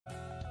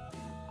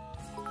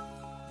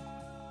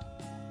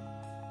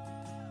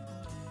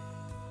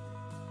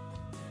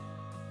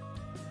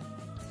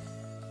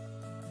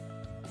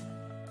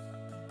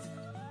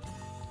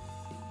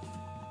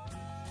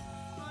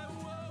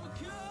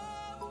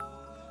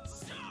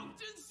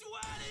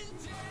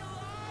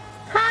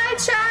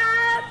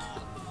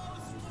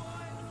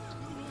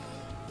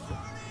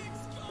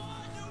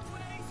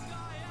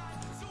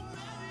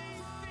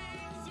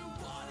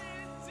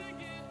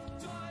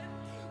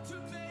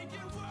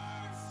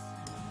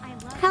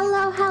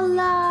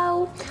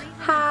hello.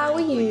 How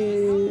are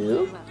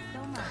you?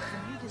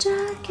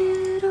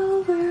 Jacket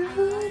over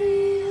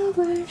hoodie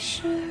over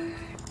shirt.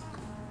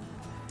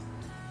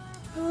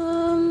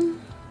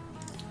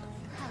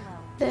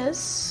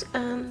 This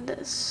and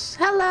this.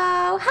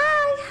 Hello.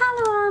 Hi.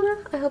 Hello, Anna.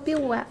 I hope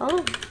you're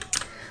well.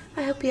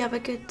 I hope you have a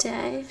good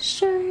day.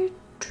 Shirt.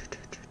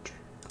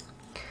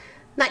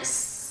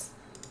 Nice.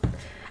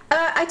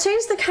 I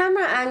changed the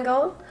camera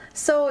angle,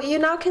 so you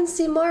now can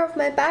see more of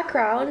my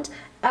background.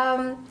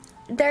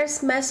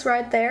 There's mess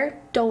right there.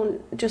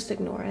 Just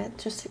ignore it.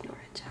 Just ignore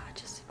it.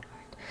 Just ignore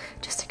it.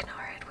 Just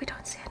ignore it. We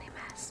don't see any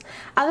mess.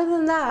 Other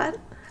than that,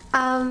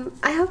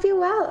 I hope you're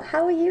well.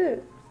 How are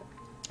you?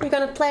 We're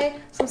gonna play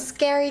some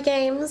scary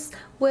games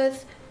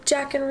with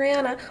Jack and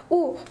Rhana.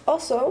 Ooh,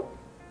 also,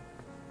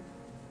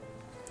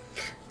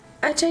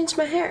 I changed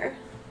my hair.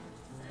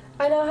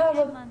 I now have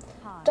a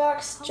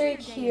dark streak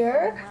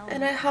here,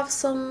 and I have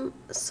some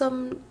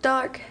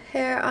dark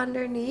hair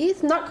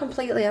underneath. Not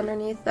completely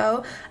underneath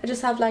though. I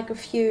just have like a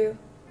few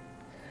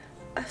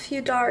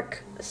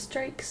dark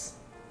streaks.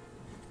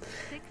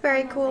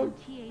 Very cool.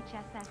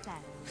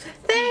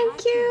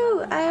 Thank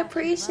you. I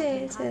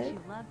appreciate it.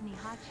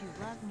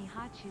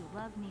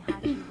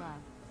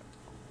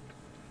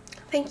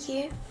 Thank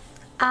you.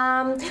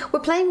 We're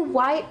playing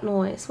White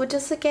Noise, which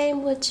is a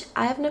game which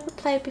I have never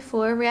played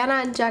before.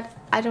 Rhana and Jack,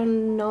 I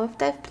don't know if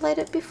they've played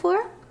it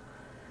before.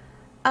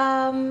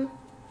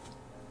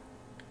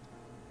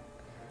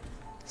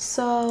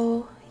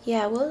 So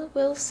yeah,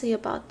 we'll see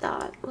about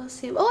that. We'll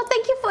see. Oh,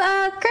 thank you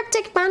for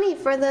Cryptic Money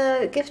for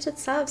the gifted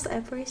subs. I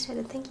appreciate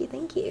it. Thank you.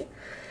 Thank you.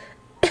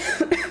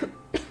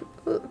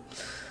 Ooh.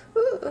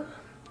 Ooh.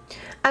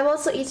 I'm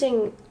also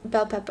eating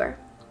bell pepper.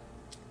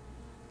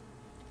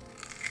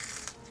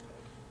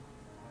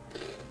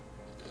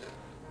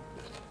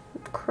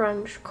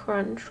 Crunch,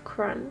 crunch,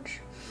 crunch.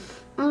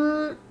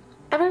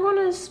 Everyone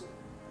is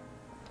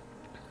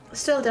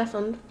still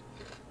deafened.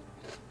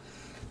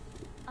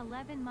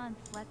 11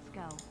 months, let's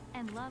go.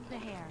 And love the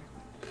hair.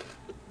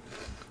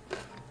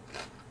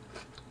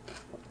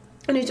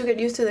 I need to get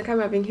used to the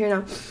camera being here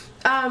now.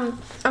 I'm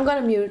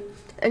gonna mute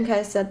in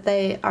case that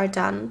they are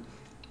done,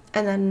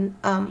 and then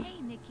Hey,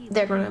 Niki,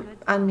 they're gonna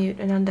unmute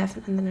and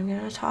undeafen, and then I'm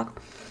gonna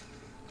talk.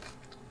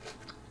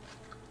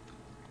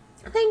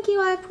 Thank you,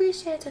 I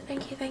appreciate it.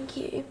 Thank you, thank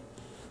you.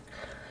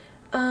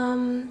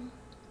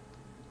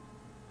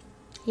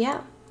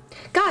 Yeah,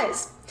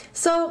 guys.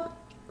 So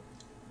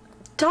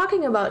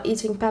talking about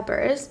eating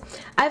peppers,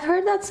 I've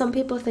heard that some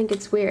people think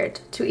it's weird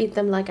to eat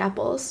them like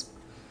apples,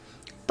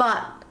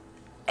 but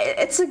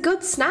it's a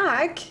good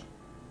snack.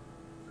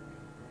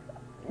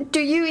 Do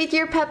you eat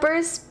your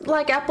peppers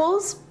like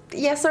apples?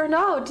 Yes or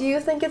no? Do you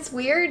think it's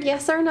weird?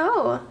 Yes or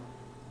no?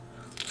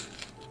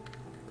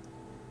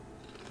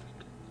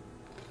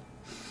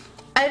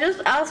 I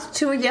just asked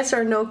 2 yes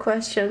or no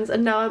questions,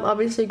 and now I'm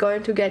obviously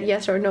going to get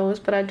yes or no's,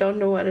 but I don't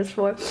know what it's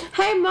for.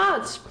 Hey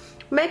mods,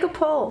 make a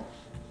poll.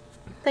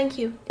 Thank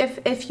you.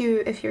 If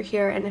you're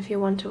here and if you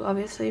want to,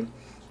 obviously.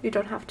 You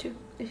don't have to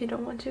if you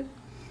don't want to.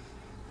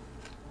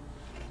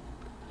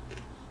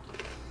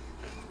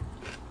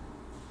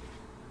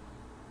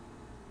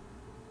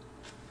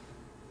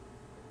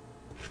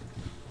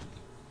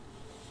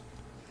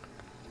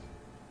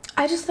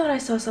 I just thought I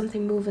saw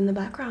something move in the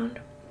background.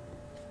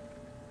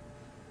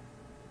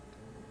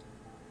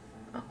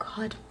 Oh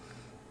god.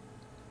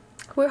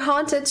 We're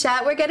haunted,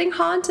 chat. We're getting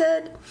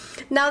haunted.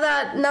 Now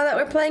that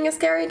we're playing a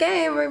scary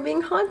game, we're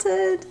being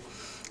haunted.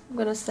 I'm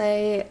gonna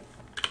say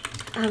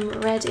I'm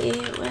ready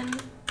when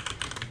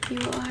you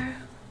are.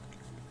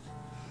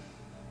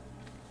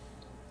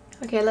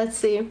 Okay, let's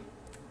see.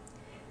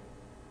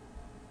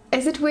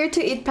 Is it weird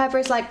to eat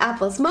peppers like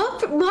apples? Most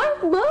people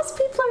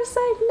are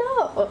saying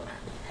no.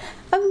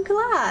 I'm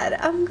glad.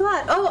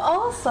 Oh,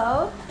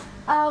 also,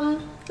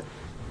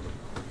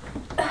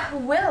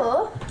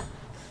 Will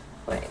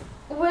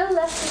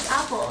left his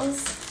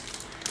apples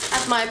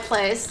at my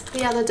place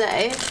the other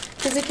day,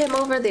 because he came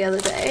over the other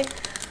day,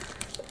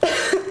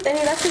 and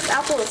he left his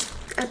apples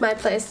at my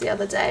place the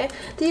other day.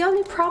 The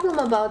only problem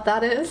about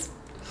that is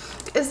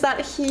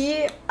that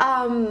he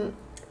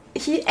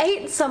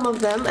ate some of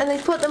them and they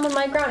put them on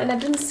my ground, and I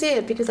didn't see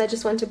it because I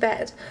just went to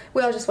bed.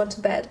 We all just went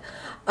to bed.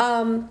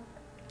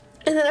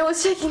 And then I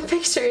was taking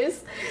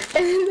pictures,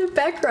 and in the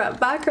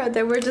background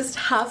there were just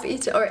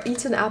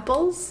eaten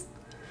apples,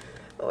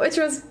 which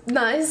was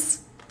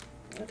nice.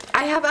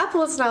 I have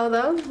apples now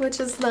though, which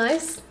is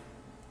nice.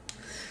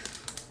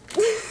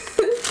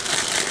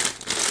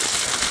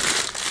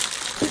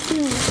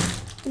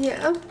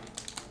 Yeah.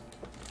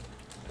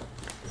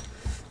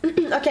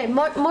 Okay,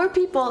 more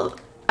people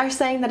are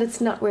saying that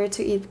it's not weird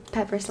to eat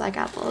peppers like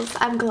apples.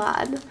 I'm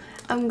glad.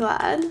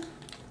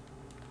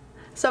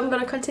 So I'm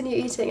gonna continue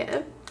eating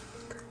it.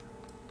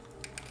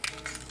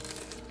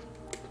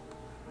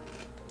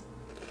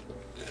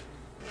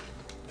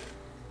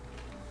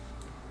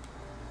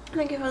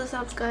 Thank you for the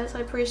subs, guys.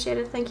 I appreciate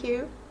it. Thank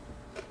you.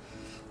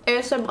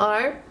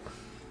 ASMR.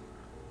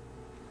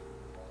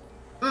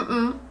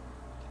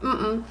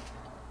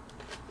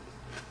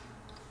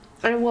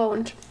 I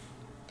won't.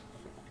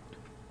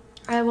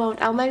 I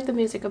won't. I'll make the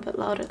music a bit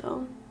louder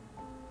though.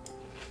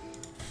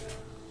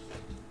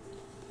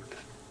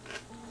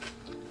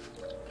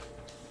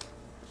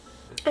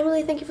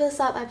 Emily, thank you for the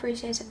sub. I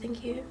appreciate it.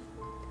 Thank you.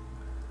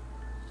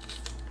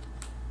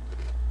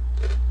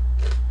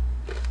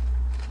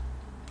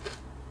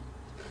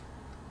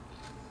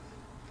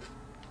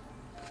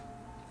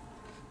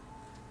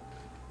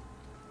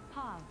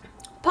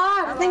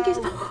 Par, thank you.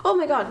 Oh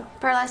my god.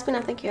 Paralyzed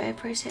Spinner, thank you. I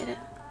appreciate it.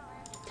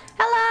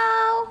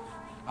 Hello.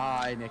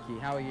 Hi, Nikki.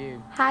 How are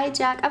you? Hi,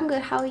 Jack. I'm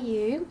good. How are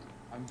you?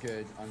 I'm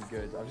good. I'm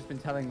good. I've just been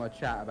telling my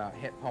chat about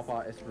hip hop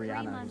artist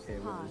Rhana, who's here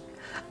with us.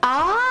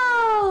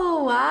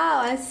 Oh, wow.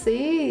 I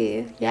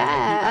see.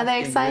 Yeah. Are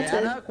they excited?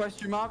 Rhana?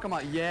 Question mark. I'm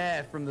like,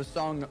 yeah, from the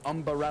song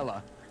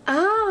Umbrella.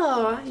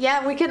 Oh,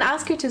 yeah. We can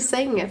ask her to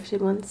sing if she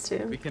wants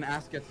to. We can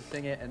ask her to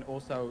sing it and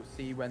also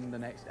see when the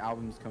next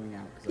album's coming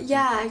out.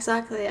 Yeah,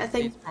 exactly. I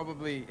think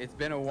it's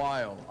been a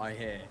while, I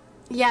hear.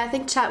 Yeah, I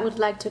think chat would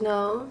like to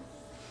know.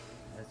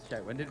 Let's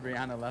check. When did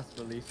Rhana last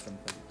release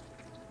something?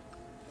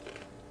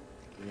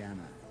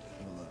 Rhana.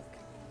 Have a look.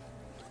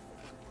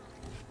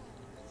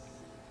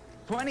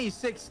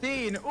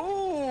 2016.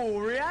 Ooh,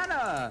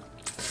 Rhana.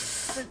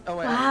 Oh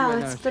wait, wow, no,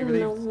 it's she been a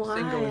released while. a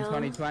single in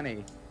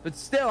 2020. But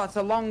still, that's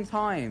a long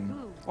time.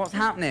 What's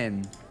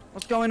happening?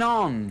 What's going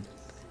on?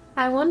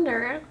 I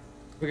wonder.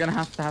 We're gonna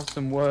have to have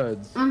some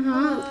words.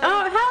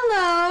 Oh,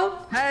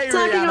 hello. Hey,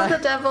 Talking Rhana. of the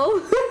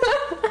devil.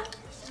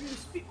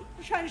 You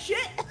trying to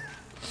shit?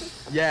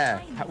 Yeah.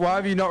 Why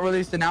have you not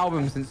released an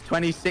album since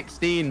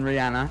 2016,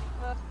 Rhana?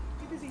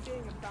 You're busy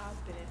being a bad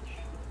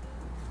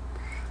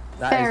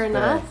bitch. Fair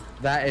enough.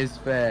 That is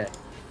fair.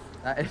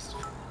 That is.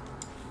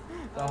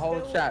 The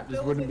whole chat just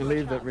Bill's wouldn't in my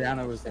believe chat, that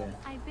Rhana was here.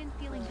 I've been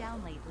feeling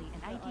down lately,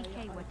 and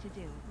IDK what to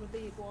do. With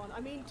the iguana.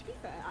 I mean, to be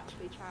fair,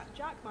 actually, chat.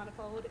 Jack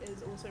Manifold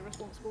is also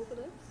responsible for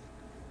this.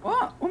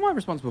 What? What am I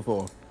responsible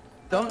for?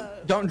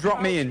 Don't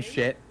drop me in vouching.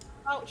 shit.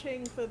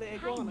 Vouching for the Hi,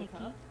 iguana Nikki.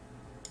 cut.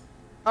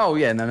 Oh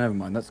yeah, no, never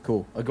mind. That's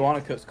cool.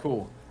 Iguana cut's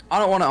cool. I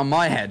don't want it on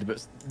my head,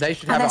 but they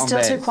should Are have they it on still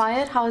theirs. too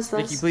quiet? How is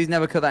Nikki, this? please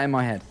never cut that in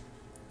my head.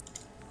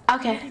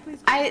 Okay.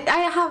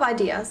 I have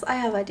ideas. I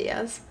have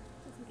ideas.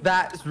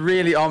 That's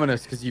really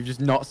ominous because you've just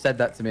not said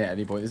that to me at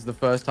any point. This is the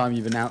first time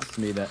you've announced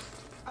to me that.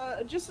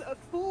 Just a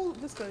full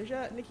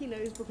disclosure, Nikki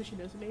knows because she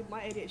knows me.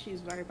 My ADHD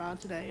is very bad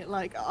today.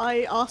 Like,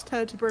 I asked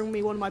her to bring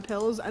me one of my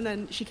pills, and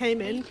then she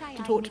came in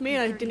to talk to me,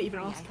 and I didn't even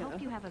ask I her.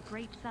 hope you have a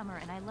great summer,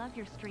 and I love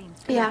your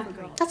streams. Yeah,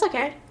 that's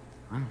okay.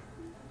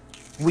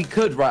 We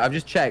could, right? I've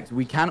just checked.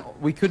 We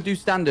could do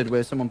standard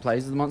where someone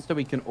plays as the monster.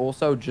 We can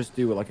also just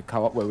do like a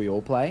co-op where we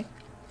all play,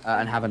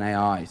 and have an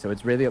AI. So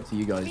it's really up to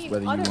you guys I mean,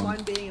 whether I you don't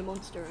want. mind being a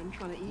monster and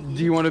trying to eat you.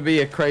 Do you want to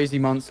be a crazy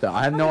monster?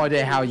 I have no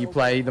idea how you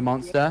play the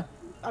monster.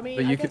 I mean,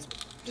 but I you guess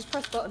just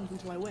press buttons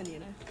until I win, you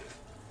know?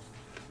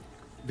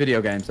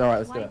 Video games. All right,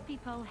 let's do it. White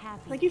people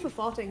happy. Thank you for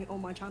farting on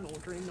my channel,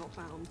 Dream Not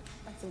Found.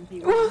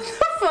 SMP. What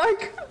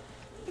the fuck?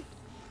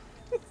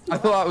 I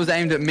thought that was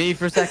aimed at me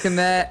for a second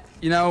there.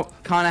 You know,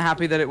 kind of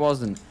happy that it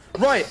wasn't.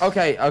 Right.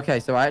 Okay.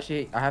 So I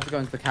have to go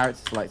into the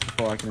character select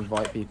before I can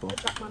invite people.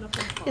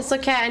 It's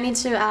okay. I need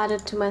to add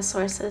it to my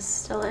sources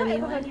still Have I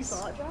ever heard you anyways.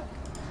 fart, Jack?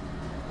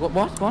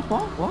 What?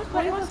 Have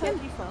I ever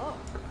heard you fart?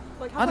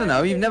 Like, have I don't know.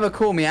 ever You've been- never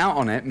called me out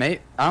on it,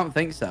 mate. I don't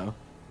think so.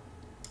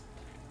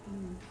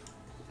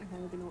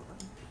 Okay, maybe not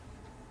then.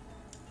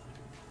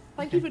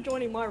 Thank you for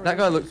joining my room. That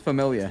guy looks It's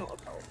familiar. not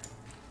a cult.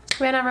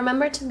 Rhana,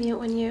 remember to mute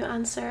when you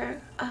answer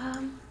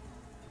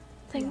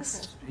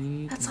things.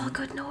 Yeah, That's all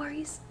good. No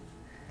worries.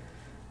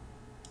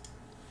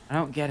 I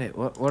don't get it.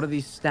 What are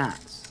these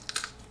stats?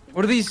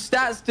 What do these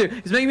stats do?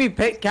 It's making me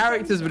pick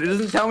characters, but it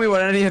doesn't tell me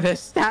what any of their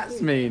stats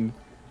mean.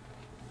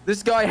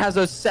 This guy has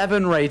a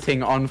 7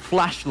 rating on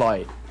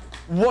flashlight.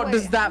 What Wait,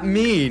 does that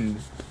mean?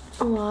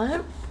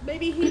 What?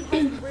 Maybe he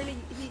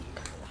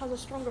has a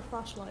stronger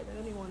flashlight than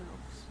anyone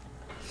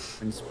else.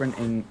 When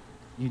sprinting,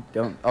 you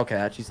don't. Okay,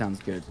 that actually sounds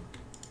good.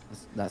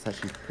 That's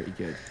actually pretty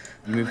good.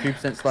 You move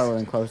 3% slower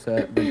and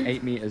closer than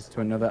 8 meters to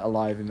another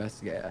alive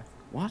investigator.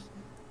 What?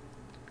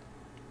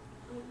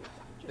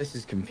 This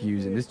is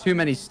confusing. There's too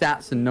many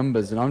stats and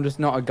numbers, and I'm just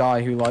not a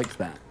guy who likes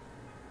that.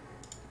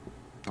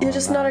 You're Oh,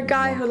 just man, not a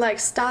guy no. who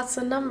likes stats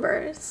and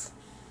numbers.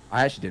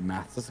 I actually did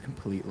maths. That's a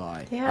complete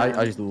lie. Yeah.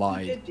 I just You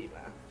lied. did do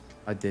that.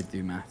 I did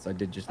do maths. I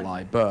did just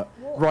lie. But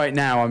right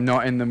now, I'm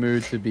not in the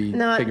mood to be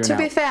No, figuring to out.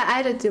 be fair,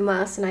 I did do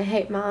maths and I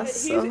hate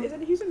maths. So.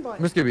 Who's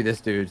invited? Must gonna be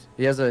this dude.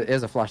 He has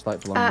a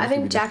flashlight for long. I Must gonna be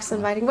think this Jack's guy.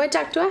 inviting. Wait,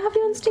 Jack, do I have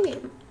you on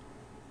Steam?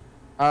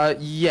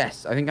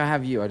 Yes. I think I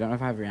have you. I don't know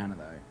if I have Rhana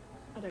though.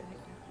 I don't think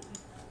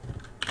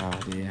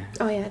Oh dear.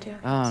 Oh yeah, I do.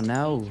 Oh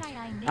no.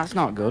 That's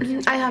not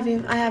good. I have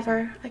you. I have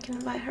her. I can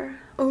invite her.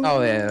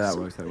 Oh yeah, that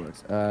works. That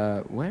works.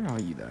 Where are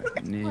you though?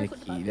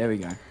 Nikki. There we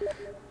go.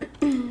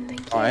 Thank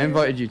you. I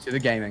invited you to the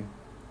gaming.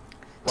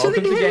 To the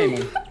Welcome to gaming.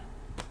 gaming.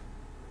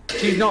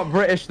 She's not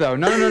British though.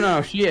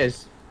 No. She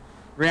is.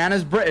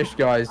 Rihanna's British,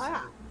 guys.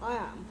 I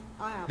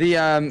am. The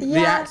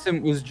Yeah.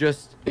 accent was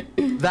just.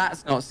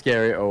 That's not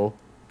scary at all.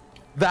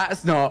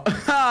 That's not.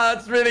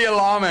 That's really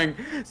alarming.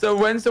 So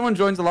when someone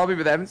joins a lobby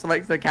but they haven't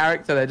selected a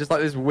character, they're just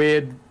like this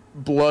weird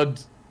blood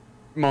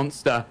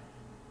monster.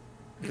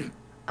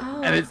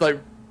 Oh. And it's like,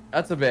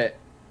 that's a bit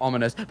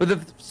ominous. But for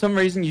some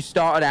reason, you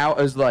started out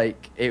as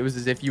like, it was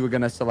as if you were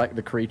going to select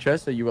the creature.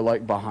 So you were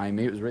like behind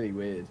me. It was really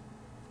weird.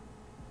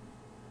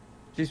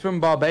 She's from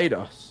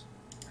Barbados.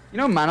 You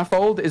know,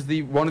 Manifold is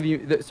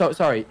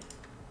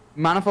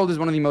Manifold is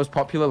one of the most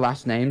popular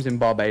last names in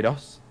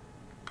Barbados.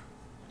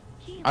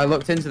 I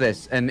looked into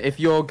this, and if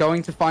you're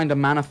going to find a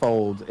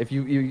Manifold, if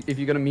you're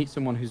going to meet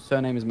someone whose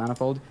surname is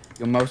Manifold,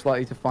 you're most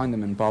likely to find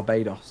them in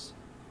Barbados.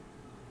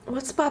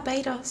 What's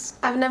Barbados?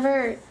 I've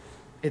never.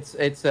 It's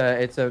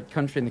a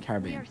country in the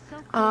Caribbean.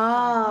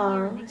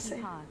 Oh, I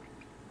see.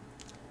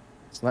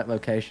 Select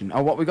location.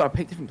 Oh, what, we got to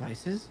pick different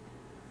places?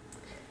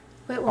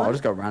 Wait, Oh, what? I'll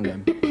just go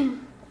random.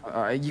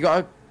 You got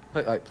to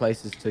pick like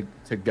places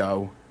to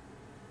go.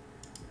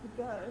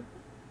 Go.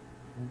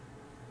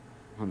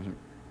 I'm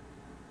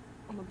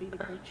gonna be the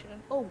creature.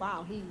 Oh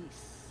wow, he's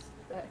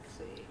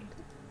sexy.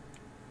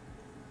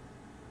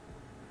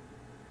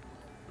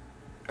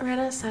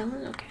 Rhana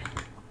silent? Okay.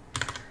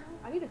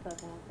 I need a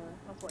third one though.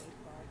 That's what he's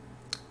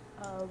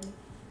like.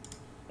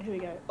 Here we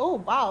go. Oh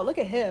wow, look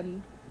at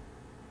him.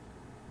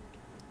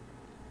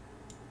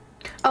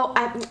 Oh,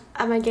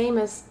 my game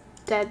is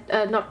dead.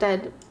 Not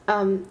dead.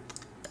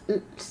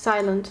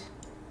 Silent.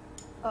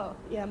 Oh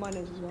yeah, mine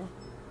is as well.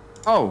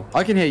 Oh,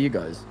 I can hear you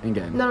guys in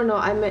game. No.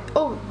 I meant.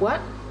 Oh, what?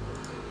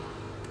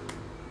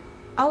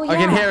 Oh yeah. I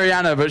can hear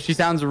Rhana, but she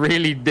sounds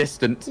really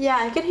distant. Yeah,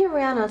 I can hear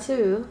Rhana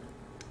too.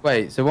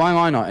 Wait, so why am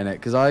I not in it?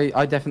 Because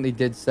I definitely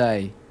did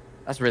say...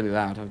 That's really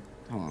loud. Hold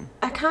on.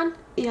 I can't...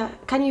 Yeah.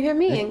 Can you hear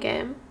me in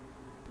game?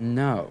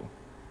 No.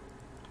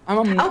 I'm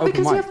on Oh, open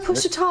because we mic. have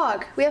push to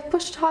talk. We have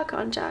push to talk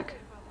on, Jack.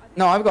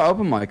 No, I've got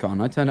open mic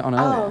on. I turned it on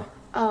earlier.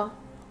 Oh.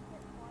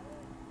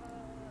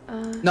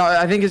 No,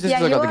 I think it's just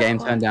because I got the game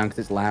you are turned down because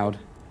it's loud.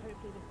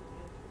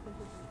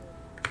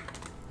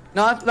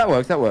 No, that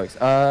works. That works.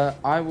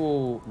 I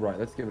will... Right,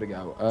 let's give it a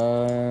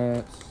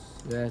go.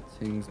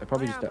 Settings. I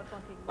probably just...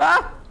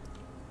 Ah!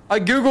 I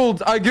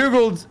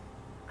googled.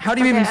 How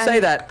do you even say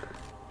that?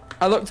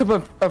 I looked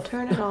up a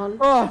Turn it on.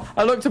 Oh,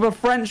 I looked up a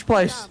French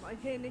place. Damn, I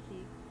hear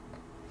Nikki.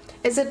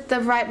 Is it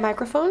the right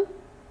microphone?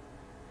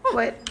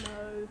 Wait.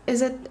 No.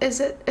 Is it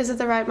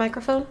the right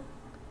microphone?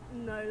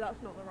 No,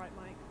 that's not the right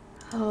mic.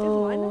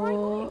 Oh. Is mine the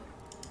right mic?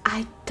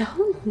 I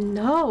don't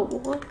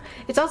know.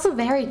 It's also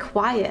very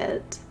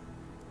quiet.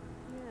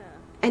 Yeah.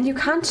 And you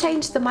can't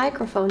change the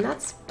microphone.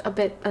 That's a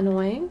bit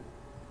annoying.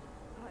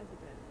 That is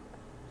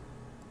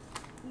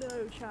a bit.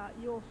 No, chat,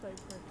 you're so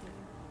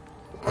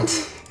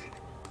pretty.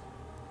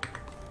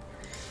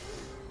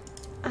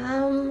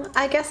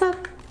 I guess I'll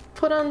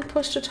put on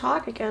push to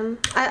talk again.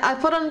 I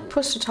put on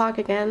push to talk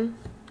again.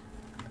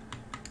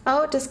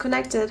 Oh,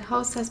 disconnected.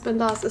 Host has been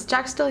lost. Is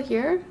Jack still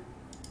here?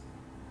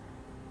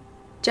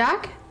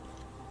 Jack?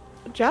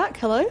 Jack,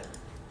 hello?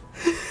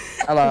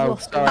 Hello.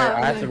 Sorry,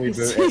 I had to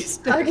reboot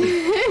it.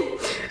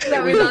 Okay.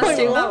 That we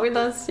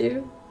lost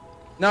you.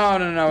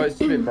 No, it's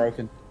a bit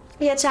broken.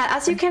 Yeah, chat,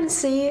 as you can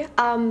see,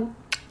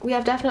 we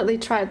have definitely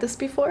tried this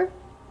before.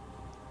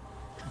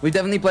 We've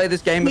definitely played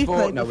this game We've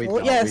before. played No, before.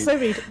 we've not. Yeah, We- so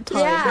many times.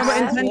 Yeah. No, but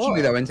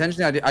intentionally though.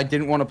 Intentionally, I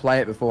didn't want to play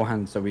it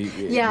beforehand, so we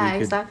Yeah, we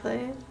could,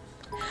 exactly.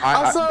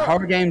 Also, Also-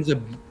 horror games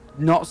are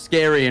not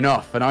scary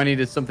enough, and I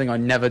needed something I'd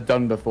never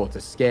done before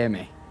to scare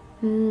me.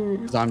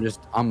 Because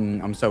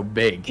I'm so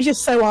big. He's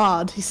just so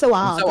hard. He's so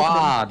hard. I'm so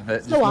hard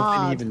that So just nothing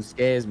hard. even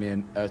scares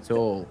me at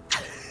all.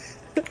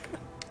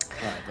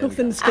 Right, there we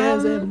Nothing go.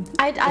 scares him.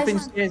 Nothing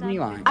scares me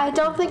like. I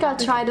don't think I'll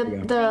try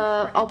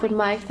the open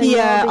mic thing.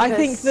 Yeah, though, I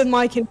think because- the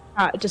mic in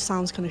chat just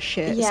sounds kind of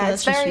shit. so Yeah, let's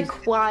it's just very use-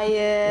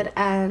 quiet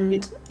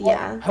and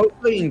yeah.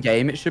 Hopefully in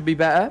game it should be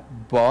better,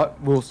 but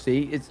we'll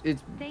see. It's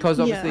because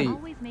you. obviously.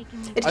 Always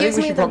making me It I gives think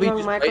we me should the probably wrong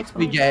just wait till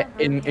we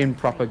microphone. get in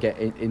proper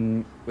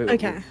in. Wait,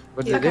 Okay.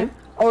 What does it Okay. do?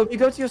 Oh, if you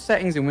go to your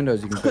settings in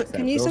Windows, you can fix that.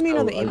 Can you But send me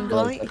also, another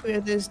invite?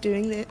 Whoever's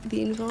doing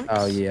the invites?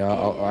 Oh yeah,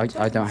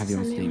 I don't have you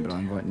on Send me Steam, an but I'll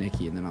invite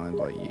Nikki and then I'll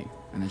invite you,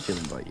 and then she'll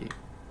invite you.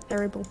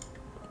 Terrible.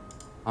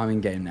 I'm in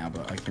game now,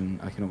 but I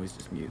can always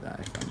just mute that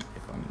if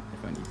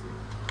I need to.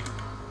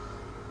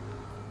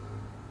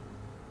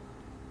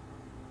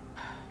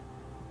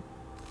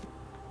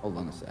 Hold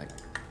on a sec.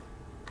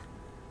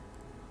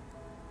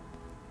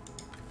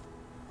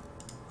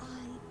 I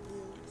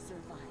will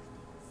survive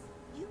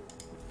this. You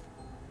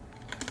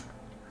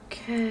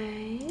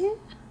Okay.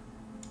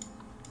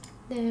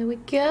 There we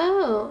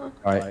go.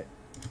 Alright.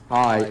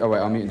 Hi. Oh wait,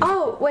 I'm muting.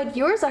 Oh wait,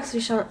 yours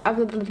actually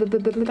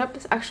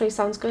actually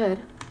sounds good.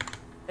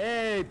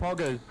 Hey,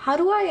 poggers. How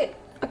do I?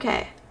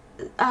 Okay.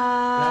 You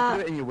have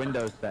to do it in your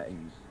Windows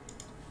settings.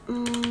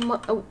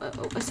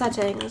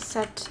 Settings.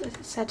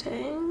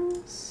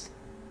 Settings.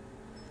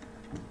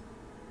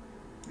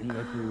 And you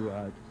go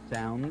to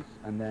sounds,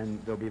 and then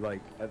there'll be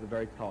like at the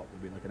very top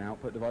there'll be like an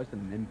output device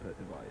and an input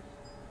device,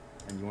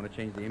 and you want to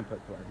change the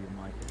input to whatever your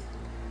mic is.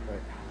 So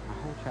my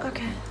whole chat.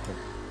 Okay.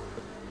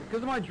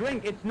 Because of my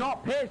drink, it's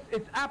not piss,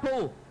 it's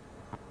apple.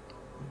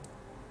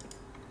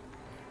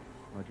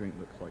 My drink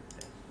looks like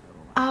piss.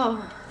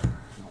 Oh,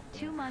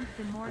 2 months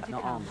and more to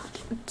Not come. on.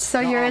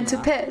 so Not you're on into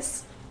that.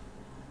 piss?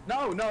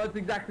 No, that's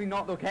exactly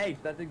not the case.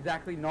 That's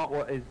exactly not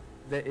what is.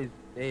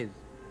 It's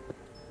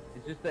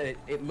just that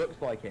it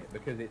looks like it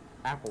because it's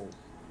apples,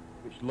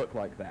 which look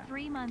like that.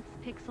 3 months,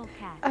 Pixel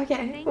Cat. Okay.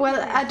 Thank you Well,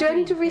 for do I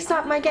need to stream.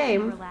 restart my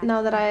game Relax.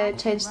 now that I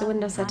changed the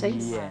window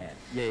settings? Yeah,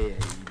 you do.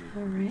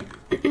 All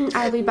right.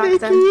 I'll be back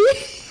then.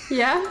 Nikki,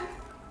 Yeah.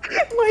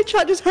 my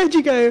chat just heard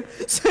you go.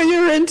 So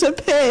you're into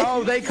pigs.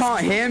 Oh, they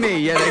can't hear me.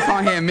 Yeah, they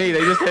can't hear me.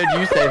 They just heard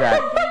you say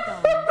that.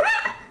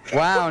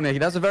 Wow, Nikki,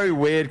 that's a very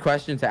weird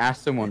question to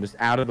ask someone just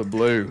out of the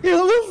blue. What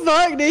the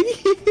fuck,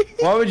 Nikki?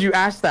 Why would you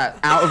ask that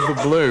out of the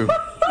blue?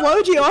 Why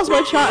would you ask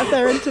my chat if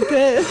they're into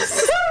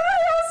pigs?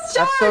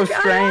 That's so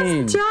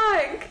strange.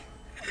 Jack.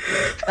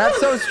 That's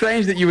so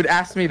strange that you would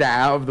ask me that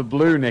out of the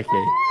blue, Nikki.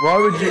 Why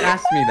would you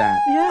ask me that?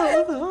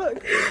 Yeah, what the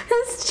fuck?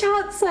 His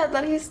chat said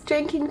that he's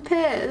drinking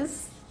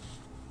piss.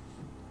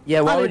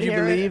 Yeah, why I would didn't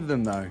you hear believe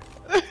them though?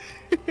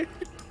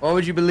 Why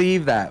would you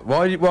believe that?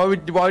 Why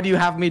do you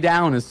have me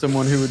down as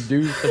someone who would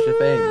do such a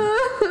thing?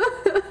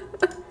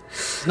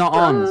 It's not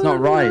on. It's not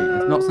right.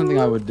 It's not something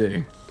I would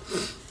do.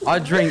 I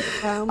drink,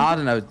 I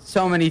don't know,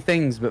 so many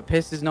things, but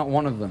piss is not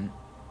one of them.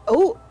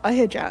 Oh, I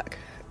hear Jack.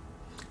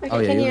 Okay, Oh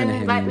yeah, can you you're gonna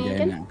hear invite me me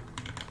again again? now.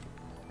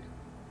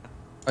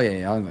 Oh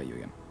yeah, I'll invite you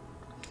again.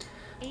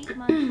 8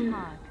 months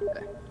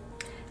pod.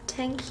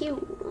 Thank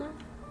you.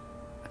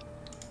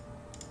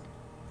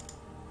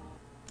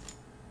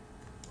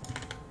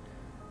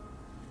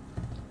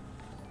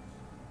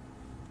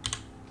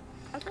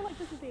 I feel like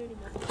this is the only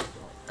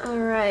one. All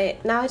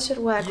right, now it should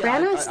work. Yeah,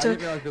 Rhana I is still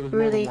didn't realize there was more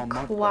than really one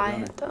month, to be quiet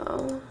honest. though.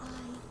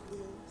 I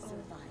will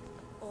survive.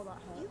 Oh, that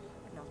hurt.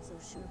 I'm not so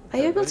sure. Are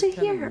you able to Turn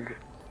the hear her?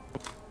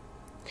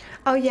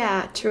 Oh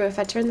yeah, true. If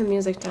I turn the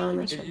music down,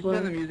 it If should you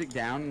turn the work. music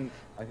down,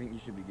 I think you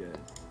should be good.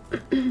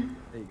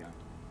 There you go.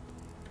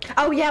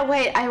 Oh yeah,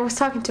 wait. I was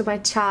talking to my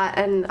chat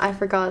and I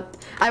forgot.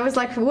 I was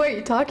like, "Who are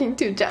you talking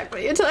to, Jack?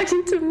 But you're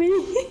talking to me."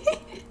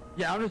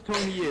 Yeah, I'm just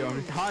talking to you. I'm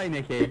just, hi,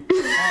 Nikki.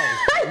 Hey,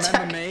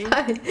 remember me?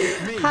 Hi.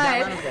 It's me, Hi.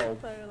 Jack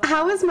Manifold.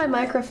 How is my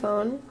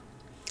microphone?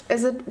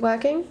 Is it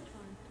working?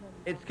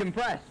 It's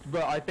compressed,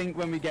 but I think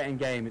when we get in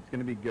game, it's going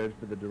to be good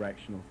for the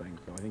directional thing.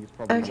 So I think it's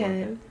probably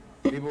Okay. worth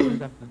it. People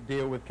just have to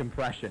deal with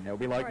compression. It'll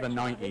be like the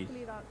 90s.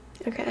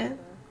 Okay.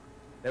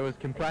 There was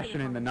compression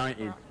in the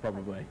 90s,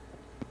 probably.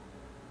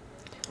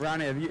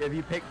 Rhana, have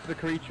you picked the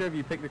creature? Have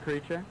you picked the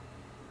creature?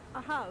 I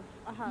have.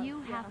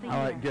 You have the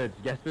All right, good.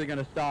 Guess we're going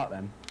to start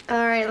then.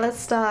 All right, let's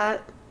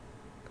start.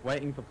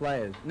 Waiting for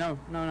players. No,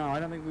 I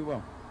don't think we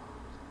will.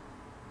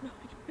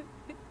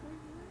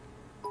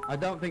 I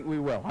don't think we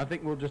will. I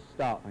think we'll just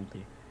start, thank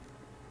you.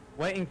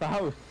 Waiting for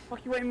host. What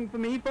are you waiting for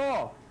me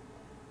for?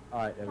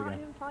 Alright, there we go.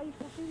 5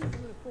 seconds.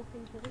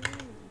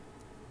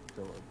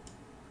 Sort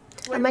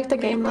of. I'll make the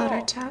game Waiting for louder,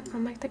 me chat. I'll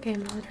make the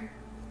game louder.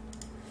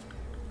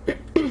 for?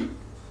 You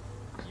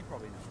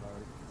probably know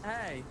those.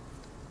 Hey!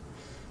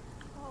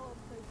 Oh,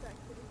 so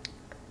sexy.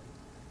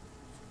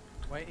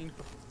 Waiting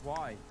for...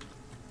 Why?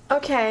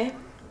 Okay.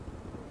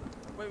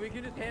 Wait, we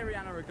can just hear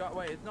Rhana regard...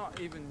 Wait, it's not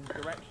even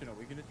directional.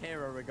 We can just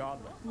hear her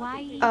regardless.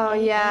 Y Oh,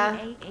 yeah.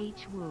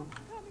 H woo.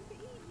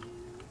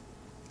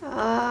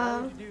 Why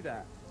would you do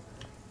that?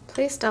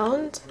 Please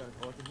don't.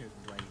 All I can hear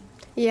is rain.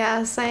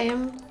 Yeah,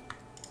 same.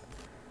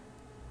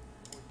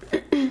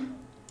 There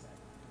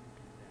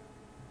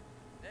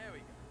we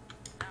go.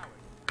 Now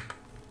it.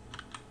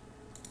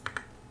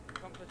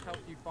 Compass helps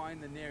you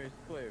find the nearest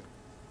clue.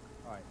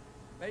 Alright.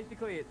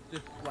 Basically, it's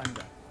just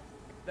Slender.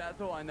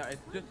 That's all I know.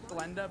 It's just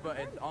Slender, but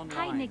it's online.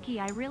 Hi Nikki,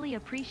 I really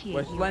appreciate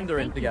We're you.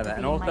 Slendering Thank you together, for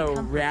and being my also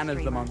comfort Rihanna's the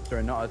streamer. monster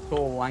and not a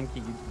tall,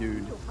 lanky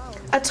dude.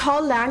 A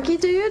tall, lanky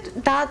dude?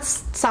 That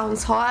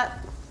sounds hot.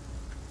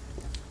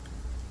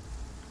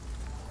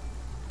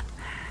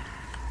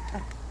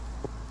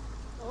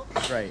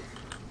 Great.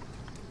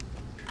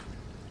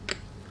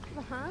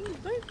 The hands?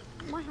 Don't.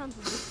 My hands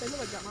are just. They look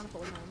like Jack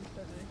Manifold hands,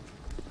 don't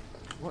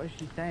they? What is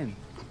she saying?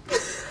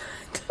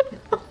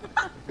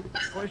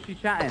 What is she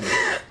chatting?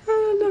 I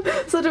don't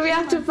know. So do we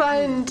have to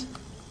find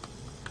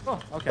Oh,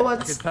 okay. I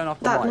what's can turn off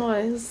the that light.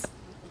 noise?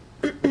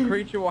 The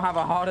creature will have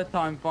a harder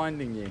time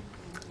finding you.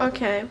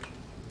 Okay.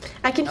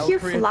 I can El hear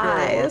Creator.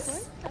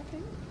 flies. I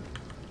think.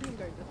 I can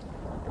go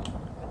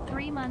this way.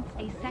 3 months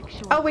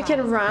asexual. Oh, we can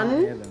pause. Can't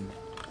hear run? them.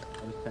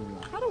 I'll just turn you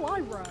off. How do I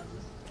run?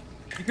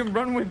 You can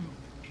run with...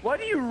 Why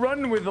do you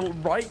run with a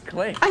right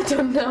click? I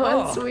don't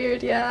know. It's Oh.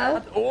 weird, yeah.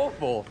 That's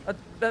awful.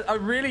 I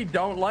really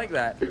don't like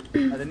that.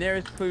 The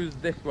nearest clue's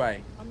this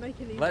way. I'm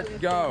making these. Let's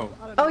weird go. things.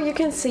 I don't Oh, know. you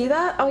can see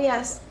that? Oh,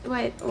 yes.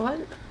 Wait, what?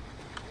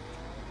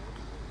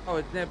 Oh,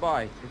 it's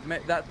nearby.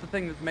 That's the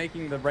thing that's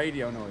making the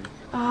radio noise.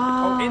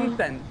 Oh. Oh,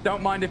 incense.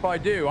 Don't mind if I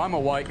do. I'm a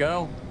white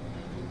girl.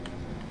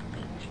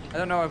 I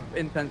don't know if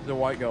incense is a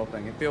white girl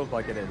thing. It feels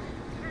like it is.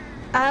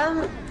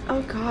 Oh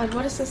god,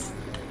 what is this?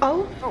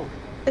 Oh, Oh,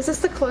 is this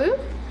the clue?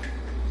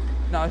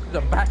 no, this is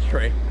a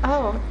battery.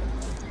 Oh.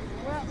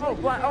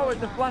 Oh,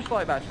 it's a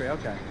flashlight battery.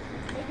 Okay.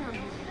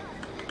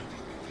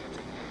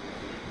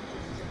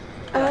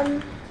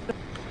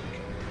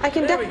 I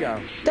can There we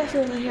go.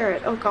 definitely hear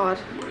it. Oh god.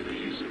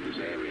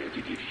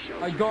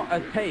 I got a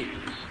tape.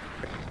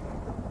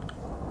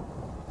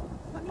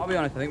 I'll be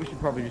honest, I think we should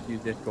probably just use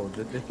Discord.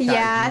 This chat is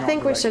Yeah, I not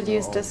think we should directional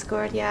use at all.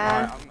 Discord,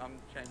 yeah. Alright, I'm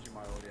changing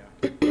my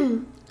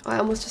audio. I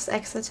almost just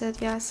exited,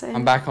 yeah, same.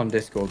 I'm back on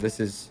Discord. This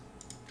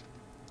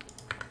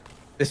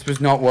was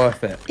not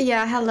worth it.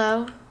 Yeah,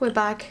 hello. We're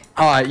back.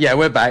 Alright, yeah,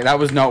 we're back. That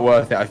was not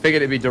worth it. I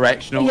figured it'd be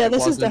directional. Yeah, It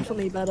this is wasn't.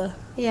 definitely better.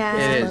 Yeah.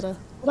 It is. Better.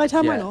 Did I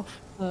turn Yeah. mine off?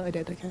 I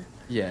did, okay.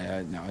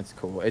 Yeah, no, it's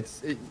cool.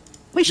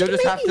 We should You'll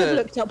just maybe have have to-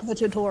 looked up the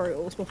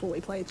tutorials before we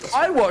played this.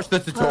 I watched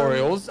the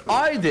tutorials.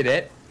 I did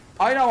it.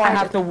 I know I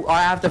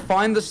have to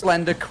find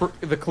the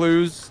the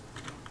clues.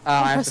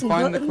 I have to pressing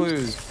find the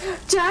buttons. clues.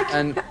 Jack,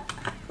 And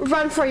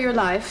run for your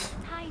life.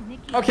 Hi,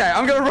 Nikki. okay,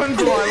 I'm gonna run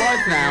for my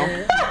life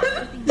now.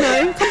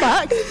 No, come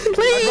back.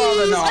 Please!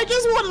 rather not. I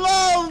just want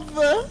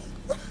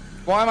love!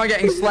 Why am I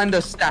getting slender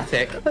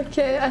static?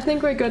 Okay, I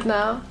think we're good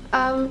now.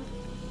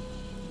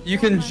 You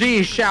can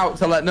G shout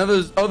to let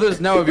others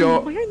know of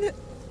your. We're in it.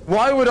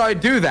 Why would I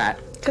do that?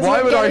 Because Why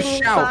we're would I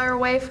getting shout? far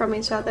away from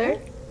each other.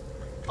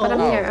 But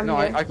I'm Oh, here, I'm no,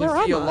 here. I can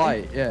Where see your am I?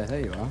 light. Yeah,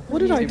 there you are. What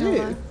did I Hold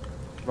do? on.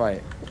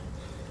 Right.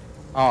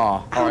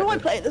 Ah, How do I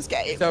alright. play this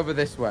game? It's over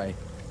this way.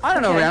 I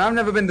don't know, Okay. man. I've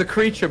never been the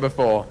creature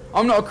before.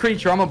 I'm not a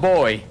creature. I'm a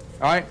boy.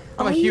 Alright?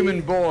 I'm a Are you?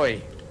 human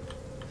boy.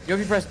 If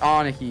you press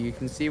R, Nikki, you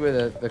can see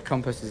where the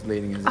compass is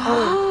leading.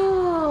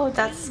 Oh,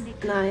 that's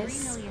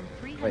nice.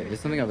 Wait,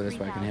 there's something over this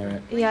way. I can hear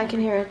it. Yeah, I can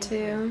hear it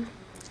too.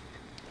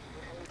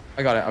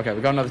 I got it. Okay,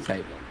 we got another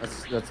tape.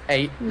 That's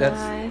 8. That's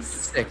Nice.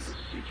 6.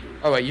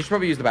 Oh wait, you should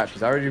probably use the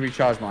batteries. I already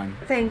recharged mine.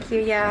 Thank you,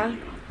 yeah.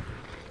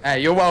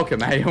 Hey, you're welcome.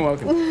 Hey, you're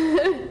welcome.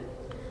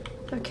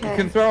 Okay. You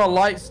can throw a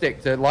light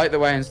stick to light the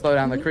way and slow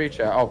down the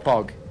creature. Oh,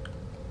 Pog.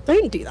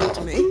 Don't do that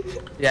to me.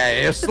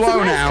 Yeah, you're slow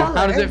nice now.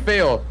 How does colour. it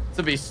feel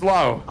to be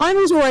slow? I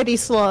was already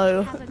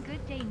slow. Have a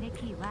good day,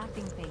 Nikki.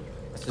 Laughing face.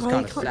 That's just I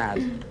kind of can't-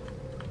 sad.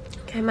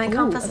 Okay, my Ooh,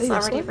 compass are is they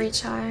already this way?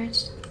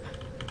 recharged.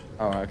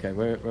 Oh, okay.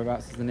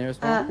 Whereabouts is the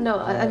nearest one? No,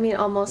 I mean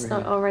almost, over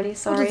not here. already, What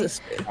sorry. does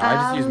this do? I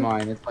just use Um,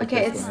 mine. It's like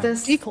Okay, this it's way.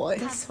 this Decoy.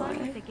 Have this fun with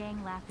way. the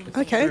gang laughing face.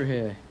 Okay, Through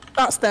here.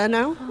 that's there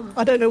now.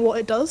 I don't know what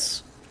it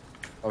does.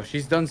 Oh,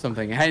 she's done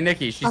something. Hey,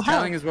 Nikki, she's I have.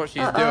 telling us what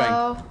she's doing.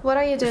 Uh-oh. What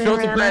are you Be doing, sure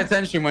to pay Rhana?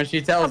 attention when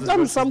she tells I've us done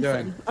what she's something.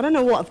 doing. I don't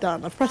know what I've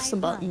done. I've pressed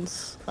some Hi, Vods.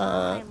 buttons.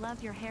 I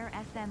love your hair,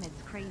 SM.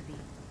 It's crazy.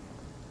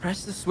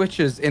 Press the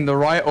switches in the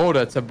right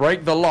order to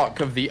break the lock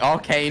of the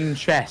arcane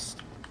chest.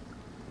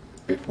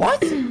 What?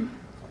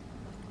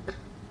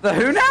 The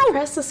who now?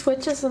 Press the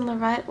switches in the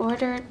right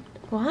order.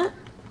 What?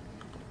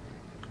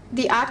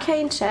 The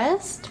arcane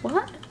chest?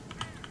 What?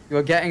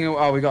 You're getting.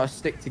 Oh, we gotta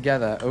stick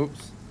together.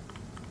 Oops.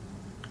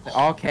 The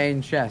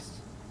arcane chest.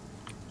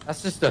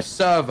 That's just a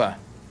server.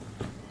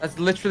 That's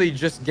literally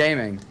just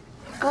gaming.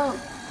 Oh.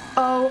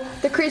 Oh,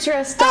 the creature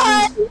has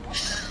stunned.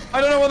 I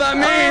don't know what that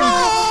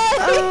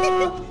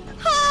means.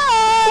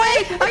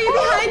 Wait, are you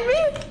behind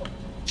me?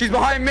 She's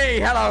behind me.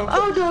 Hello.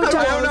 Oh, no, I don't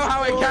don't. know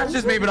how it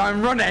catches me, but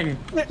I'm running.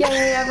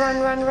 Yeah,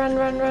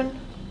 run.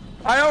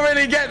 I don't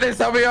really get this.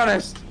 I'll be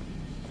honest.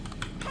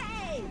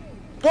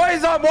 Why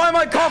am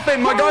I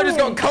coughing? My guy just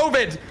got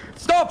COVID.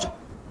 Stop.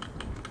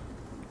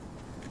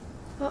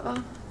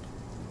 Uh-oh.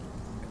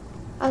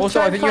 I'll Also,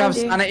 try I and think you have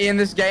find sanity in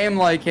this game,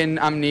 like in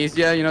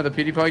Amnesia, you know, the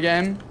PewDiePie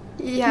game.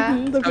 Yeah.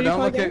 The So don't PewDiePie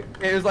look game.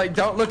 at. It was like,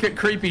 don't look at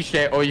creepy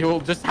shit, or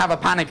you'll just have a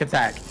panic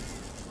attack.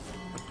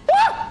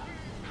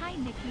 Hi,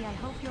 Nikki. I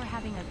hope you're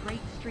having a great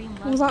stream.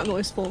 What was that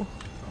noise for?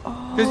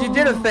 Because you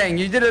did a thing.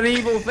 You did an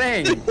evil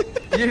thing. You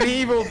did an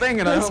evil thing,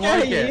 and I Let's don't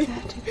like scare it.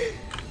 you.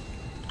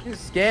 You didn't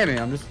scare me.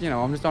 I'm just,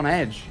 I'm just on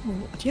edge.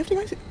 Do you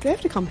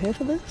have to come here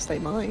for this? They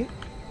might.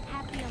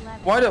 Happy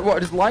 11. What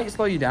does light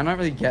slow you down? I don't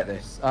really get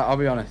this. I'll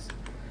be honest.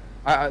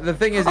 The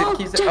thing is, it Oh,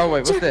 keeps. Jack, Oh wait,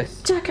 what's Jack,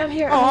 this? Jack, I'm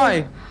here. Oh I'm hi.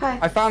 here. Hi.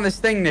 I found this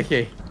thing,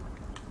 Nikki.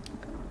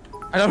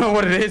 I don't know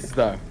what it is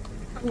though.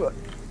 Hope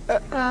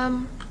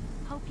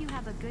you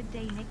have a good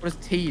day, Nikki. What does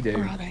T do?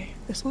 Where are they?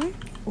 This way?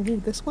 Oh,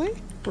 this way?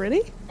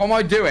 Really? What am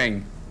I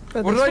doing?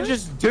 Go What this did I way?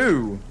 just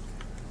do?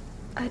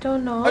 I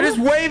don't know. I just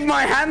waved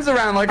my hands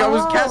around like I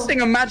was Oh. casting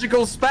a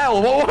magical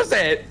spell. What was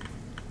it?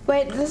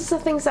 Wait, this is the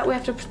things that we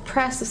have to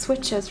press the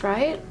switches,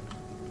 right?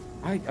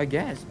 I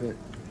guess, but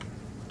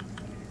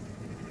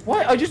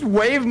what? I just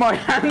waved my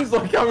hands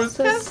like I was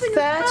So it's casting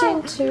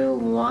a 13 spell. to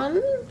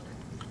 1.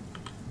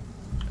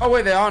 Oh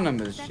wait, they are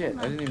numbers. Shit,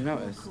 I didn't even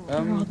notice. Where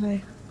are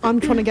they? I'm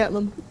trying to get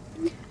them.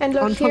 And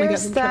look, I'm trying to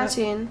here's get them,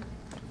 13.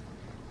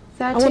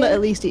 I 13 want to at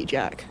least eat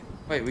Jack.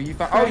 Wait, were you?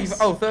 Press.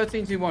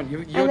 13 to 1.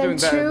 You're And doing then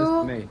better two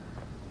than me.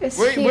 is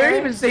We're here.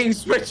 even seeing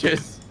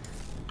switches.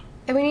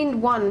 And we need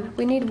one.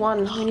 We need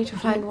one. We need to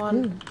find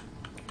one.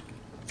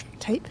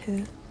 Tape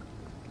here.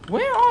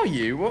 Where are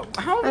you? What?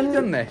 How have you I'm-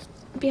 done this?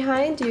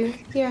 Behind you.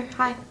 Here,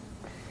 hi.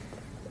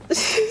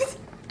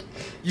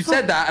 You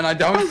said that, and I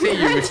don't see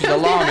you, which is I'm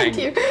alarming.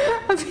 behind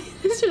you.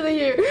 It's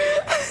really you.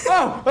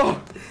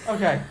 Oh,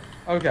 okay,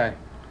 okay.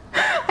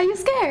 Are you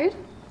scared?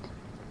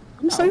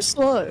 I'm so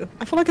slow.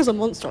 I feel like as a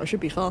monster I should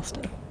be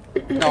faster.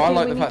 No, I Okay,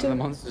 like we the need fact that to- the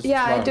monster's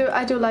Yeah, slow.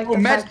 I do like Oh,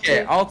 the fact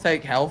medkit. too. I'll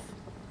take health.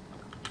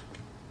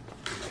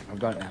 I've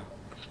got it now.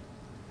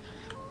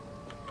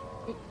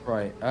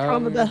 Right.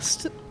 I'm the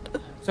best.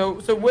 So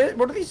what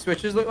do these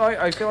switches look like?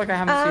 I feel like I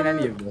haven't seen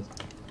any of this.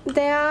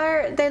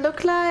 They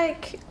look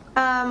like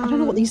I don't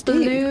know what these do.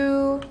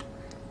 blue,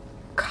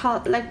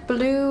 like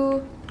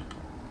blue.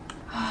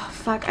 Oh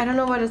fuck! I don't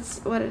know what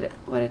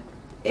it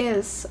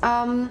is.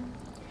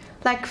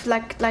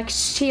 Like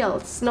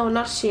shields. No,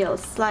 not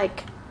shields.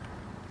 Like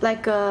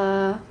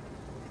a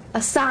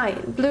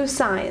sign. Blue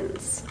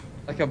signs.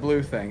 Like a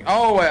blue thing.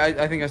 Oh wait,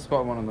 I think I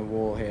spotted one on the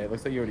wall here. It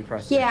looks like you already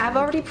pressed it. Yeah, I've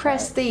already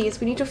pressed these.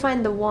 We need to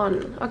find the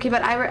one. Okay,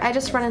 but I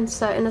just run in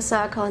a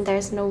circle and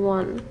there's no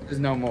one. There's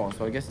no more,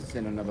 so I guess it's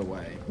in another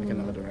way, like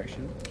another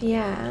direction.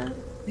 Yeah.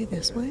 Maybe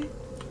this way?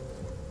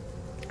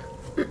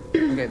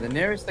 Okay, the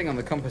nearest thing on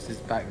the compass is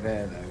back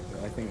there, though.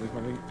 So I think there's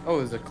probably... Oh,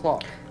 there's a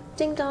clock.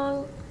 Ding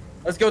dong.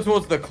 Let's go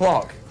towards the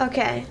clock.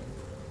 Okay.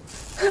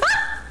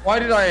 Why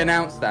did I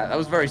announce that? That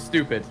was very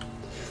stupid.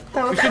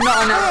 That We was should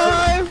not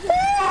announce it.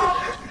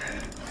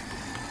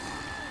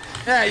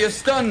 Yeah, you're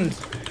stunned.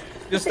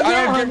 I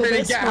don't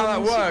really get how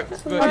that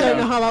works. But, I don't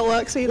know how that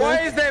works either. Why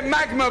is there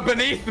magma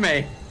beneath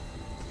me?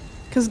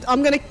 Because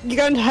you're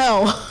going to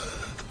hell.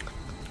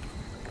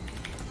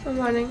 I'm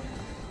running.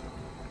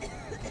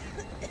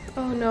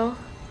 Oh no.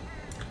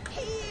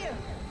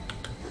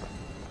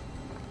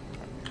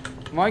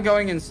 Am I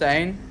going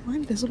insane? Am I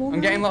invisible I'm now?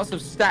 getting lots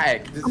of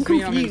static. Does I'm this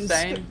mean I'm confused.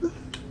 insane?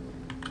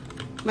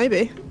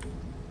 Maybe.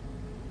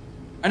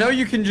 I know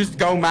you can just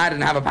go mad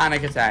and have a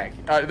panic attack.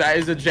 That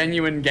is a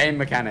genuine game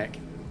mechanic.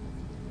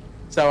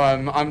 So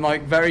I'm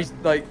like very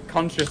like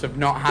conscious of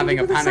not having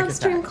a panic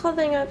sunscreen attack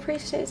clothing, I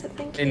appreciate it.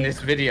 Thank you. in this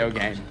video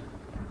game.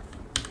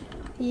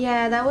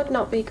 Yeah, that would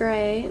not be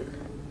great.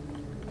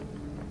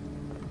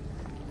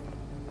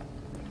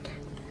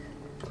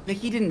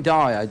 Nikki didn't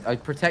die. I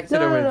protected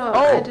No, her with. no,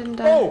 Oh, I didn't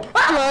die. oh,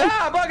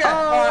 bugger!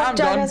 Alright, I'm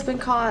Jack done. has been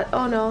caught.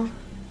 Oh no.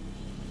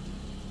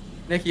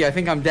 Nikki, I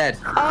think I'm dead.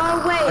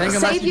 Oh wait, I think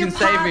unless save you your can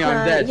save me, I'm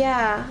partner. dead.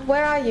 Yeah,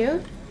 where are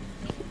you?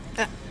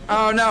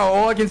 Oh no!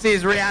 All I can see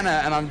is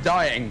Rhana, and I'm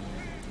dying.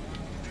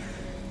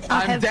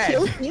 I I'm have dead.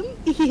 killed him.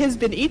 He has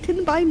been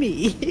eaten by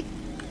me.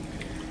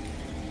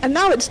 And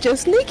now it's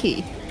just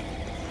Nikki.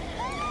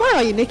 Where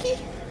are you, Nikki?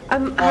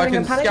 I'm Oh, I having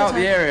can a panic scout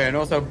attack. the area and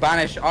also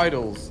banish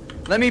idols.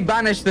 Let me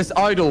banish this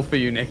idol for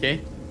you,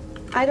 Nikki.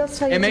 I don't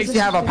tell you. It makes you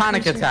have a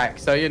panic position. attack,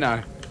 so you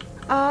know.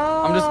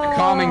 Oh. I'm just a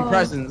calming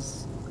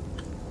presence.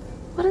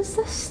 What is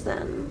this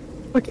then?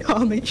 Look at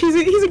Armin.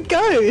 He's a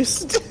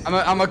ghost.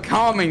 I'm a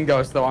calming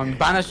ghost, though. I'm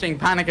banishing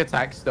panic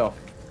attack stuff.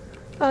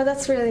 Oh,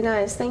 that's really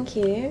nice. Thank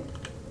you.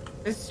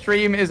 This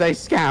stream is a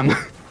scam.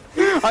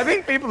 I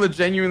think people are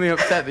genuinely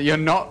upset that you're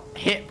not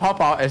hit pop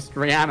artist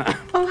Rhana.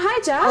 Oh,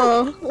 hi, Jack.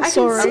 Oh, I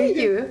sorry. can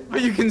see you.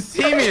 But you can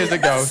see me as a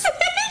ghost.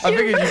 I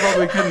figured you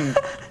probably couldn't.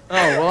 Oh,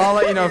 well, I'll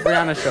let you know if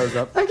Rhana shows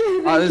up. Okay,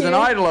 thank There's an you.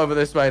 idol over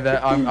this way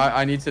that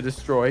I need to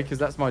destroy, because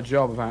that's my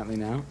job apparently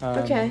now.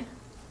 Okay.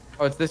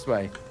 Oh, it's this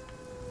way.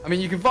 I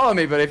mean, you can follow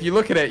me, but if you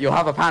look at it, you'll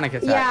have a panic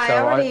attack. Yeah, so I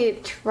already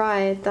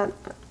tried. That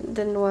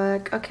didn't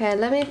work. Okay,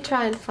 let me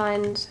try and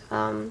find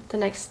the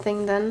next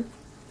thing then.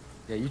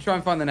 Yeah, you try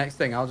and find the next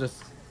thing. I'll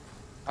just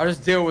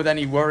deal with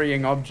any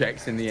worrying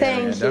objects in the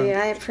area. Thank you.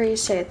 I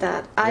appreciate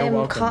that. I You're am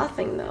welcome.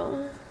 coughing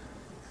though.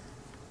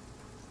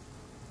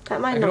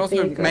 That might I could not also be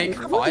a good make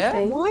fire?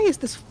 thing. Why is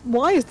this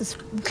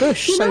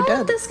bush You so know dead?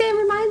 what this game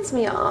reminds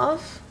me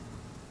of?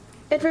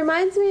 It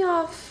reminds me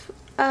of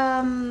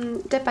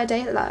Dead by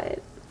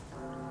Daylight.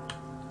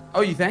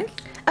 Oh, you think?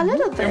 A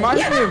little It bit.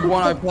 reminds me yeah. of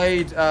one I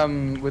played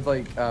with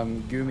like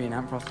Gumi and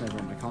Ampros and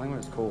everyone. I can't think what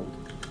it's called.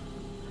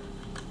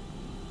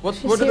 What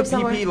She's do the here PP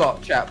somewhere.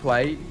 lot chat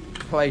play?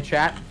 Play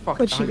chat? Fuck.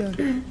 Where'd she I go?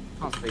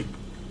 Can't speak.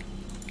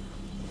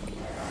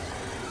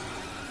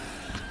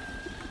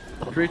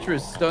 The creature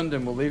is stunned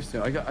and will leave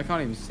soon. I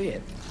can't even see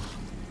it.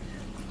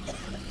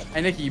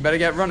 Hey Nikki, you better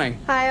get running.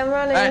 Hi, I'm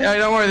running. Hey,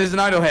 don't worry, there's an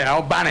idol here.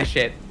 I'll banish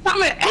it.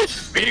 Damn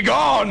it! Be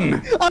gone!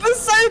 I was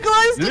so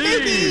close to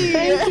Leave. Nikki!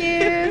 Thank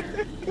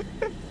you.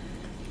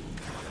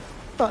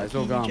 Fuck It's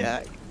all you, gone.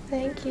 Jack.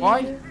 Thank you.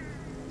 Why?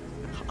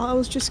 I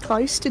was just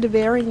close to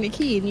devouring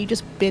Nikki and you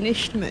just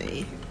banished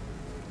me.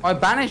 I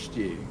banished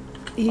you.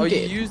 You Oh,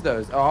 did. you use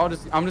those. Oh,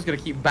 I'm just gonna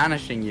keep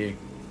banishing you.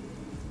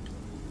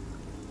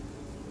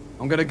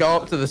 I'm gonna go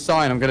up to the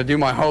sign. I'm gonna do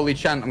my holy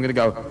chant. I'm gonna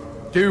go,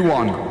 do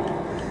one.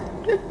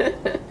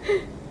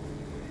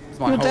 It's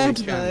my You're holy dead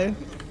chant. though.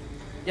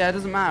 Yeah, it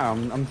doesn't matter.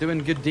 I'm doing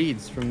good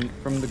deeds from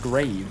the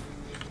grave.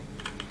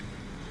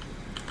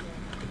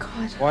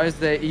 God, Why is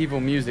there evil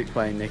music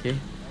playing, Nikki?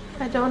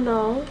 I don't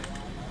know.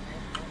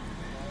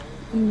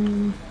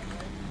 Mm.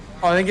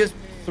 Oh, I think it's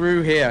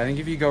through here. I think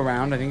if you go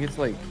around, I think it's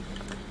like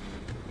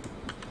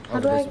How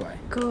over do this I way.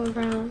 go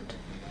around?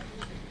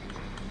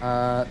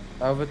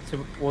 Over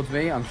towards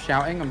me. I'm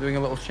shouting. I'm doing a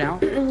little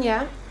shout,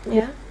 Yeah,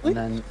 yeah.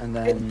 and In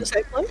then the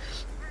same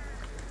place?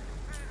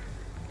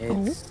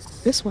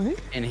 it's This way?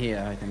 in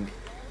here. I think.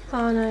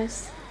 Oh,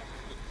 nice.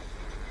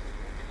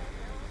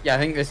 Yeah, I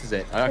think this is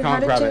it. I Wait, how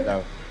can't did grab you- it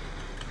though.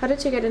 How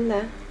did you get in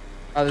there?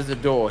 Oh, there's a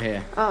door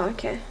here. Oh,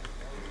 okay.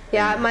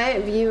 Yeah, my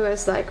view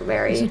is like There's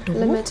very a door?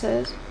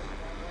 limited.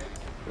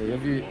 Yeah, your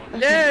view-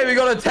 yeah, we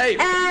got a tape.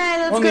 Hey,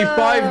 let's Only go.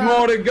 5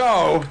 more to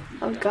go.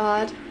 Oh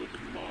God.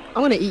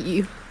 I'm gonna eat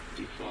you.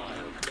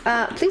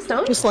 Please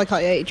don't. Just like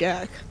I ate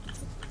Jack.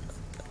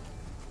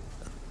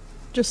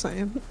 Just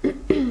saying.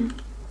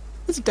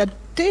 There's a dead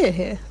deer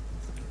here.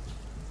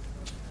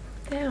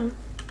 Damn.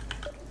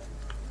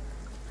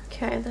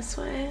 Okay, this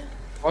way.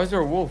 Why is there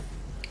a wolf?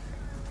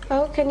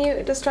 Oh, can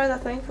you destroy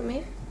that thing for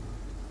me?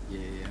 Yeah,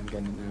 I'm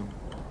getting it now.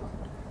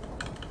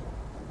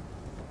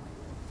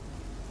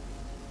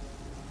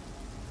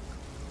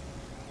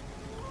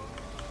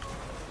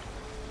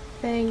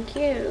 Thank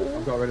you.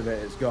 I've got rid of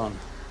it. It's gone.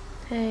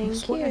 Thank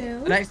Swear. you.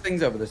 The next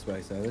thing's over this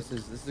way, so this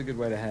is a good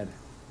way to head.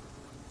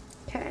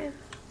 Okay.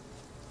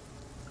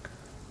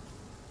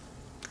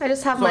 I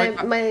just have So my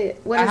I- my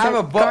what I is have it?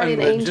 a button Guardian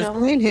that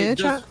angel. In here,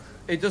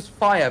 it does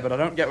fire, but I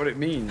don't get what it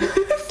means.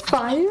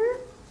 Fire?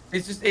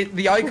 It's just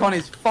the icon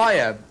is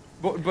fire,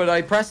 but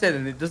I press it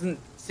and it doesn't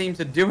seem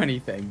to do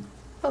anything.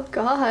 Oh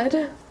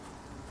God.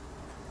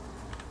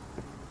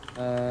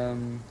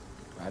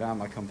 I don't have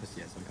my compass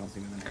yet, so I can't see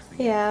where the next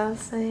thing. Yeah,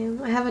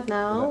 same. I have it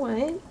now. What?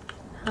 Wait.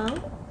 Huh?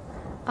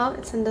 Oh,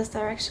 it's in this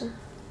direction.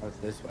 Oh, it's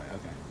this way.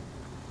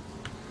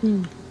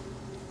 Okay.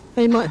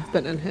 He might have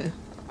been in here.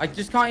 I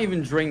just can't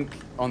even drink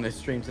on this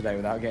stream today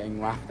without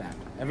getting laughed at.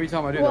 Every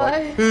time I do, Why?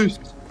 they're like,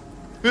 boost,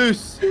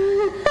 boost.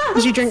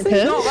 Did you drink Not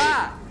piss?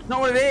 that.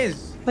 Not what it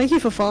is. Thank you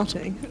for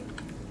farting.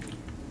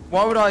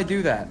 Why would I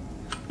do that?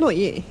 Not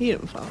you. You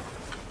didn't fart.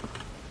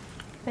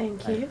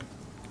 Thank you.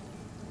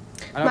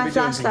 I don't My be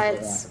doing things like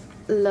flashlight's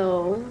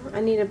low.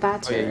 I need a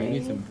that. Oh yeah, battery. you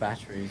need some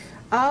batteries.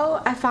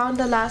 Oh, I found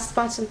the last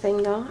button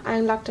thing though. I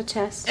unlocked a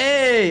chest.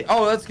 Hey!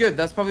 Oh, that's good.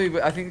 That's probably.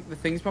 I think the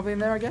thing's probably in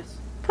there. I guess.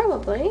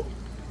 Probably.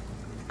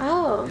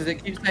 Oh. Because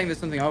it keeps saying there's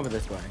something over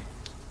this way.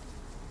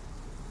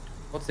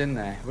 What's in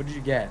there? What did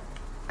you get?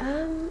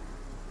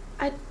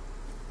 I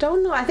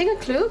don't know. I think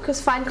a clue,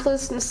 because find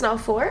clues is now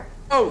 4.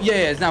 Oh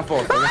yeah, it's now 4.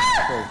 So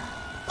that's cool.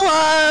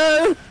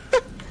 Hello!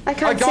 I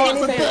can't see got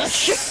the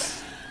anything.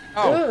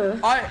 Oh,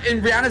 Ugh.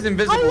 Rihanna's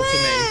invisible to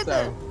me,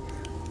 so.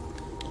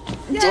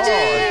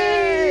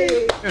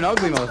 Yay! You're an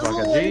ugly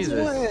motherfucker,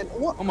 Jesus.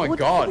 What, Oh my what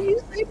God. did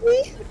you say to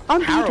me?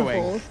 I'm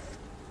Harrowing. beautiful.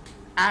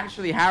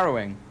 Actually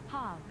harrowing.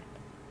 Hog.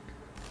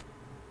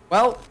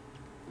 Well,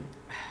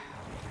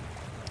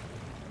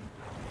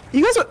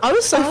 You guys were, I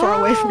was so far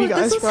away from you Oh,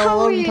 guys this for is a how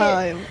long we-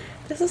 time.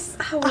 This is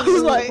how I we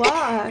was like-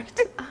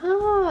 walked.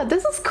 Ah,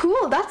 this is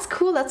cool. That's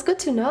cool. That's good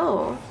to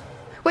know.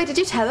 Wait, did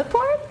you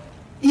teleport?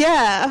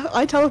 Yeah,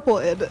 I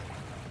teleported.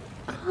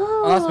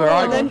 Oh, that's where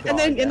I And then, got and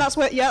then, shot, and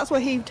that's where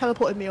he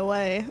teleported me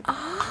away.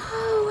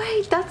 Oh,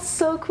 wait, that's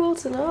so cool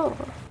to know.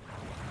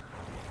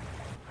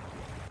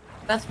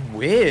 that's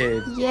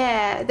weird.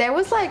 Yeah, there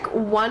was like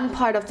one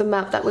part of the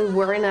map that we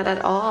weren't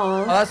at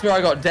all. Oh, that's where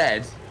I got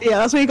dead. Yeah,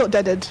 that's where he got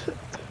deaded.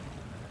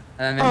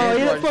 And then Oh, here's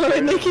you where didn't I follow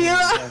showed Nikki.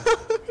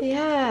 him.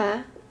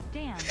 Yeah.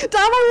 Damn. Damn,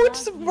 I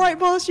walked right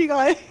past you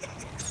guys.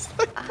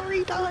 Like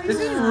 3 times. This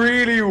is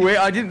really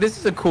weird. This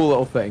is a cool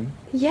little thing.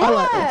 Yeah,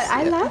 like this,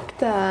 I yeah. like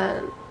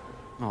that.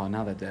 Oh,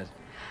 now they're dead.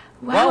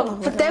 Wow, Well,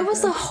 but there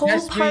was a whole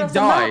yes, we part of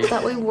the map died.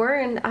 that we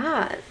weren't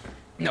at.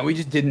 No, we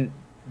just didn't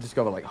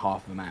discover like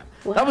half of the map.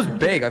 That was Wow.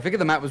 big. I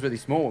figured the map was really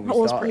small when That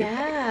we was started.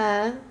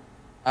 Yeah.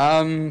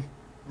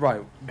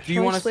 Right. Do you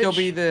Shall I want to still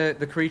switch? be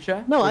the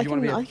creature? No, Or do I you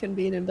wanna can, be a- I can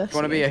be an You investigator.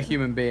 want to be a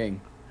human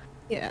being?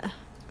 Yeah.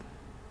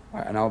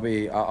 Right, and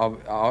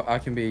I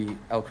can be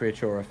El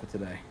Creatura for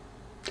today.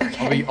 I'll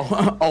Okay. be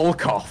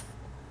Olkoff.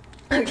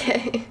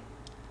 Okay.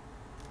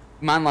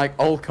 Man like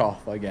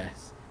Olkoff, I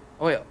guess.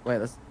 Oh wait,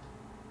 let's.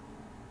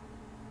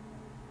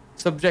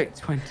 Subject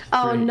 23.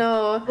 Oh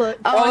no. Look.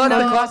 Oh, Oh that's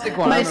the no. classic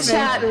one, I My remember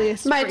chat, that.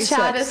 It's my pretty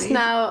chat is sexy.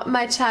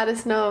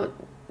 now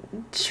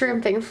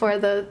shrimping for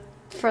the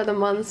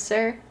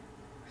monster.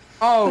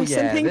 Oh I'm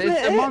yeah, simping it's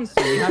for a it.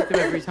 monster. You have to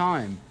every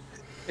time.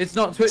 It's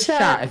not Twitch Chat.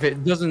 chat if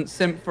it doesn't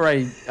simp for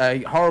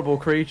a horrible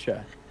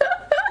creature.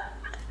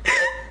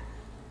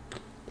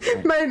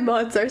 My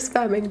mods are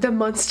spamming. The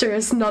monster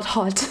is not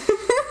hot.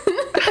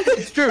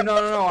 It's true. No.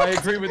 I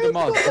agree with the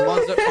mods. The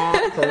mods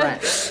aren't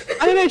correct.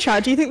 I don't know,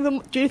 Chad. Do you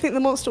think the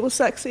monster was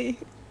sexy?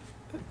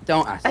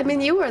 Don't ask. I mean,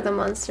 me you were the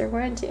monster,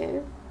 weren't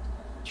you?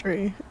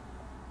 True.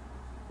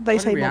 that. They Why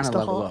say did Rihanna monster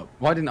level hot up?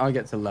 Why didn't I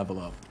get to level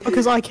up?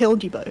 because I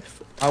killed you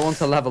both. I want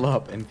to level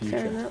up in Fair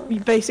future. enough. You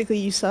basically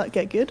you suck,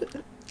 get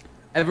good.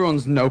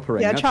 Everyone's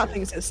nopering. Yeah, that's chat it.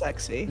 thinks it's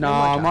sexy. No,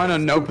 My chat mine are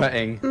thinks-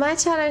 nopering. My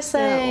chat are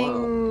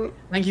saying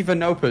Thank you for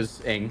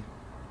nopers-ing.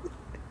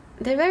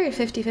 they're very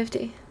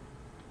 50-50.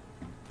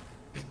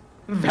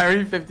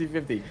 Very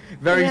 50-50.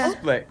 Very Yeah.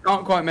 split.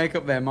 Can't quite make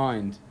up their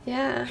mind.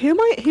 Yeah. Who am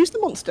I? Who's the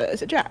monster?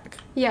 Is it Jack?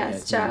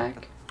 Yes, it's me.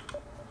 Jack.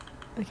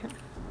 Okay.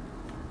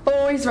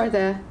 Oh, he's right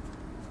there.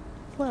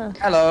 Where?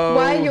 Hello.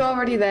 Why are you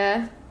already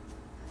there?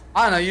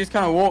 I don't know, you just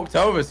kind of walked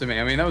over to me.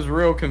 I mean, that was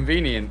real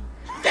convenient.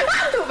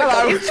 Oh my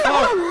Hello.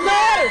 God.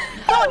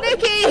 Oh, No! Not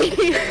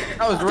Nikki!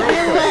 that was real Go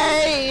quick.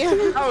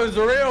 away! That was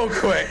real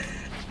quick.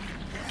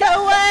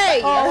 Go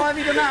away! Oh, what have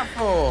you done that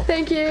for?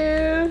 Thank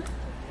you.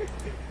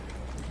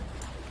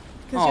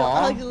 Because you're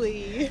Aw.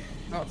 ugly.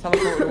 Not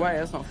teleported away,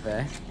 that's not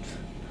fair.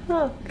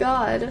 Oh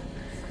God.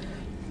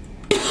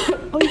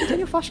 Oh, you can turn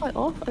your flashlight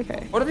off?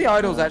 Okay. What are the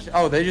idols actually?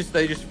 Oh, they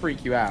just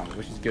freak you out,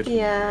 which is good.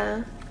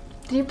 Yeah.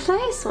 Did you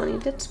place one? You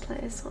did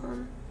place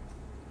one.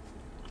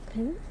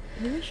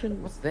 Maybe I shouldn't.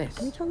 What's this?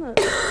 Can you tell that?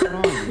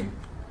 What are you?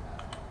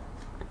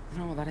 I don't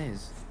know what that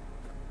is.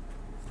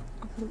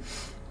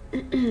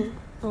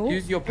 Oh.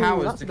 Use your Ooh,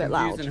 powers that's to a bit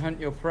confuse loud. and hunt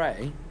your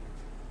prey.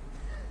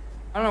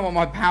 I don't know what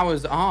my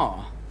powers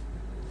are.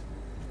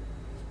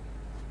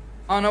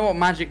 I don't know what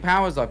magic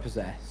powers I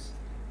possess.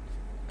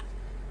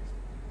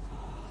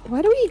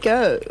 Where do we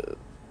go?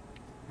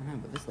 I know,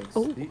 but this looks...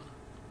 Oh.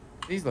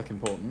 These look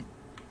important.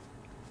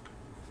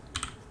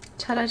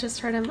 Chat, I just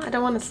heard him. I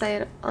don't want to say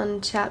it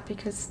on chat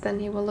because then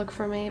he will look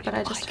for me, but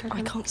I just heard I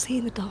him. can't see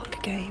in the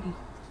dark game.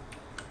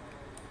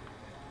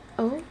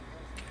 Oh?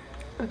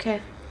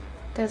 Okay.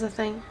 There's a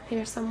thing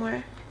here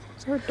somewhere.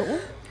 Is there a door?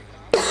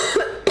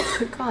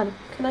 God,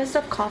 can I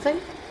stop coughing?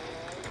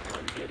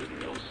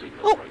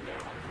 Oh!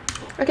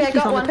 Okay, I He's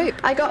got on the one. poop.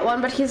 I got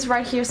one, but he's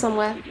right here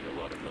somewhere.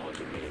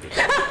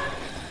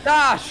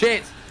 Ah,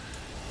 shit!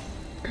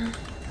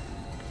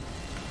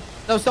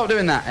 No, stop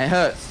doing that. It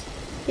hurts.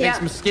 Yeah.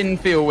 Makes my skin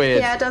feel weird.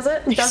 Yeah, does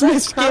it? Does My it?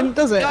 skin, Huh?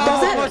 does it? Oh,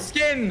 Does it? my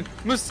skin!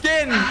 My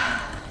skin!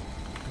 Are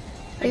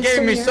It you gave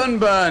still me here?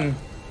 sunburn.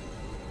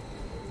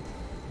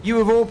 You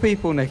of all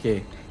people,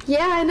 Nikki.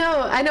 Yeah, I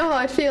know. I know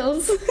how it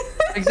feels.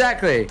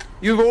 Exactly.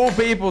 You of all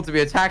people to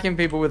be attacking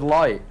people with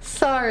light.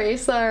 Sorry.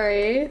 It's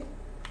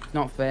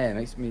not fair.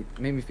 It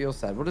made me feel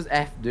sad. What does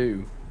F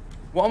do?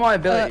 What are my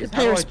abilities? How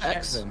pay do I check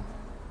respects.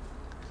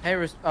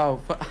 them?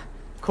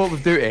 Call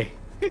of Duty.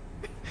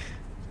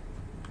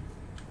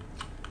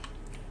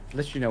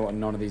 Literally know what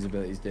none of these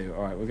abilities do.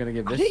 All right, we're gonna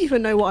give I this. don't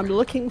even know what I'm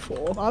looking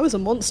for. I was a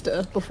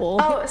monster before.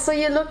 Oh, so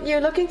you're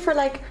looking for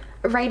like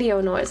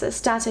radio noises,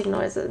 static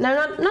noises. No,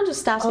 not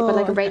just static, but Oh,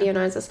 like okay. radio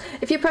noises.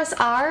 If you press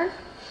R,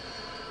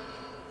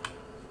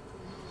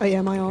 Oh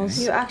yeah, my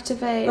R's. you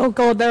activate. Oh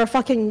god, there are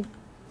fucking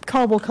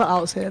cardboard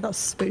cutouts here. That's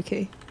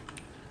spooky.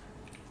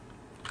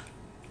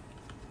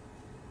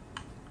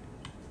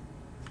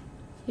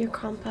 Your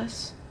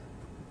compass.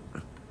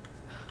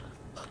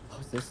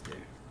 What's this do?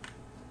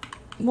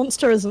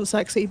 Monster isn't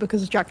sexy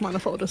because Jack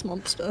Manifold is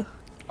monster.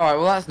 All right,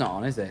 well that's not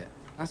on, is it?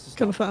 That's just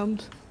not,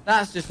 Confirmed.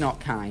 that's just not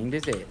kind,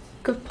 is it?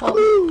 Good pull.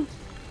 Oh,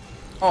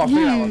 I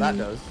figured out what that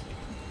does.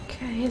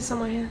 Okay, he's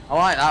somewhere here. I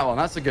like that one.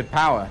 That's a good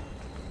power.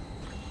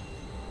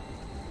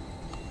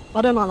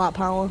 I don't like that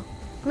power.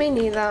 Me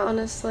neither,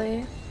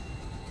 honestly.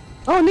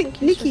 Oh, you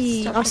should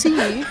Nikki, stop I it. see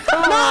you.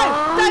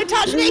 Aw, No! Don't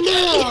touch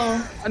Nikki!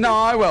 no. No,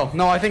 I will.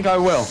 No, I think I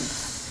will.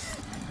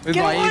 With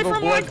Get my away evil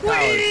from my blood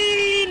powers.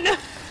 queen!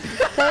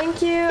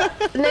 Thank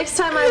you. Next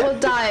time I will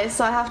die,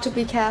 so I have to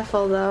be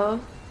careful though.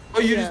 Oh,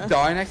 you Yeah. just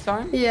die next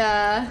time?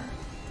 Yeah.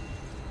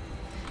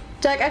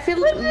 Jack, I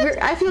feel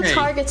Hey.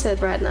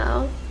 targeted right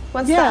now.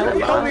 What's Yeah, that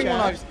The about? only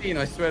one I've seen,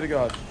 I swear to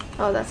God.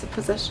 Oh, that's a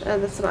position.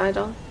 That's an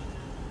idol.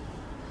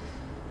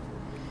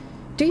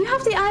 Do you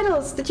have the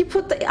idols? Did you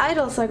put the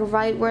idols like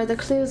right where the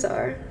clues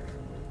are?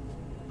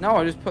 No,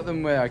 I just put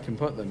them where I can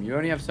put them. You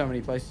only have so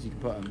many places you can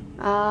put them.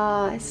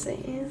 Ah, I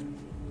see.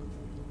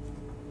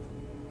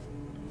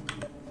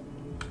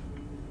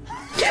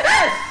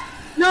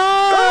 No!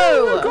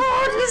 Oh my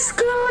god, he's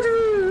got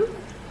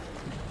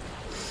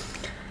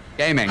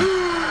Gaming.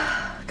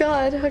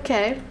 God,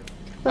 okay.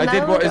 Well, I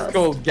did now what it is goes.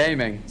 called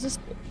gaming. Just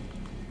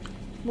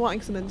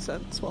lighting some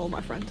incense while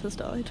my friend has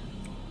died.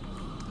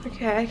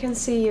 Okay, I can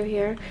see you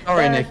here.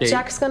 Sorry, Nikki.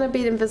 Jack's gonna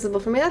be invisible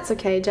for me. That's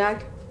okay,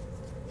 Jack.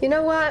 You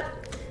know what?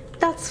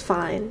 That's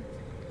fine.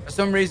 For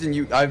some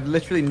reason, I've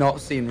literally not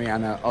seen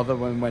Rhana other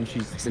than when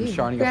she's been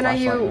shining a Rihanna,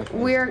 flashlight.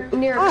 we're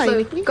near a Hi, clue.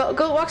 Nikki.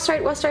 Go, walk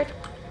straight, walk straight.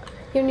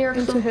 You're near a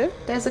Into clue. who?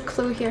 There's a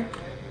clue here.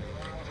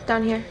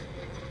 Down here.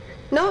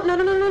 No,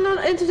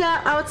 into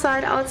that,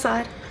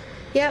 outside.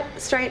 Yep,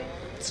 straight.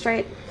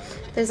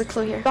 There's a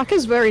clue here. Jack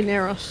is very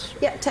near us.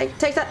 Yeah, take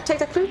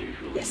that clue.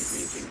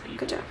 Yes,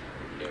 good job.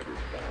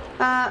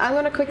 I'm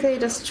gonna quickly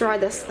destroy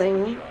this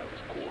thing.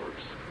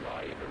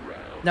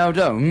 No,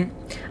 don't.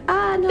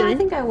 No, I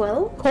think I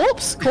will.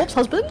 Corpse? Corpse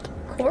husband?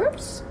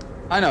 Corpse?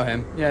 I know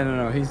him. Yeah,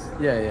 no, he's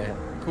yeah,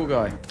 cool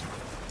guy.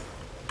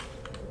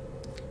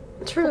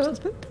 True.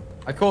 Husband?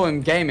 I call him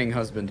gaming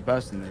husband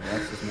personally. But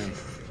that's just me.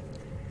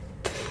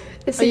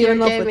 Is Are he you your in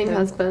love with gaming him?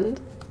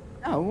 husband?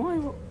 No,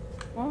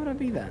 why would I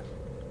be that?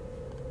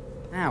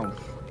 Ow.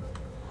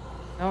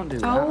 Don't do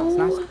that. Oh.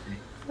 That's nasty.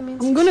 That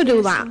means I'm gonna he's do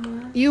here that.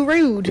 somewhere. You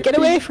rude. Get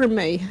away from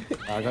me.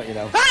 Oh, I got you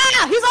though.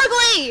 Ah! He's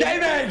ugly!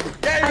 Gaming!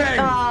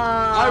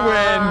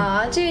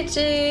 Aw,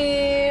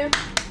 GG.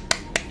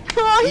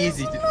 Oh, he's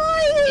Easy,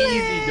 smiling.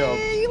 easy job.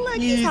 Like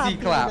he's Easy happy,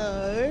 clap.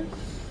 though.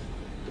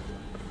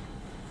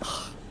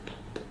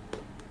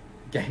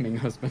 Gaming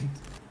husband.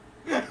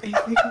 I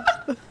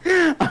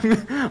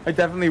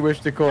definitely wish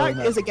to call him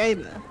Jack that. is a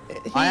gamer.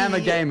 I am a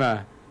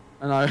gamer,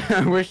 and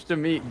I wish to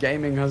meet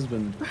gaming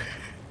husband.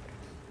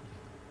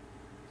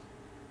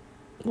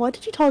 Why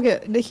did you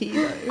target Nikki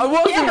though? I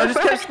wasn't. I just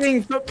kept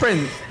seeing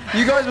footprints.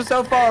 You guys were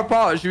so far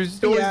apart. She was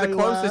just always Yeah, the we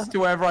closest were. to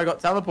wherever I got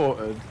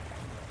teleported.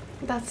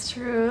 That's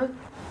true.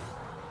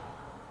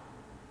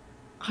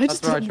 I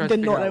just where I tried to did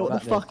figure not out know what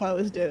what the that fuck I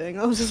was doing.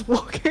 I was just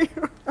walking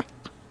around.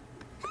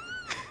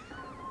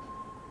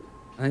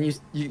 And then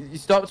you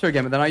stopped her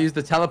again, but then I used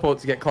the teleport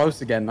to get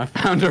close again. And I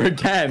found her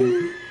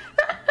again.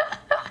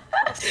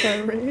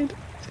 So rude.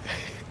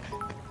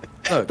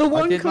 Look, The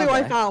one did my clue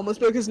I best. found was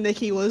because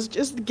Nikki was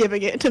just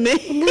giving it to me.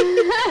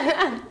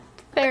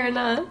 Fair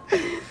enough.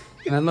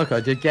 And then look, I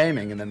did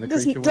gaming, and then the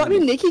Does creature that mean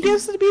won. Nikki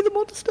gets to be the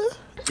monster?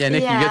 Yeah,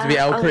 Nikki, you get to be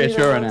El I'll be the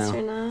Creatura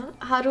monster now.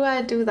 How do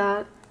I do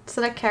that?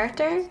 Select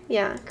character?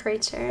 Yeah,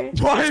 creature.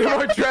 Why am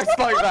I dressed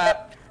like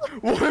that?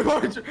 Why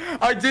am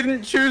I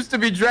didn't choose to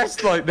be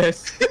dressed like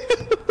this.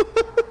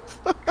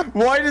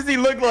 Why does he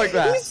look like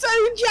that? He's so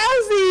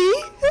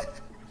jazzy!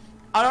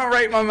 I don't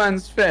rate my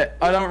man's fit.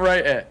 I don't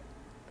rate it.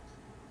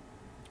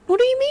 What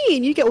do you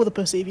mean? You get all the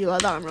pussy if you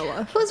like that in real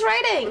life. Who's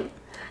rating?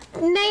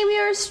 Name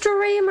your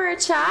streamer,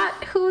 chat.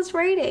 Who's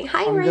rating?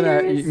 Hi, You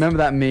raters. remember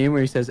that meme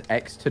where he says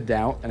X to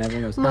doubt and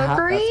everyone goes, haha,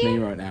 Mercury? that's me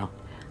right now.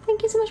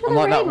 Thank you so much for I'm the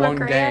like raid, that one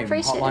Mercury. I game,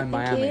 appreciate Hotline it.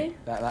 Miami. Thank you.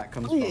 That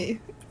comes Hey,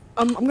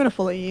 from. I'm gonna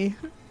follow you.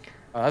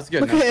 Oh, that's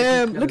good. Look Now, at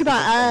him. yeah, Look at that's a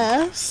that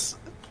good ass. thing.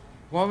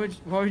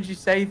 Why would you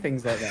say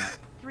things like that?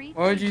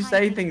 Why would you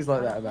say things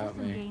like that about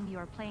me? You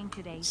are playing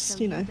today, Just, so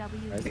you know, UW I Let's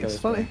think go it's this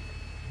funny. way.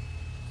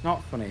 It's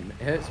not funny.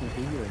 It hurts my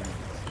feelings.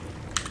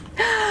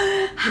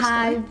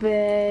 Hi,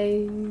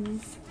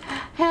 babes.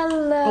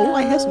 Hello. Oh,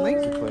 I hear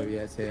something. Clue,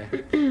 yeah, it's here.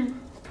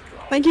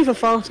 Thank you for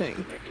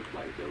farting. For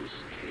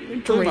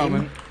a Dream.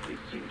 moment.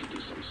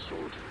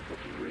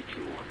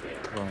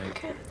 Right.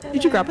 Okay,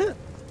 Did you grab it?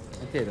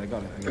 I did. I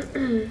got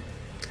it.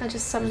 I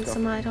just summoned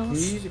some Can you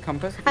idols. use your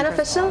compass? If you press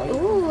Unofficial? R?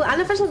 Ooh,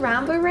 unofficial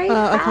Rambo raid.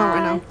 I can't right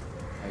Hi. now. Oh,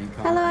 you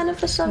can't. Hello,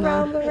 unofficial No,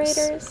 Rambo it's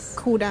raiders.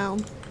 cool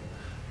down.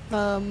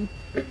 Oh,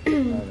 wait.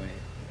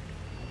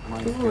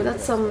 Mine's Ooh, good, that's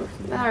but some.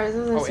 Those are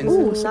Oh, some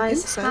Ooh, some nice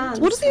incense. hands.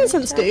 What does the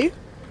incense do?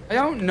 I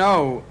don't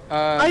know.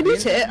 I the need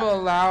instance it. will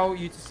allow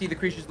you to see the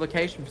creature's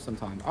location for some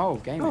time. Oh,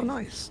 gaming. Oh,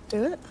 nice.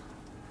 Do it.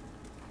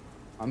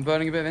 I'm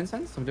burning a bit of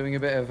incense. I'm doing a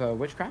bit of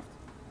witchcraft.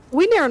 Are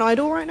we near an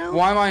idol right now?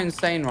 Why am I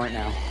insane right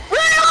now?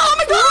 Oh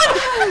my god!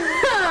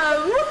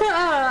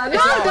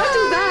 No, don't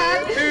do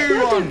that. Do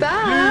Don't one. do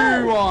that.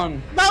 Do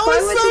one. That Why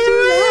was would so you do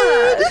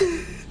rude!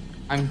 that?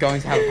 I'm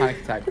going to have a panic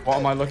attack. What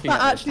am I looking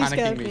That at? actually It's panicking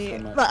scared me me. so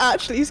much. That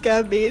actually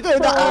scared me. No,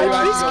 that Oh, you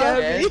actually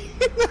actually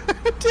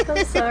scared me.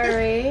 I'm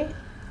sorry.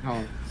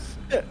 Oh.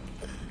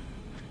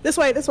 This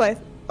way, this way.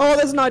 Oh,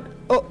 there's an idol.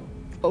 Oh,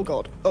 oh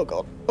god, oh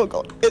god, oh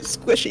god. It's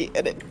squishy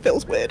and it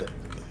feels weird.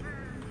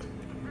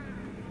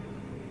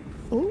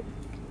 Oh,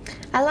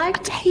 I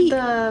liked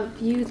the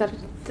view that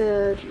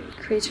the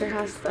creature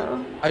has,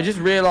 though. I just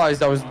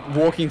realized I was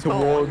walking Oh,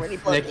 towards I'm really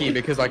bloody. Nikki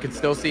because I could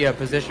still see her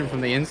position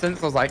from the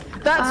incense. I was like,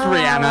 that's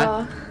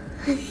Rhana.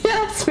 Yeah,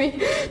 that's me.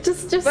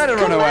 Just Let her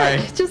come run away.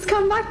 back. Just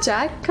come back,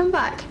 Jack. Come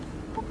back.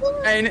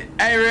 Hey,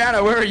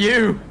 Rihanna, where are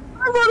you?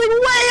 I'm running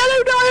away. I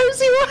don't know. I don't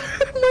see where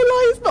my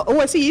light is not. Oh,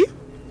 I see you.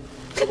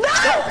 No! No!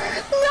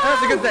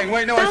 That's a good thing.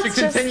 Wait, no, I should That's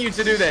just- continue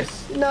to do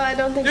this. No, I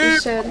don't think Do you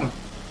should. one.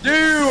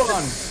 Do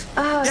one.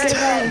 Oh, Get get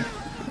away. it.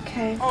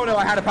 Okay. Oh no,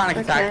 I had a panic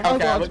attack. Okay.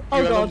 Okay, Oh I god. looked at Oh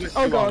you a little god. bit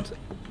Oh too long. god.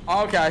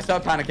 Okay, I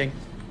start panicking.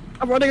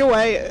 I'm running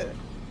away.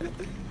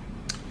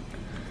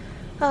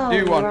 All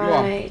Do one, go on.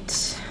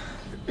 right.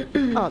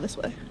 Oh, this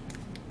way.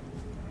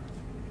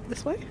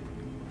 This way?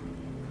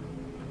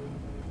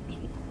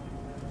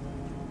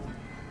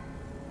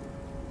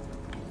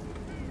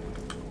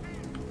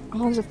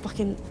 Oh, there's a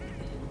fucking...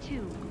 2.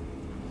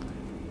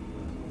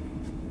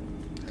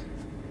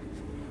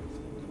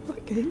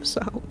 What game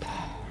sound?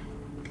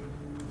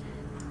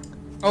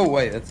 Oh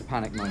wait, that's a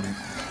panic moment.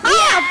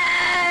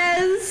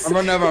 Yes! I'm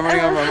running over. I'm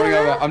running over. I'm running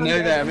over. I'm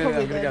nearly there. I'm nearly there. I'm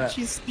Probably gonna there. get it.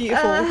 She's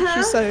beautiful. Uh-huh.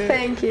 She's so...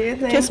 Thank you.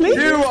 Thank Kiss you. me?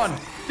 Do one.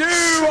 Do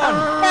one.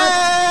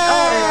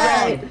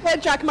 Alright.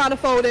 Get Jack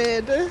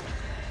manifolded.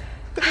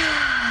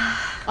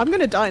 I'm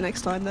gonna die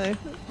next time though.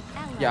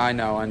 Yeah, I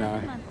know. I know.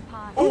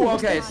 Oh,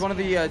 okay. It's one of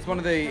the.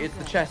 It's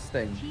the chest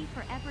thing.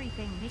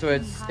 So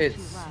it's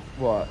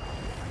what?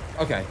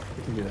 Okay,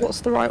 we can do that. What's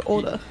the right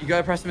order? You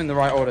gotta press them in the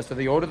right order. So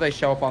the order they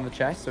show up on the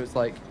chest. So it's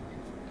like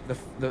the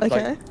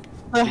Okay.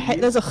 like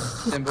There's a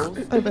symbols.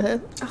 over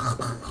here.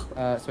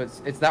 So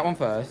it's that one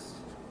first,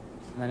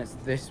 and then it's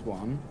this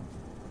one,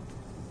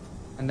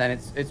 and then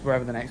it's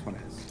wherever the next one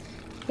is.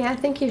 Yeah, I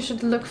think you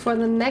should look for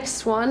the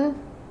next one.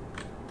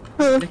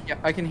 Yeah,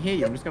 I can hear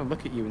you. I'm just gonna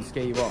look at you and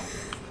scare you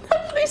off.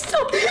 Please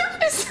don't.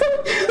 Please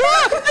don't.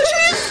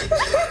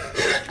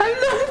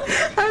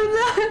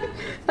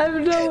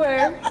 I'm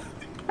nowhere.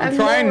 I'm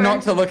trying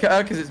not to look at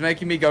her because it's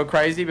making me go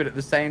crazy, but at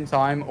the same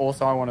time,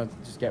 also I want to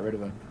just get rid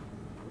of her.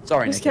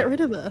 Sorry, Just Nikki. get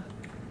rid of her.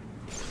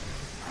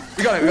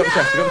 We got it. We got the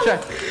chest. We got the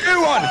chest.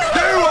 Do one.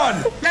 Do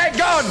one. Get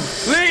gone.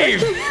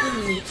 Leave.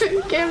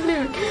 Can't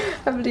believe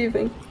I'm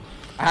leaving.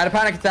 I had a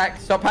panic attack.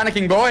 Stop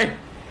panicking, boy.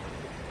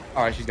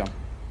 All right, she's gone.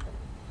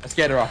 I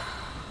scared her off.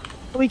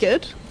 Are we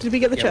good? Did we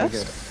get the Yeah,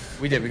 chest?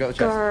 we did. We got the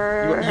chest.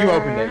 You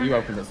opened it. You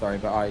opened it. Sorry,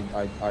 but I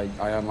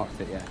unlocked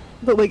it. Yeah.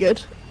 But we're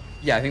good.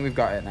 Yeah, I think we've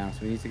got it now. So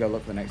we need to go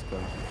look for the next clue.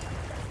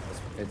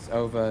 It's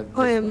over.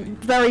 I this am way.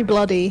 very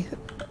bloody.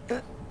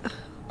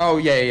 Oh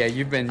yeah.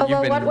 You've been. Oh, you've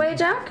well, been. what way,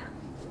 Jack?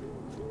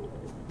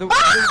 The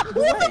What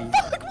way. the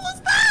fuck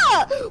was that?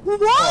 that?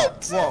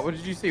 What? What? What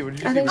did you see? What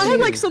did you I see? think What I did had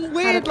you like see? some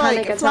weird panic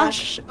like attack.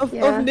 flash of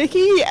Yeah.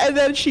 Nikki, and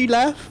then she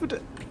left.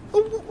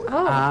 Oh,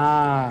 Oh,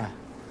 Ah.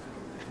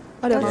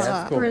 I don't that's like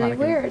that's that. cool. really panicking.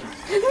 weird.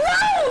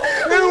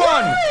 Who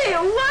won?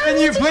 Why Can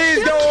did you please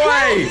shoot go Kim?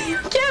 away?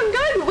 Kim,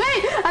 go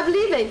away. I'm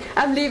leaving.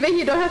 I'm leaving.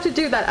 You don't have to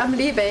do that. I'm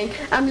leaving.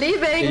 I'm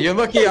leaving. You're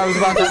lucky I was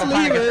about to have a Just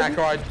panic leave it. attack,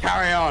 or I'd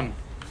carry on.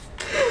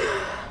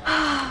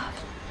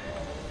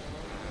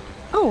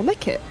 Oh,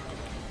 lick it.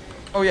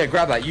 Oh yeah,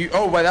 grab that.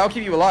 Oh wait, that'll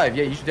keep you alive.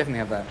 Yeah, you should definitely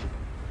have that.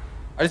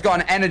 I just got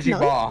an energy No.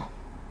 bar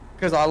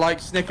because I like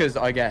Snickers,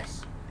 I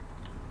guess.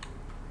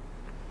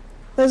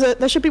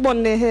 There should be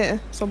one near here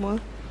somewhere.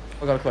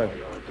 I got a clue.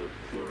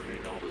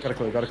 Got a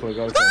clue. Got a clue.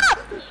 Got a clue.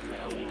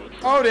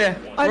 Oh dear.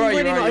 I'm Where are you,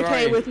 really where are not you, where are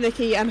okay you? with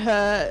Nikki and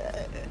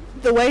her.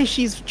 The way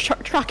she's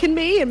tracking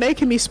me and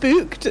making me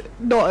spooked.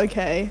 Not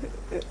okay.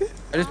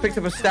 I just picked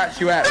up a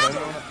statuette.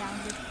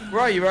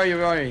 Where are you? Where are you?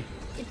 Where are you?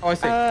 Oh, I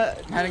see. I'm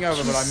heading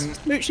over, but she's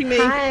smooching me.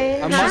 Hi.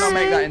 I might not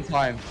make that in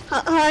time.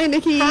 Hi,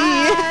 Nikki.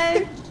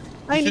 Hi.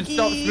 Hi, You should Nikki.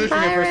 stop smooching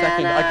Hi, her for a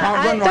second. I Rhana.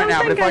 can't run right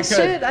now, but don't if I think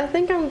I could. should. I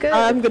think I'm good.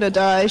 I'm gonna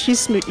die.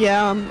 She's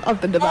yeah,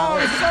 I've been Oh,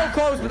 devoured. it's so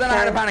close, but then I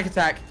had a panic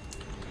attack.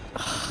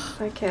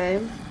 Okay.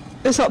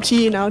 It's up to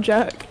you now,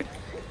 Jack.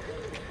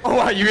 Oh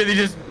wow, you really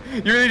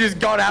just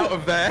got out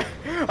of there.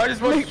 I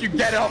just wanted you to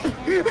get up.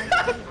 You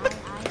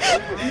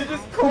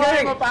just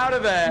climb up out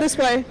of there. This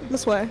way.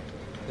 This way.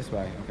 This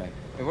way, okay.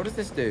 Wait, what does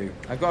this do?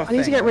 I've got a I need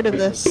to thing. get rid of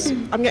this.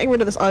 I'm getting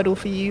rid of this idol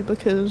for you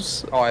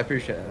because Oh, I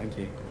appreciate it, thank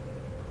you.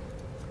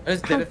 I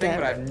just did How a thing, dare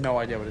but I have no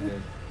idea what it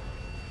did.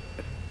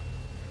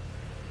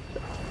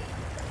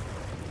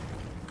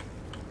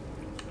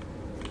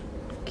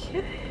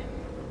 Okay.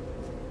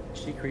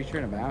 Is she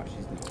creaturing about?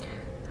 She's not.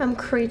 I'm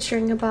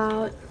creaturing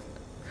about.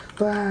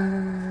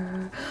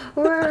 Brr,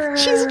 brr,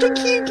 she's such a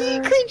cute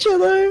creature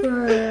though.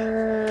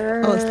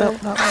 brr. Oh, it's that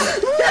one.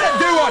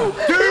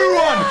 Do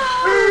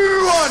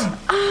one!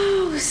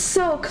 Oh,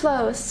 so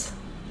close.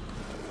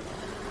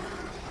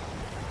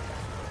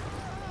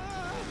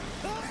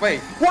 Wait,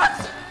 what?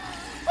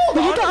 Hold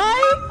Did you on.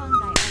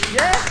 die?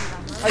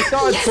 Yeah! I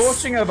started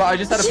torching her, but I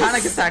just had a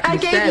panic attack I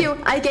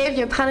instead. gave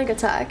you a panic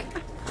attack.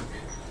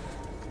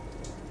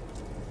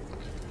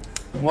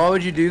 Why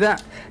would you do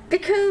that?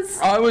 Because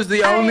I was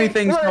the only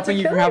thing wanted to stopping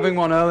you kill from having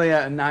one earlier,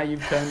 and now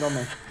you've turned on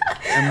me.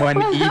 And went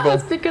well, that evil.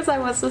 was because I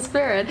was the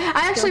spirit.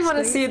 I actually want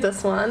to see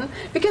this one.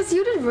 Because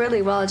you did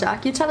really well,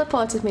 Jack. You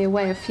teleported me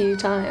away a few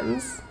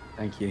times.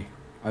 Thank you.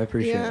 I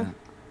appreciate Yeah. that.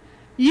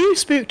 You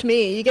spooked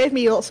me. You gave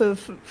me lots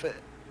of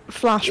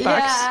flashbacks.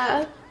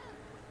 Yeah.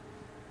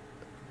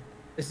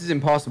 This is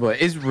impossible. It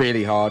is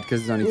really hard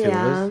because there's only two of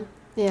Yeah. us.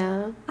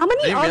 Yeah. How I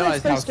many didn't are there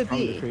realize how supposed to strong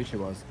the be? creature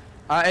was.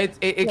 It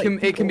Like can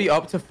be people.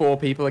 up to 4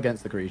 people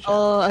against the creature.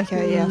 Oh,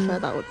 okay, yeah, fair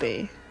that would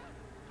be.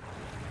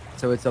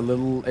 So it's a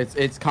little,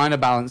 it's kind of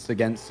balanced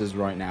against us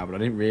right now, but I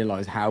didn't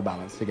realize how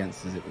balanced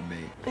against us it would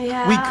be.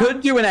 Yeah. We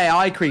could do an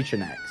AI creature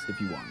next if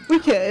you want. We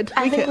could.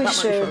 I think could. we That might be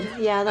should.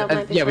 fun. Yeah, that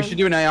might be Yeah, we fun. should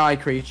do an AI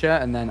creature,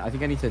 and then I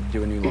think I need to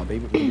do a new lobby,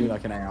 but we can do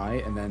like an AI,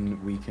 and then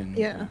we can.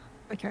 Yeah.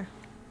 Okay.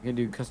 We can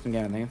do custom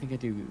game, and then I think I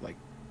do like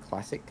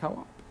classic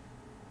co-op.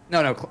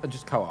 No,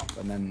 just co-op,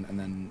 and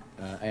then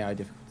AI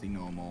difficulty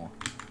normal,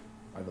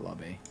 private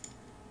lobby.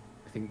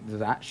 I think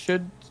that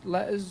should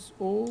let us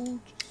all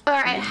just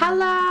All right.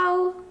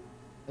 Hello.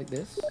 like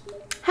this.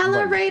 Hello,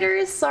 Right.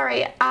 Raiders.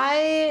 Sorry,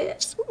 I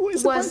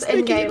was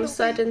in game,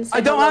 so I didn't. Say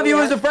I don't hello have you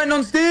yet. as a friend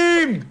on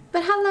Steam.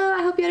 But hello.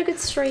 I hope you had a good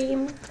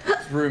stream.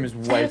 This room is I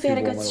way hope too you had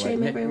a warm. good by the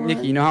stream, way. everyone.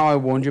 Nikki, you know how I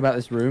warned you about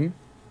this room?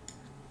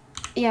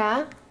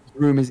 Yeah.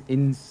 This room is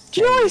insane.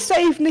 Do you know I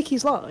saved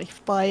Nikki's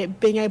life by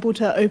being able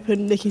to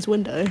open Nikki's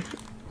window?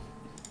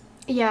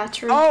 Yeah.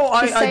 True. Oh,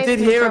 He I saved did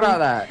me hear from- about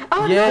that.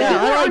 Oh yeah, no, you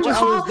I were on just-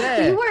 call. was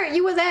there.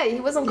 You were there. He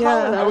was on call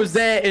Yeah. with us. I was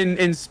there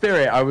in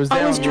spirit. I was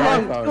there I was on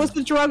drunk. my It was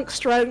the drunk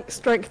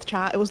strength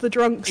chat. It was the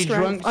drunk The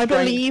strength. drunk I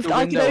strength, believed the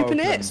I could window open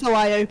open. it, so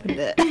I opened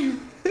it.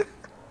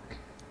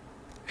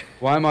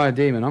 Why am I a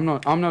demon?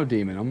 I'm no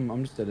demon.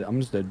 I'm just a I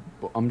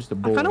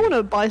boy. kind of want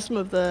to buy some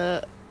of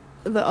the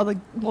other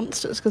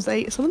monsters because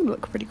some of them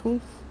look pretty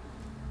cool.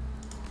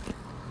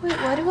 Wait,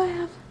 what do I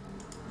have?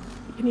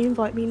 Can you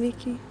invite me,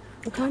 Nikki?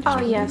 Or can I just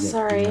Oh yeah,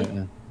 sorry.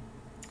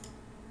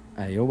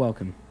 Hey, you're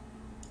welcome.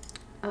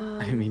 I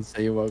didn't mean to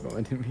say you're welcome.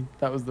 I didn't mean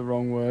that was the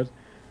wrong word.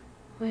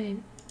 Wait,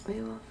 we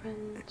are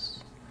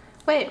friends.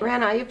 Wait,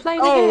 Rhana, are you playing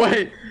Oh the game?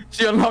 wait,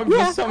 she unlocked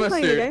Yeah, the summer I'm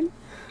playing the suit. game.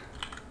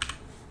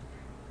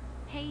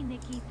 Hey,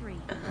 Nikki 3.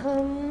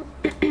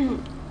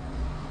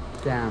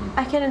 Damn.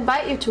 I can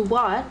invite you to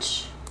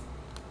watch.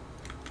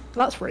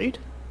 That's rude.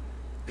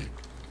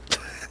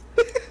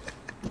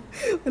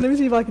 Let me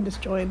see if I can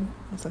just join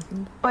a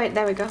second. Wait,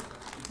 there we go.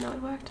 No,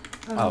 it worked.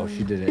 Oh,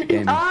 she did it.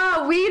 Gaming.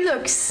 Oh, we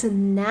look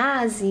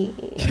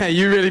snazzy. Yeah,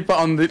 you really put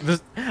on the.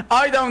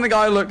 I don't think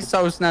I look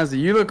so snazzy.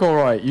 You look all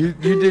right. You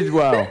did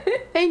well.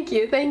 Thank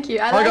you, thank you.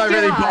 I Like like I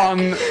your really put hat. on.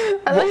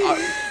 I What, your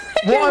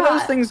what are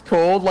those hat. things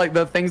called? Like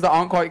the things that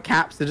aren't quite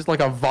caps. They're just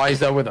like a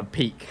visor with a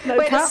peak. No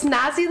Wait, cap? is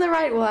snazzy the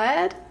right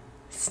word?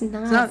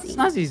 Snazzy.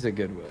 Snazzy's a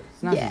good word.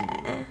 Snazzy's a good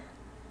Yeah. word.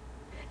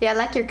 Yeah, I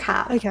like your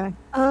cap. Okay.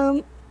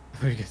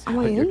 I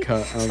like your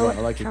cut. I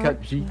like your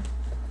cut, G.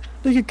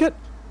 Look at good.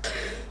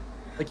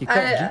 Like your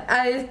cut, G.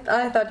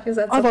 I thought you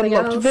said I've something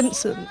unlocked else.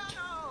 Vincent.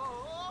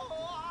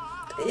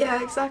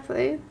 Yeah,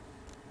 exactly.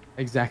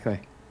 Exactly.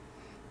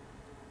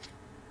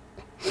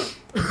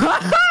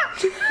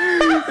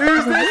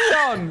 Who's this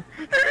on?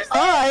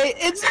 Hi,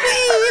 it's me.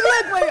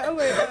 Look, wait,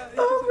 wait.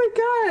 Oh my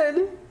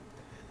god.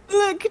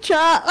 Look,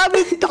 chat.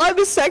 I'm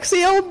a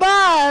sexy old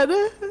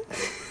man.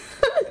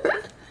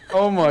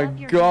 Oh my Love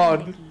your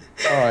god.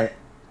 Niki. Alright.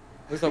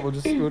 Looks like we'll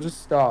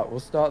just start. We'll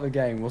start the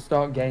game. We'll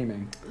start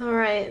gaming.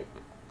 Alright.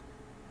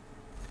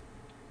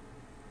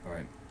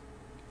 Alright.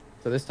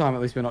 So this time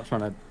at least we're not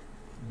trying to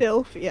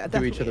Filth, yeah, do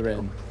definitely. each other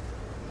in.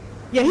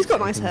 Yeah, he's got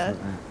Say nice things hair.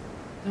 like that.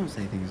 Don't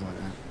say things like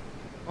that.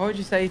 Why would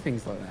you say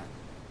things like that?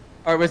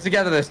 Alright, we're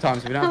together this time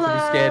so we don't have to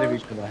be scared of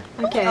each other.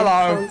 Okay,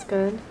 Hello. sounds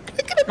good.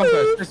 Come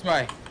first, this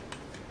way.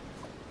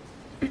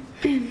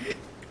 Can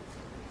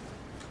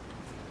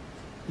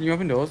you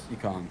open doors? You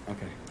can't.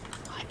 Okay.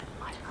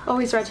 Oh,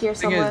 he's right here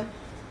Thing is- somewhere.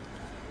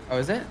 Oh,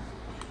 is it?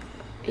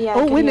 Yeah. I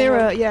Oh, can we're hear near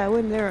him. her. Yeah,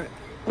 we're near it.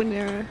 We're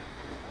near her.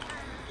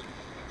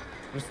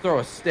 Just throw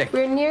a stick.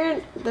 We're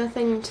near the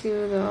thing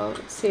too, though.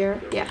 It's here.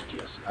 Yeah.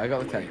 I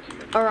got the tape.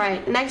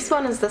 Alright, next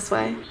one is this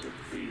way.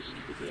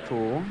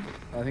 Cool.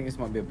 I think this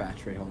might be a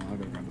battery. Hold on, I'll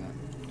go grab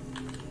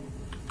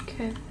that.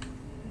 Okay.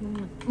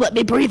 Let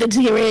me breathe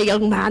into your ear,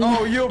 young man.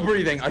 Oh, you're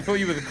breathing. I thought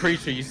you were the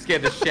creature. You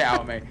scared the shit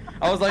out of me.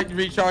 I was like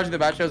recharging the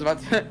battery. I was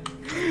about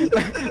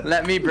to...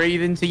 Let me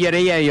breathe into your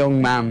ear,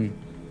 young man.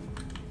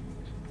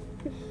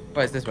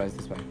 Wait, it's this way. It's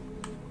this way.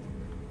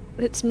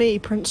 It's me,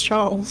 Prince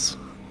Charles.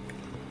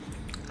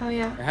 Oh,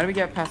 yeah. How do we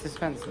get past this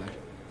fence, though?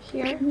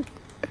 Here.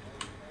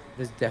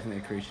 There's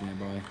definitely a creature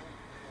nearby.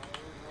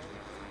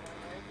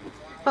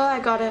 Oh, I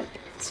got it.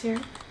 It's here.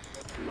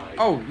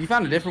 Oh, you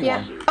found a different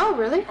Yeah. one. Oh,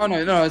 really? Oh,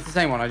 no, it's the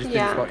same one. I just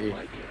didn't Yeah. spot you.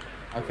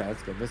 Okay,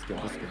 that's good. That's good.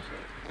 That's good.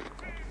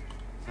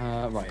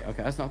 Right.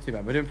 Okay, that's not too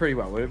bad. We're doing pretty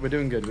well. We're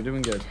doing good. We're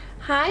doing good.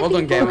 Hi, Well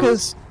done, people. gamers.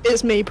 Because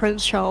it's me,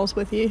 Prince Charles,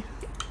 with you.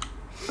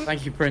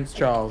 Thank you, Prince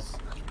Charles.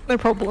 No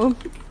problem.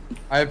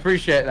 I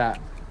appreciate that.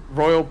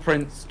 Royal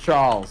Prince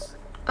Charles.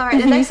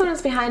 Alright, the next one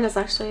is behind us,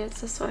 actually.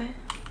 It's this way.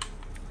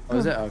 Oh,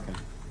 is it? Okay.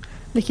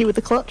 Nikki with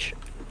the clutch.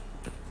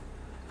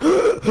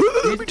 You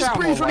need to Just try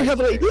breathe more really light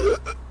heavily.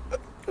 stick.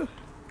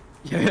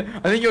 Yeah,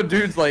 I think your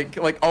dude's like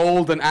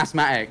old and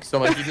asthmatic, so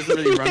like he doesn't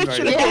really run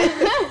very well.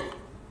 Yeah.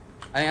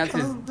 I think that's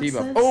his Oh, what's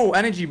debuff. this? Oh,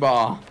 energy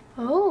bar.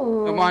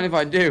 Oh. Don't mind if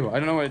I do. I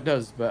don't know what it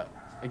does, but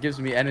it gives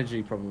me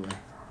energy probably.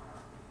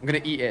 I'm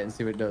gonna eat it and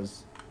see what it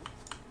does.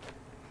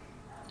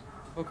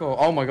 Oh, cool.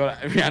 Oh my god,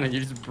 Rhana, you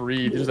just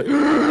breathe. You're just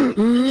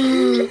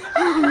like.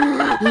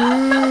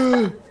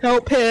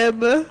 Help him.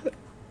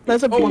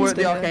 There's a Oh, we're monster at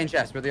the here. arcane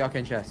chest. We're at the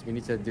arcane chest. We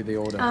need to do the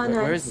order. Oh,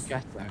 Where is nice. the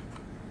chest though?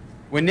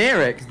 We're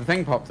near it because the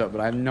thing popped up, but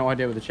I have no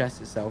idea where the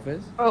chest itself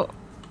is. Oh,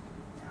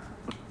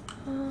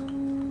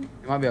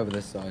 It might be over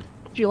this side.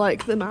 do you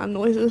like the man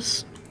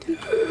noises?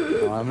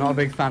 Oh, I'm not a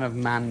big fan of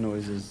man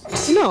noises.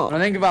 You know, When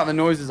I think about the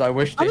noises I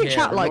wish to I think hear,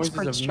 chat the likes noises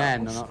Prince of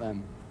men Charles. are not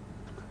them.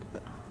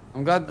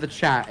 I'm glad the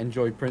chat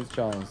enjoyed Prince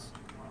Charles.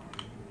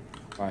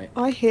 Right,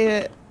 I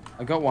hear.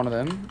 I got one of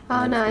them.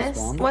 Oh, and it's this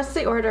nice. one. What's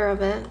the order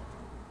of it?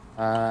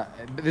 But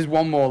there's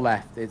one more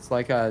left. It's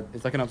like an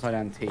upside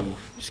down T.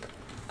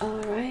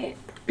 Alright.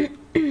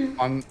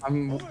 I'm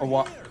a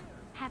what?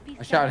 Happy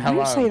I shouted Saturday.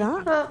 Don't say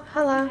hello. that. Oh,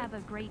 hello. Have a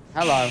great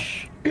Hello.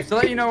 Just to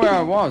let you know where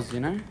I was, you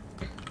know.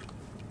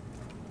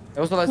 It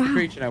also lets the Wow.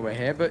 creature know we're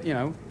here, but you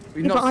know,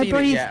 we've Yeah, not but I seen it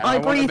breathe. yet. and I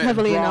want a breathe bit of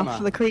heavily drama. enough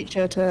for the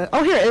creature to.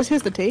 Oh, here it is.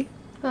 Here's the tea.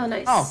 Oh,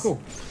 nice. Oh,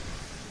 cool.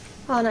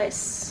 Oh,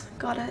 nice.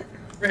 Got it.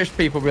 British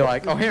people be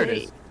like, oh, here it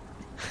is.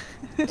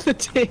 The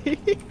tea.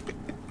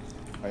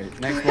 Right,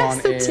 next one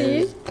the is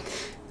tea.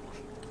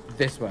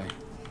 this way.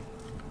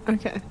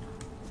 Okay.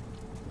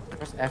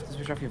 Press F to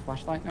switch off your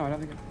flashlight? No, I don't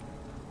think it...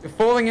 You're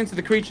falling into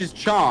the creature's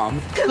charm.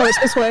 No, it's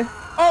this way.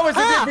 Oh, it's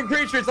a different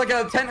creature. It's like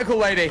a tentacle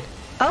lady.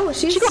 Oh,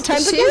 she's got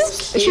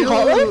tentacles? She's Is she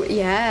hot though? cute.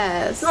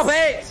 Yes. Stop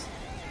it!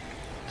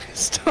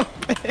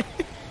 Stop it.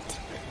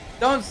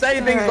 Don't say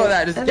things Alright, like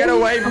that. Just I get think-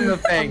 away from the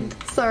thing.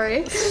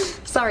 Sorry.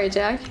 Sorry,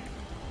 Jack.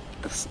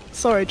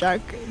 Sorry, Jack.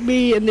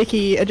 Me and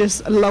Nikki are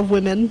just love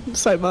women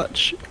so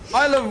much.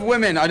 I love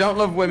women. I don't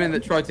love women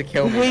that try to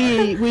kill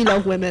me. We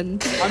love women.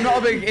 I'm not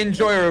a big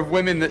enjoyer of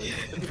women that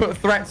put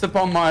threats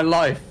upon my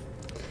life.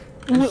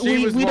 And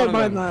she was We one don't of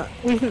mind them. that.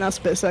 We think that's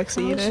a bit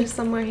sexy, Oh, you know. she's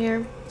somewhere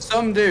here.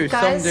 Some do.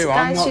 Guys, some do.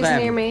 I'm guys, not she's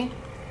them. near me.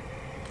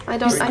 I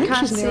think can't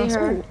she's see near us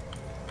her. all.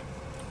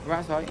 We're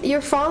outside.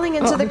 You're falling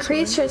into Oh, the I'm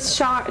sorry. creature's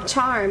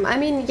charm. I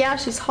mean, yeah,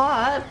 she's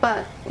hot,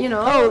 but you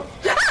know. Oh.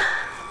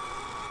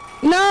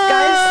 No!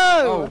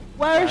 Oh,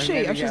 Where yeah, is she?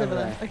 maybe Oh, she's get over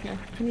over there. Okay.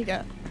 Can you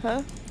get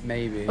her?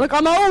 Maybe. Look,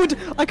 I'm old!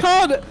 I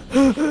can't!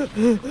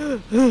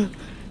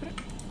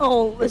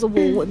 Oh, there's a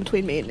wall in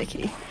between me and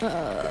Nikki.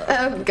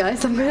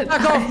 Guys, I'm gonna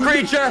Back off, die.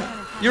 creature!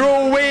 You're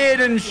all weird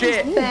and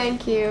shit.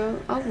 Thank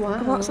you. Oh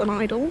wow. That's an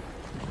idol.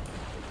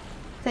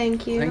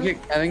 Thank you. I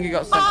think it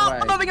got sent Oh, away.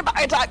 I'm having a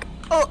back attack!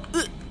 Oh,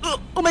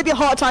 Or maybe a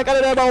heart attack. I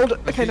don't know. I'm old.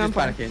 Okay, She's no, I'm just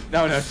fine. panicking.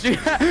 No, she,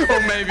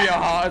 or maybe a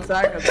heart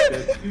attack. That's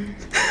good.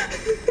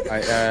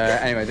 Alright,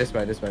 anyway, this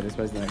way's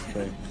the next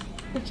clue.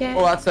 Okay.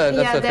 Oh, that's a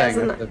yeah, there's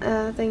thing.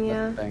 a thing,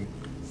 yeah. Thing.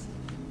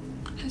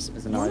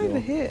 There's an One idol. over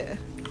here.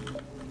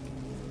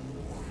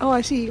 Oh,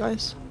 I see you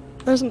guys.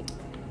 There's an.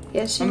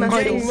 Yeah, she I'm must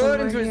be getting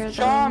lured into somewhere his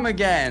here. charm Then.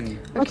 again.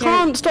 I Okay.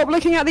 can't stop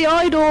looking at the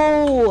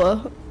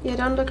idol. Yeah,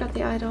 don't look at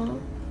the idol.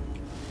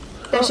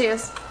 There she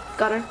is.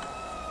 Got her.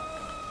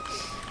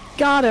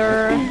 Got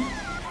her.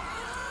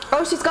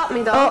 Oh, she's got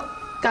me though.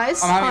 Oh.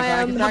 Guys. I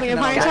am having a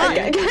panic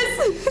attack.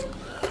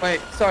 Guys.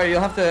 Wait, sorry,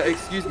 you'll have to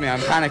excuse me. I'm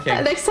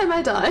panicking. Next time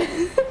I die.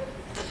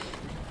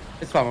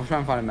 It's fine. We'll try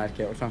and find a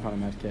medkit.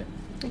 Okay.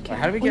 Wait,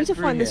 how do we We need get to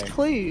through find here? this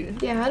clue.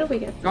 Yeah, how do we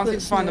get? Can't seem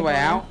to find the way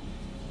out.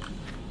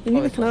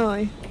 Neither this can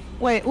I.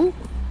 Wait, ooh.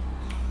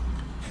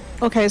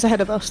 Okay, it's ahead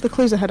of us. The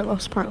clue's ahead of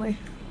us, apparently.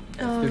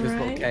 Through this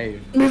little Alright.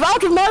 cave. Move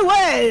out of my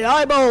way!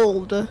 I'm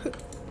old.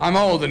 I'm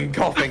old and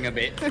coughing a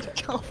bit.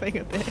 Coughing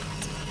a bit.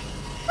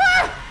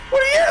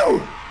 What are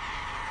you?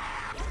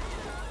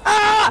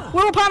 Ah!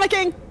 We're all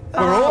panicking!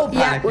 We're all panicking.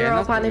 Yeah, we're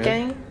all that's good.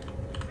 panicking.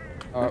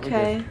 Alright, we're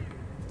Okay. good.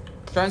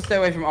 Try and stay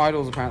away from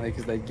idols apparently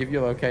because they give you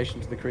a location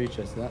to the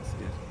creature, so that's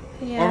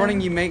good. Yeah. While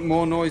running, you make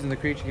more noise than the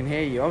creature can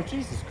hear you. Oh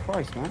Jesus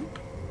Christ, man!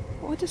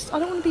 I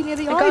don't want to be near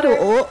the I got idol.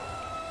 her.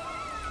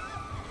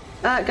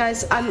 Oh,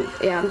 Guys, I'm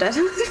dead.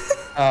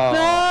 Oh,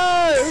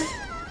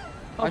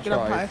 no! I Get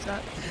up tried. high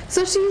attack.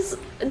 So she's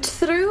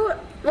through.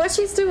 What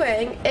she's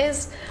doing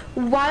is,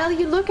 while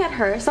you look at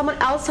her, someone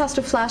else has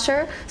to flash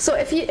her. So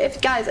if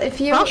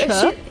Flash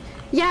her? she,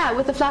 yeah,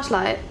 with the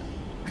flashlight.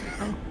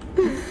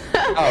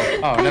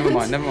 Oh, never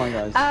mind,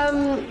 guys.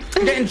 I'm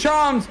getting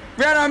charmed!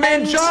 Rhana, I'm being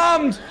and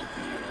charmed!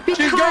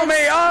 She's got me!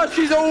 Oh,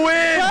 she's a win!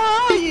 Where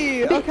are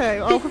you? Okay,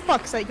 oh for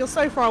fuck's sake, you're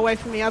so far away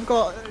from me. I've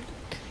got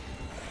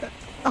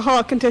a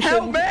heart condition.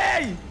 Help me!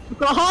 I've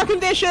got a heart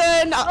condition!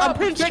 I'm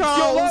Prince Fix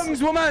Charles! your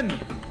lungs, woman!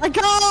 I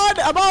can't!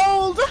 I'm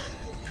old!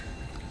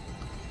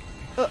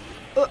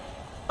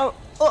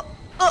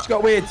 She's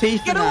got weird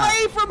teeth Get in that.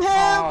 away from him!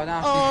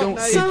 Oh,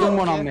 no, she's done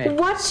one on me.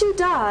 What she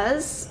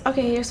does?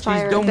 Okay, here's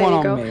fire. She's done there one you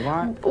on go. me,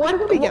 right? What,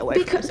 do we get away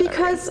from because, this area?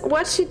 because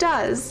what she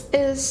does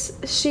is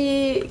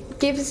she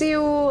gives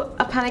you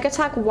a panic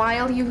attack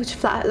while you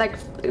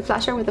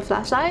flash her with a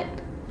flashlight.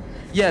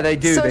 Yeah, they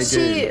do, so they she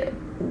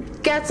do.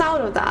 gets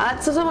out of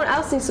that. So someone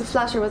else needs to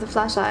flash her with a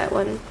flashlight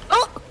when.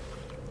 Oh!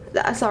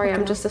 Sorry,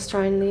 I'm just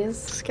destroying these.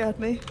 Scared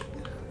me.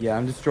 Yeah,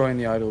 I'm destroying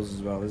the idols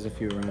as well. There's a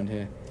few around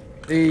here.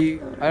 I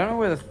don't know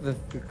where the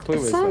clue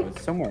It's is though. like-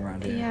 It's somewhere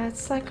around here. Yeah,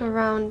 it's like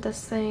around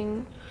this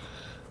thing.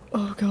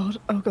 Oh god,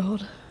 oh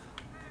god.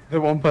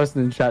 The one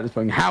person in chat is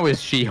going, how is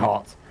she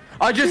hot?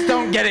 I just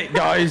don't get it,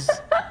 guys.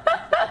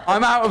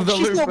 I'm out of the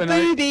She's loop got and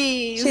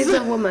boobies! She's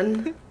a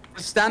woman.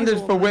 the standard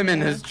for women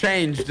has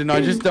changed and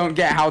I just don't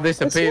get how this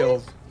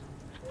appeals.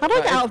 How do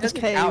I get out of It this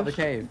says cave? Out of the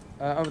cave.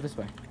 Over this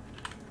way.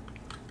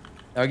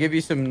 I'll give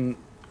you some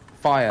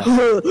fire.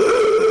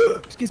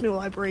 Excuse me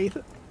while I breathe.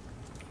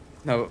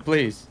 No,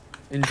 please.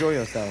 Enjoy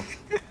yourself.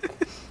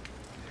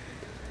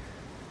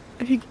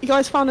 Have you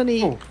guys found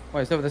any... Oh,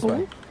 wait, it's over this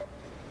way.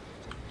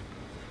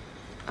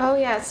 Oh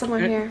yeah, it's somewhere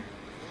Yeah. here.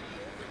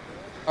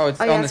 Oh,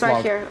 it's Oh on yeah, this it's right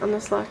log. here on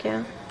this log.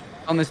 Yeah.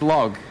 On this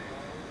log.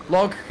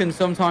 Log can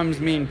sometimes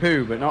mean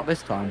poo, but not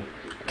this time.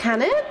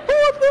 Can it?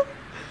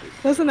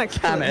 Where's the next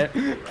Can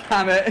clue? it?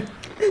 Can it?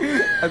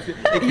 It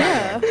can.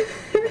 Yeah.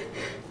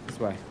 This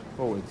way.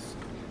 Forwards.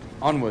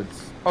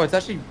 Onwards. Oh, it's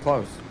actually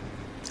close.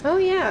 Oh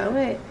yeah.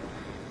 Wait.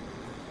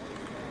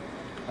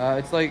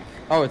 It's like...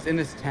 Oh, it's in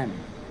this tent.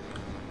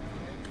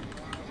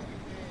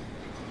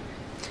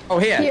 Oh,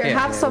 here. Here,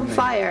 have here, some with me.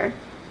 fire.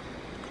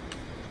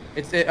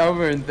 It's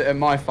over in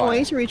my fire. Oh, I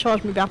need to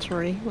recharge my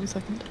battery. 1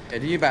 second. Yeah,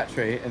 do your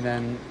battery, and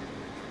then...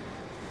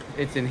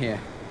 It's in here.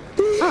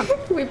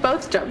 We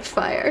both jumped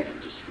fire.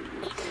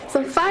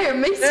 Some fire There we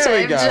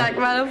mischief, go. Jack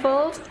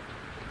Manifold.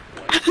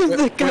 The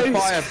we're ghost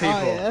fire people.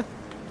 fire.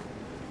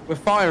 We're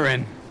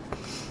firing.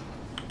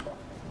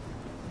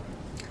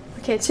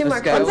 Okay, two Let's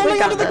more go. I'm clues. We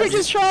falling under got the creature's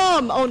this.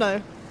 charm! Oh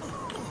no.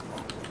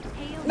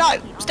 Hail No,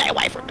 Niki, stay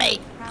away from me.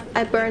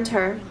 I burned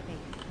her.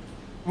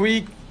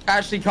 We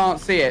actually can't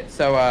see it,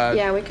 so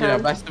Yeah, we You know,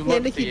 can't. best of Yeah, luck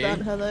to Nikki you.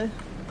 burnt her though.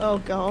 Oh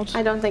god.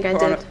 I don't think I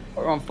We're on, did.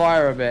 we're on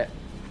fire a bit.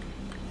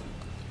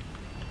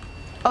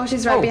 Oh,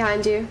 she's right Oh.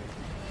 behind you.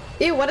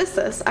 Ew, what is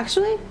this?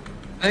 Actually?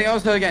 I think I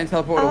was her getting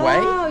teleported away.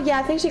 Oh, yeah,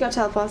 I think she got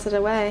teleported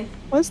away.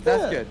 Where's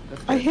That's that? good.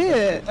 That's I good.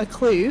 hear a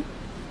clue.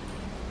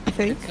 I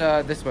think.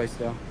 It's this way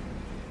still.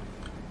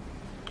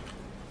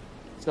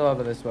 Still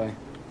over this way.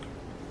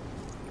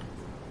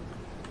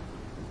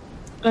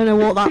 I don't know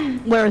what that.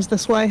 Where is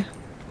this way?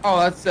 Oh,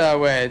 that's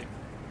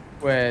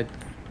where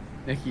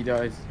Nikki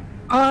dies.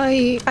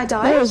 I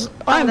died? There's, Oh,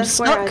 I'm that's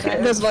where I stuck.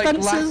 died. There's Like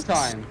fences. last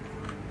time.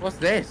 What's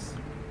this?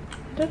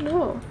 I don't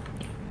know.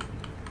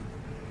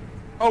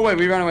 Oh wait,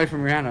 we ran away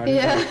from Rhana. I didn't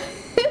Yeah. know.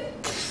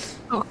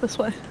 Oh, this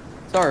way.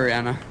 Sorry,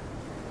 Rhana.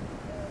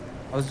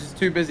 I was just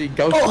too busy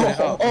ghosting it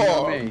up. You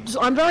know me.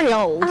 I'm very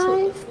old.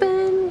 I've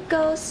been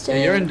ghosted.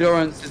 Yeah, your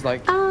endurance is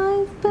like.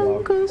 I've been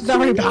Wow. ghosted.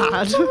 Very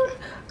bad.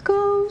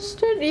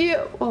 ghosted you.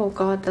 Oh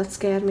god, that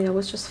scared me. It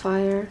was just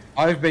fire.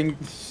 I've been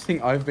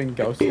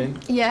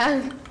ghosting.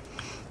 Yeah.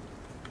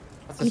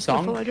 That's a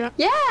song.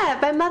 Yeah,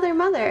 by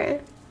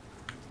Mother.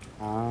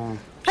 Ah.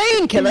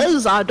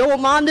 Painkillers, I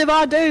don't mind if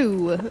I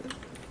do.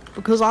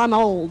 Because I'm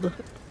old.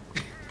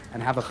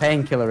 And have a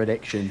painkiller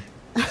addiction.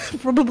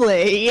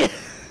 Probably.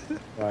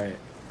 Right.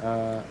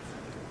 Oh.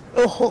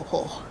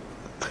 Oh,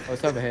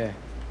 it's over here.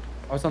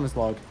 Oh, it's on this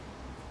log.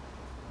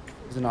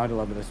 There's an idol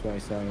over this way,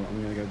 so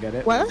I'm gonna go get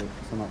it. Where? It's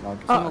on that log.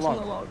 It's Oh, on the it's log.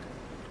 on the log.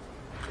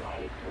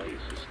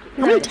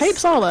 How many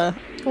tapes are there?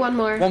 One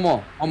more. One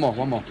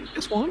more.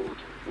 Just one?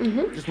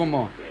 Just one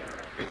more.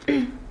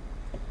 And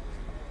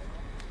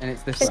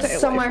it's this way. It's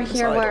somewhere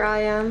here where I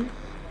am.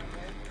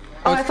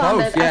 Oh, Oh, I it's found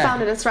close, it. yeah. I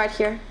found it. It's right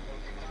here.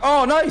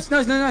 Oh, nice.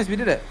 We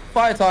did it.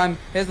 Fire time.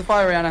 Here's the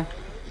fire, Rhana.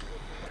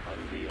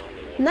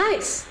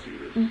 Nice.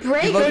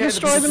 Break You look the at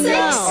destroy them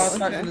now.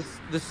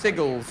 The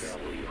sigils.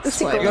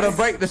 This You way. gotta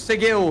break the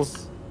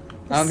sigils.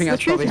 I don't think The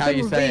that's probably truth how has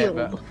you been say it,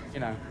 revealed. but you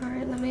know.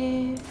 Alright, let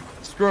me.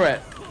 Screw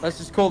it. Let's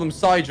just call them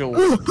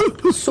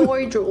sigils.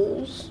 Soy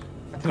jewels.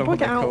 I don't know what Work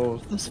it they're out.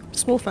 called. The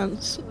small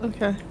fence.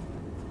 Okay.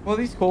 What are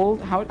these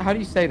called? How do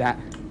you say that?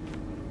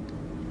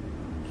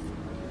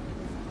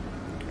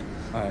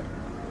 Alright.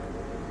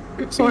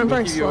 Sorry, I'm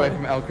very Keep you away slow.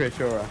 from El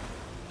Creatura.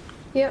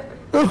 Yep.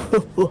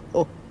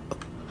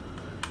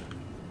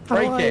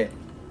 Break How it.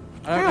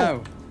 I don't How?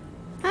 know.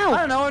 I Ow.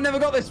 don't know. I've never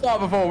got this far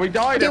before. We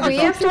died Do every we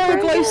time. have to throw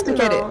break close it? to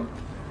get No.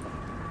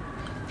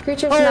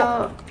 Creature's Oh.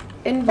 now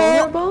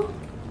invulnerable?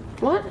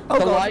 What? Oh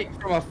The god. light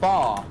from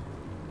afar.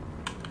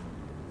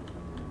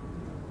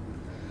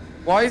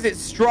 Why is it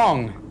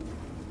strong?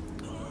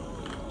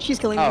 She's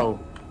killing me. Oh.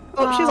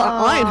 Oh, she's like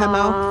eye in her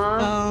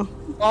mouth.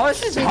 Oh,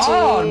 this is GG.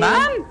 hard,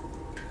 man.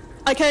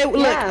 Okay, look.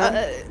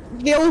 Yeah.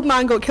 The old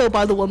man got killed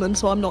by the woman,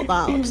 so I'm not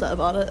that upset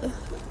about it.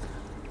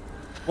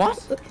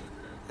 What?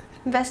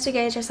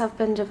 Investigators have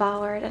been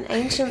devoured. An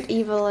ancient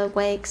evil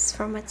awakes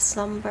from its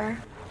slumber.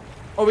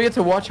 Oh, we get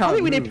to watch how I think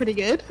it we did moves. pretty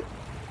good.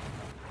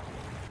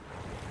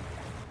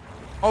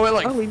 Oh, it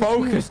like Oh, we did.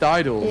 focused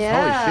idols.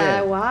 Yeah, Holy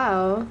shit.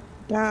 wow.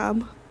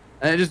 Damn.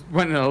 And it just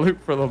went in a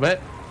loop for a little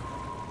bit.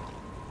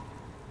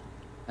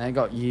 And it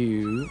got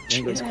you.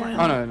 Then it got-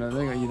 Yeah. Oh no,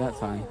 they got you that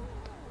time.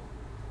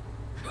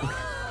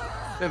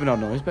 Bit of an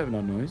odd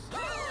noise.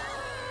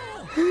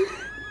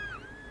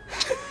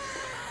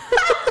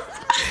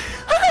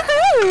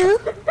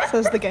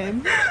 Says the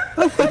game.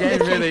 The game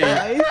really,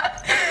 it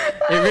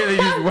really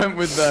just went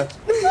with the.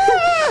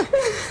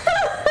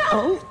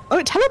 Oh,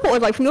 it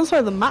teleported like from the other side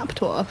of the map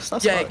to us.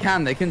 That's Yeah, fun. it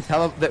can. They can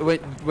tell that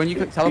when you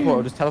click teleport,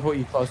 it'll just teleport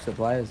you close to the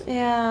players.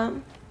 Yeah.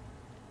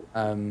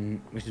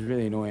 Which is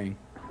really annoying.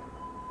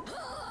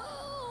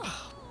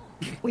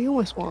 We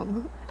almost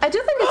won. I do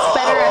think it's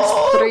better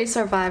as 3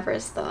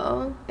 survivors,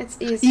 though. It's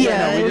easier.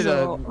 Yeah, no, it was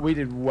a we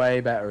did way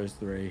better as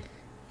 3.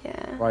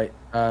 Yeah. Right.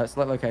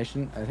 Select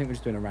location. I think we're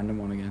just doing a random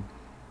one again.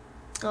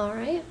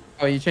 Alright.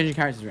 Oh, you're changing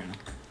characters right now.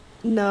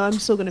 No, I'm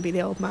still gonna be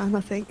the old man.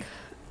 I think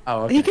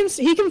Oh, okay.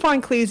 he can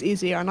find clues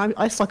easier, and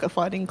I suck at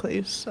finding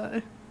clues. So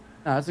No,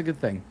 that's a good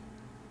thing.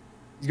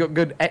 He's got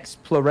good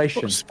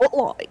exploration.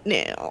 spotlight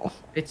now.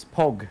 It's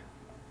Pog.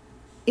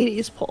 It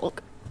is Pog,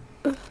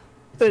 but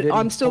really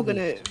I'm still Pog.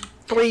 gonna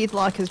breathe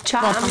like as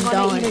Chat, like I'm I'm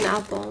gonna eat dying. an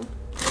apple.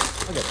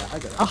 I get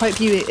that. I hope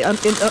you.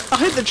 I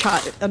hope the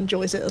chat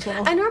enjoys it as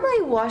well. I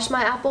normally wash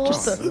my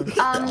apples. Just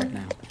Now.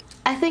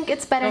 I think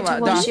it's better Don't to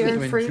like- wash don't your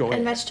need to fruit enjoy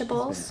and it.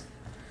 vegetables.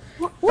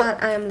 What?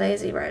 But I am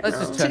lazy right Let's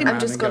now. just turn I'm around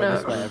just and go gonna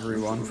this way,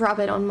 everyone. rub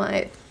it on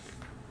my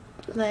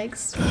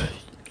legs.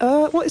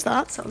 What is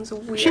that? Sounds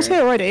weird. She's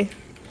here already.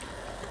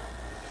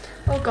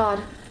 Oh god.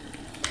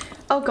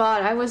 Oh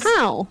god, I was.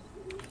 How?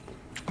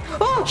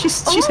 Oh,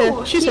 She's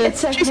here. She's here.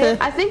 It's a She's him. here.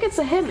 I think it's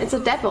a him. It's a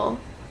devil.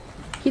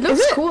 He looks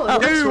it? cool. Oh. He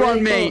looks Do really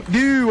one, mate. cool.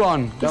 Do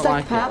one. Don't like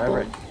like it,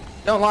 whatever purple.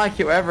 Don't like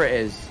it, whatever it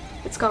is.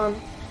 It's gone.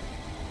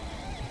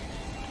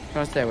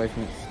 Try to stay away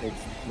from its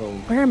little.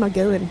 Where am I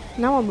going?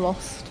 Now I'm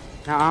lost.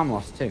 Now I'm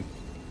lost too.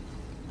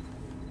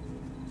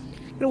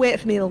 I'm gonna wait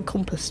for my little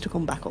compass to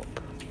come back up.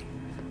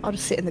 I'll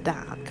just sit in the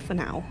dark for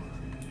now.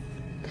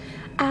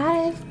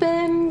 I've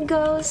been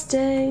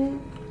ghosting.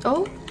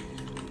 Oh.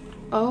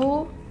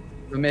 Oh.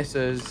 The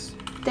missus.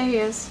 There he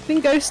is.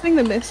 Been ghosting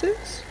the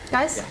missus?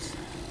 Guys, Yes.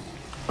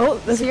 Oh,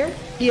 he's there's here.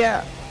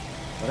 Yeah.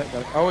 Got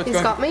it. Oh, it's He's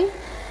going. got me.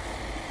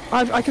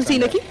 I can see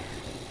Send it. Nikki.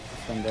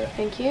 Send it.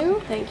 Thank you.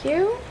 Thank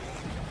you.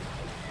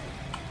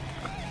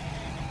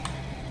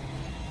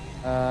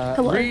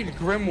 Hello. Read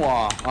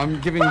Grimoire. I'm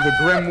giving the Thank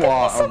you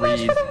Grimoire so a much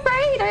read. for the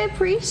raid. I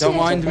appreciate Don't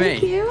mind it.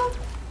 Thank me. you.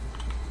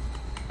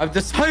 I've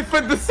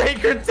deciphered the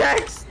sacred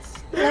texts.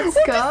 Let's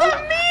What go. does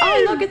that mean?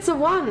 Oh, look, it's a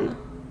 1.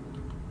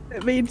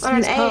 It means Or an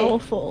he's A.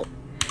 powerful.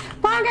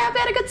 Wow, I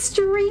had a good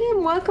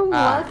stream. Welcome,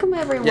 welcome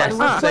everyone. yes,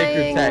 We're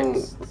sacred playing.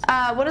 texts.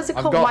 What is it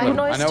I've called? got White them.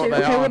 Noise I know what 2. they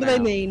Okay, are what do they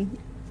now. mean?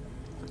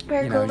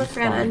 Very cool with just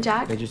Rhana like, and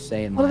Jack. They're just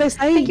saying What do like, they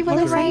say? Thank you for What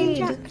the do they say, raid.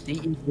 Jack?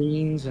 eating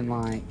beans and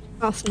like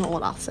That's not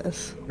what that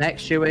says. make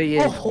sure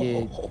you Oh.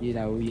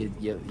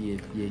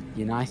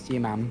 you're nice to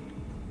your mum.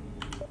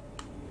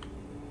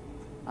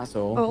 That's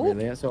all, Oh,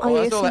 really. That's all. I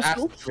hear That's all it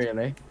some asks,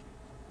 really.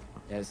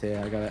 Yeah, it's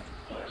here. I got it.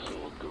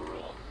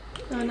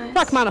 Oh, nice.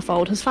 Black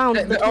Manifold has found.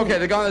 Okay,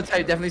 the guy on the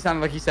tape definitely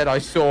sounded like he said, "I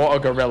saw a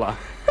gorilla."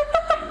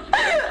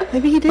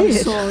 Maybe he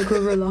did. a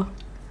gorilla.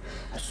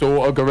 I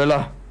saw a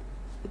gorilla.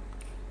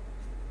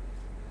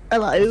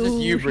 Hello, It's just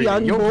you breathing.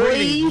 young You're boy.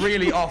 breathing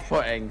really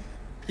off-putting.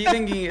 Keep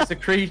thinking it's a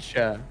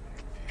creature.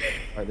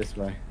 Right, this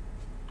way.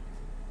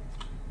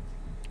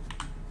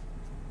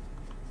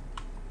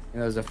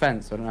 There's a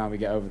fence, so I don't know how we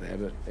get over there,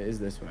 but it is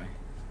this way.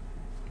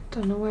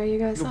 Don't know where you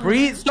guys are.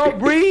 Breathe! Stop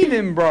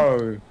breathing,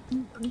 bro!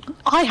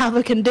 I have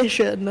a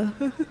condition.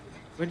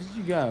 Where did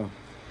you go?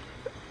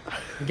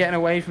 I'm getting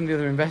away from the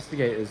other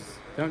investigators.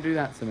 Don't do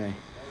that to me.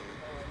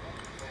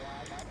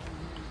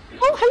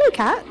 Oh, hello,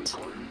 cat.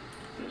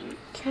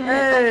 Okay,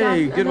 Hey,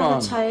 I got good another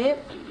one.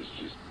 type.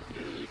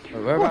 Wait, Oh,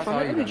 I whereabouts found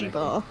are an you? energy Nick?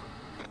 bar.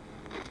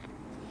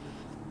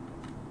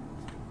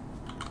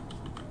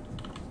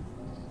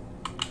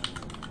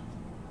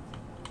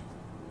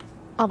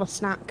 I have a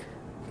snack.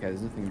 Okay,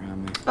 there's nothing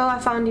around me. Oh, I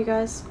found you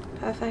guys.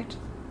 Perfect.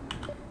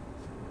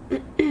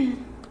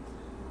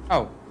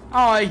 Oh,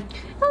 hi!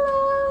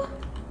 Hello.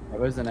 Right,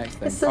 where's the next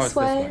thing? It's this oh,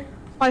 way.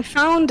 I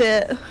found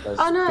it. Let's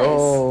Oh, nice.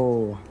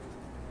 go.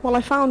 Well,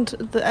 I found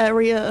the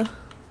area.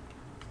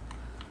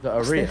 The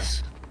What's area.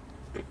 this?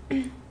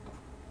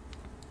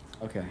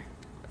 Okay.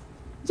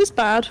 Is this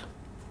bad?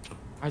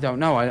 I don't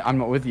know. I'm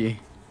not with you.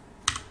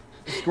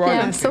 Describe Yeah,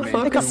 it I'm to so me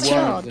focused. in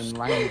words Shards. and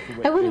language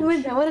I want to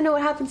which- win. I want to know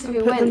what happens if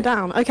you Put them win.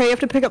 down. Okay, you have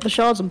to pick up the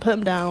shards and put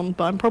them down,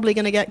 but I'm probably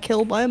going to get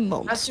killed by a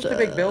monster. That's just a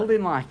big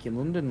building, like in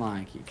London,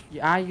 like.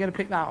 How are you gonna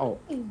pick that up?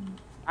 How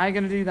are you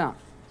gonna do that?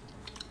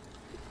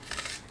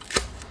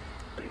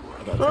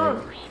 I got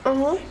tape.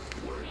 Uh-huh.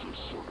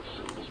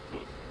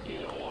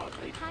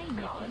 Hi,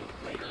 Niki.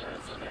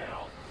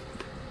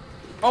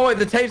 Oh wait,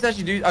 the tapes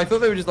actually do. I thought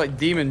they were just like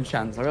demon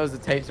chants. I realized the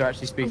tapes are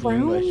actually speaking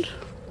English.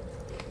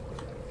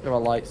 They're a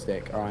light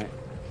stick. All right.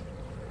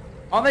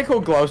 Aren't they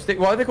called glow stick?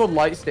 Why are they called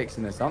light sticks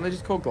in this? Aren't they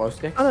just called glow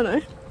sticks? I don't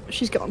know.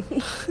 She's gone.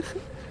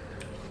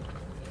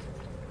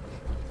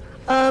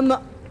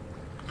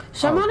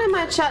 Someone in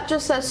my chat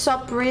just says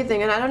stop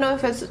breathing, and I don't know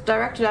if it's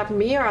directed at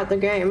me or at the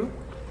game.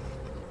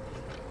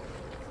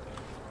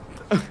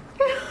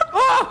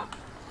 Ah!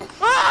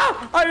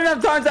 Ah! I didn't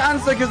have time to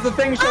answer because the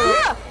thing showed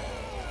up.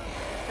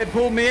 It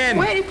pulled me in.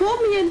 Wait, he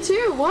pulled me in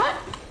too. What?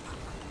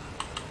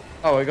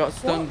 Oh, we got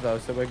stunned though,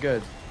 so we're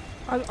good.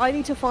 I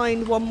need to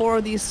find one more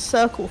of these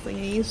circle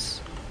thingies.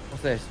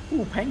 What's this?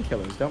 Ooh,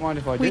 painkillers. Don't mind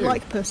if I do. We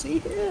like pussy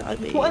here, I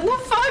mean. What the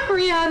fuck,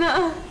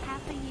 Rhana?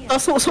 Half a year.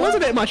 That's what someone's a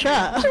bit in my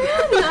chat.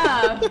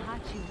 Rhana.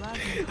 Nihachu love,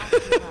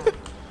 Nihachu love.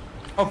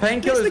 Oh,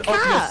 painkillers It's the up your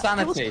cat. It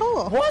sanity. was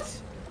cool.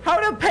 What? How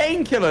do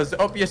painkillers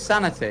up your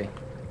sanity?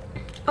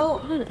 Oh,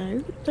 I don't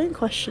know. Don't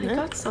question I it.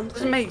 got Doesn't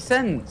something. make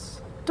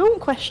sense. Don't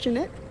question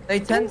it. They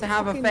tend to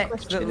have fucking effects that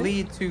question it.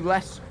 lead to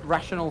less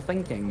rational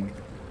thinking.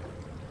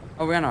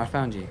 Oh, Rhana, I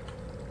found you.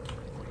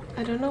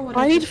 I don't know what.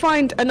 I need to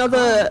find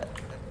another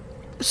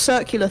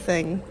circular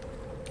thing.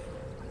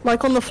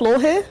 Like on the floor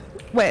here.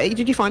 Wait,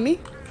 did you find me?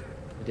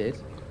 I did.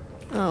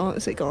 Oh,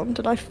 is it gone?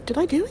 Did I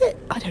do it?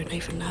 I don't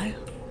even know.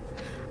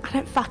 I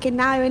don't fucking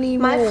know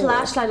anymore. My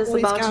flashlight is what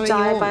about to going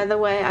die, on. by the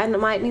way. I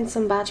might need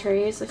some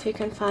batteries if you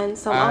can find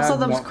some. I Also, have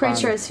the not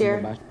creature found is here.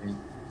 the battery.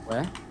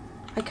 Where?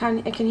 I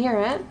can hear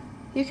it.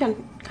 You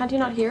can. Can't you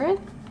not hear it?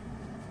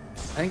 I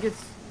think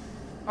it's.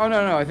 Oh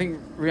no, I think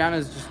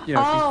Rihanna's just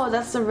Oh,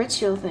 that's the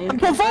ritual thing. I'm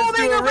performing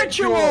do a a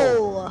ritual.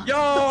 ritual!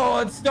 Yo,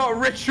 let's start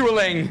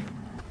ritualing.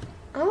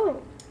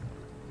 Oh,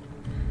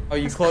 Oh,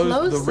 you let's closed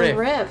close the rift.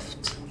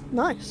 rift.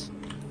 Nice.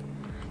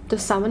 The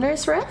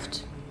Summoner's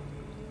Rift?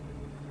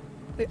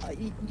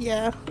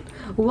 Yeah.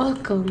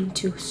 Welcome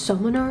to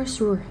Summoner's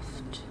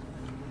Rift.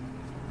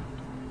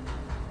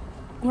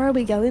 Where are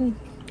we going?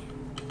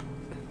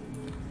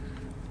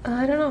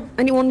 I don't know.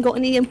 Anyone got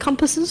any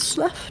compasses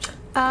left?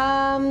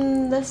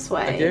 This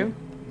way. I do.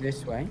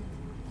 This way.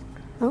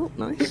 Oh,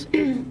 nice.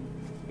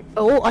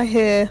 Oh, I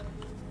hear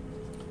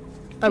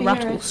a You hear it?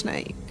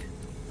 rattlesnake.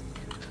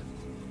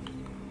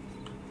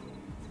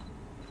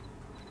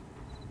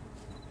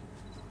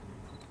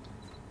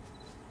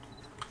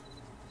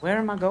 Where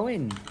am I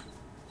going?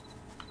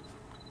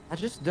 I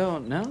just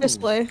don't know. This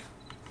way.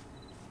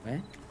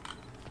 Where?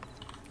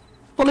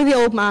 Follow the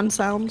old man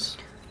sounds.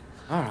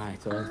 Alright,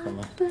 old fella.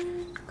 I've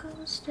been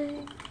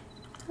ghosting.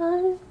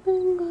 I've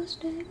been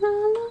ghosting.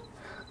 I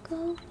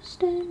love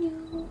ghosting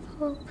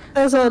you.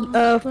 There's a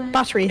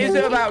battery Is it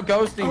here. about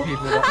ghosting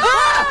people?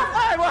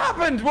 Ah! Hey, what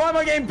happened? Why am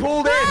I getting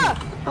pulled in?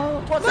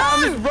 Oh, What's that?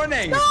 I'm just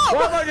running.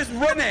 Why am I just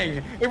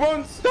running? It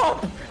won't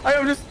stop.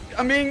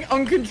 I'm being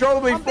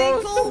uncontrollably I'm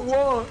being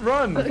forced to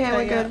run. okay,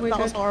 we're good. We're that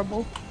was good.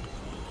 horrible.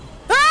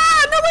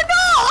 Ah, no,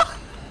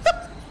 we're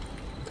not!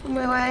 On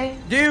my way.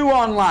 Do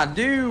one, lad.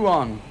 Do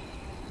one.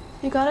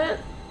 You got it?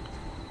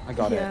 I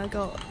got Yeah, I it.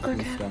 got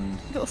Stunned.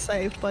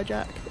 saved by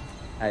Jack.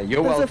 Hey,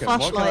 you're There's a welcome. What can I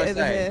flashlight over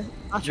say? here.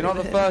 You're not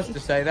the Battery over first here. to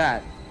say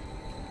that.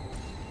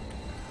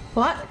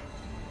 What?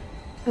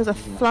 There's a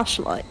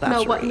flashlight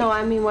battery. No, what? No,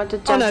 I mean, what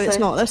did Oh Jeff no, say? it's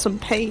not. There's some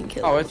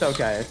painkillers. Oh, it's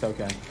okay. It's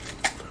okay.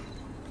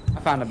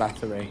 found a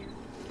battery.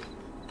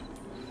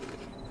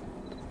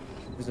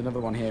 There's another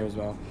one here as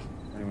well.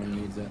 If anyone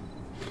needs it.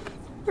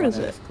 Where is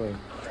it? It's clue.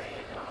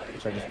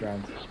 Which I just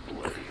grabbed.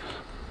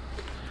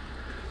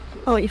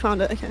 Oh, you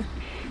found it. Okay.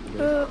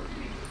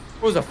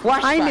 What was a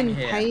flashbang I'm in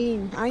here?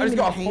 pain. I just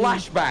got a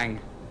flashbang.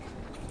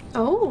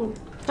 Oh,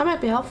 that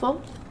might be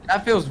helpful.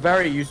 That feels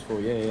very useful.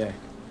 Yeah.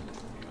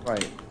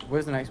 Right.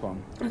 Where's the next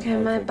one? Okay,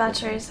 Oh, my it's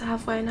battery's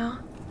halfway now.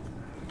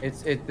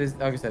 There's, like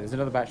I said, there's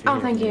another battery. Oh,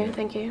 here. thank you,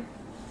 thank you.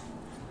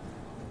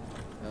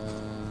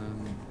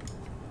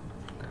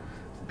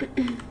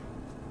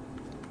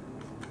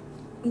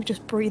 I'm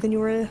just breathing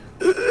your ear.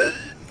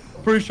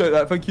 Appreciate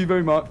that. Thank you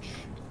very much.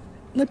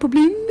 No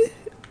problem.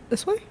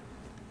 This way?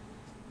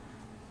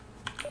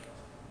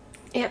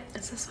 Yep,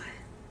 it's this way.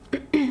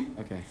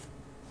 Okay.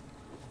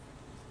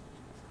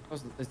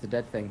 It's the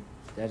dead thing.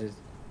 Dead is.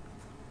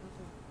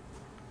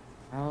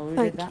 Oh, we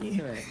did that Thank you.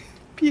 to it.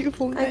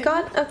 Beautiful name. I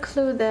got a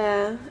clue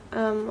there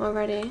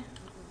already.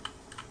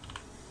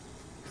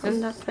 From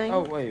that thing.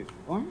 Oh wait,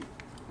 what?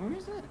 Where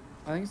is it?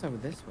 I think it's over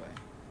this way.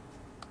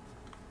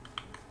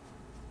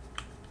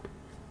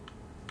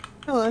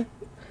 Hello.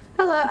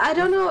 Hello, I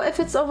don't know if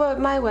it's over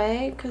my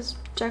way, because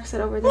Jack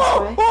said over this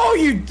way. Oh,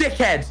 you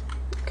dickhead!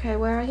 Okay,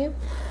 where are you?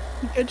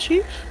 You good,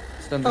 Chief?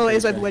 Stunned the Oh, it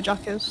is creature. over where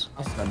Jack is.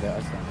 I stunned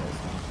it.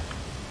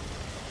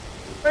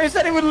 Wait, it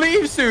said it would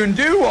leave soon.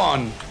 Do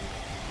one.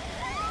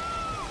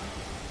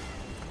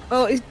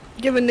 Oh, he's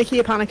giving Nikki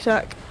a panic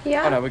attack.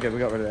 Yeah? Oh no, we're good. We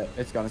got rid of it.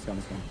 It's gone.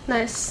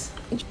 Nice.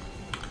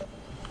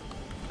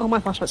 Oh, my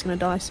flashlight's gonna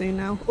die soon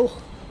now.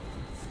 Oh.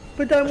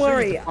 But don't I should've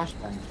worry, used the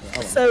flashbang.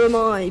 Oh, so am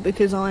I,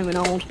 because I'm an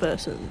old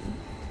person.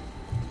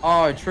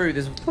 oh, true.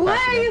 There's. Why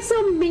are you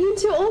so mean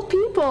to old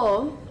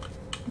people?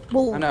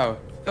 Well, I know.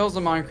 Phil's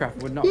a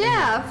Minecraft would not.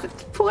 Yeah,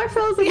 poor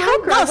Phil's a Yeah,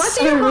 Minecraft. that's What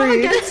do you so have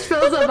rude. against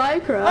Phil's a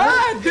Minecraft?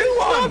 Ah, do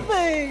one.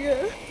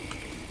 nothing!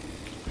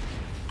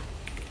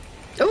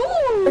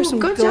 Ooh, There's some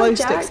good glow job,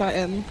 Jack. sticks at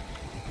him.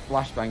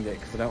 Flashbanged it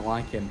because I don't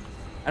like him.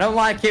 I don't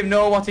like him.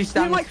 Nor what he You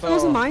stands like for.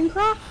 Phil's in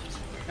Minecraft?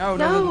 No,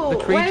 No, the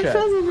why creature.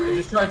 Phil's a He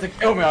just tried to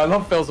kill me. I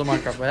love Phil's on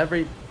Minecraft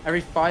with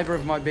every fibre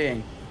of my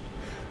being.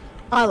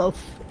 I love.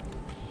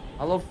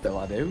 I love Phil,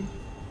 I do.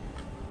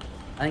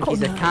 I think Oh,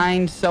 he's no. a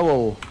kind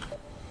soul.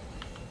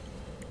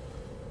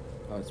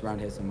 Oh, it's around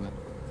here somewhere.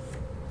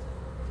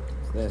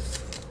 What's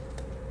this?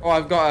 Oh,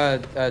 I've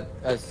got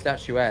a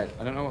statuette.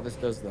 I don't know what this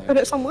does though. Put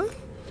it somewhere.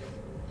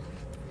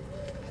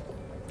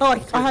 Oh, I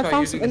Try have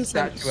found using some the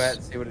incense.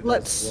 statuette, see what it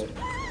Let's. does.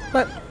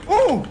 Let.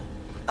 Oh!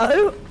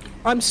 Oh,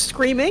 I'm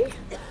screaming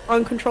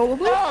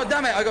uncontrollably. Oh,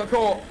 damn it! I got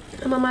caught.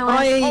 I'm on my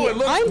way. Oh, it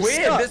looks I'm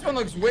weird. stuck. This one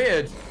looks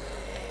weird.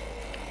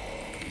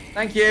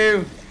 Thank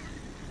you.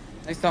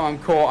 Next time I'm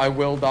caught, I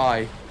will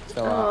die.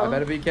 So I Oh.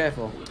 better be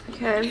careful.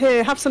 Okay.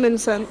 Here, have some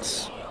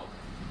incense.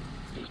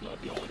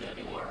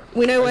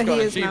 We know where I've he got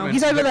is now. achievements.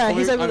 He's over The there. clue-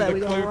 He's over I'm there. the We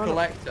gotta clue run.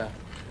 collector.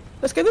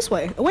 Let's go this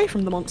way, away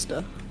from the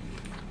monster,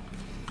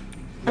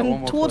 Got one and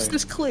more towards clue.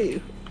 this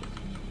clue.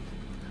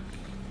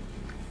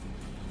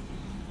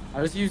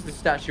 I just used the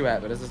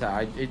statuette, but as I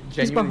said, it genuinely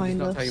does behind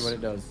not tell you us. what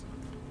it does.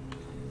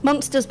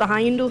 Monsters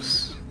behind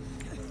us.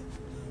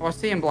 Oh, I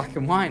see in black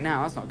and white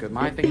now. That's not good.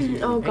 My thing's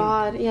usually Oh pink.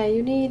 god, yeah,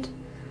 you need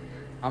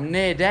I'm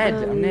near dead.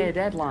 I'm near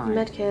deadline.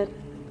 medkit.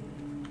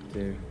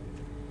 Dude.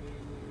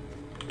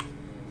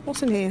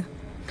 What's in here?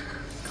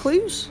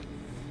 Clues?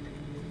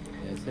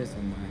 Yeah, it's here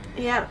somewhere.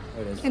 Yeah.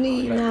 Oh, it is.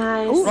 Any? Okay.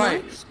 Nice. Oh,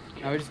 Right. nice.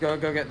 Now we just go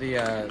get the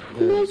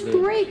Let's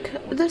break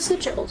the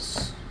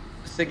sigils.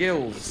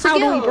 sigils. How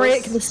do we Sigils.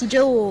 break the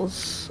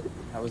sigils?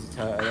 That was a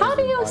turtle. How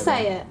do you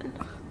say it?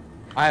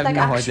 I have Like,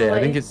 no idea. I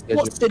actually? think it's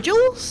What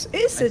sigils?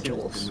 It is I think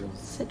it's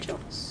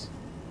sigils. Sigils.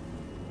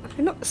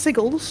 Not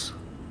sigils.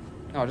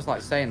 No, I just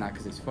like saying that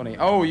because it's funny.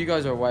 Oh, you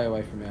guys are way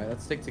away from me.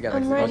 Let's stick together.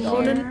 I'm 'cause right if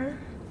I die- here.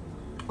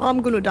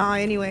 I'm gonna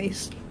die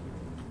anyways.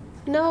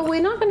 No,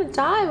 we're not gonna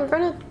die. We're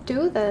gonna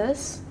do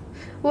this.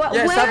 What?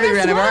 Yeah, sadly,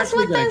 Rhana, we're what is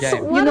actually with gonna this?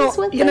 game. What is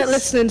with You're not this?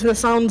 listening to the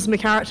sounds my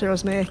character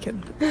was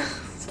making.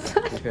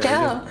 Okay,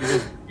 Yeah.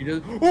 he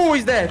just, oh,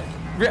 he's there.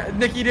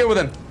 Nikki, deal with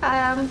him.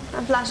 I'm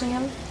flashing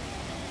him.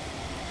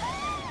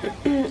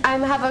 I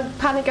have a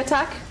panic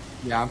attack.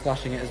 Yeah, I'm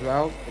flashing it as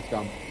well. It's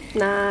gone.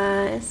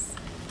 Nice.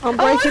 I'm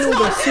breaking all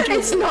the sigils.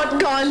 It's not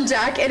gone,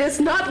 Jack. It is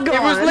not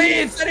gone.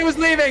 It said it was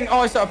leaving. Oh,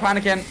 I started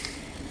panicking.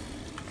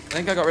 I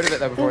think I got rid of it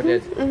though before it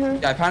did.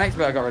 Yeah, I panicked,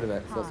 but I got rid of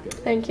it. So that's good.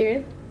 Thank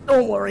you.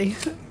 Don't worry.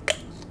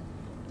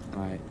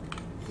 Right.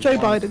 Joe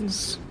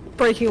Biden's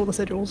breaking all the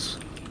sigils.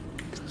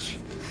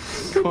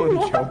 Call him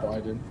Joe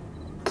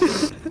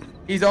Biden.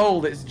 He's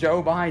old. It's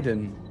Joe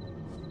Biden.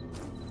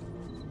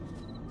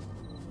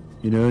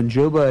 You know,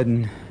 Joe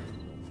Biden.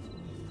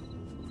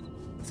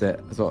 That's it.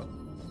 That's what.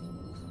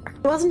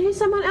 Wasn't he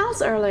someone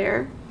else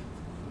earlier?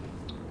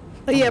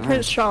 Oh, yeah,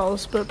 Prince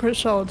Charles, but Prince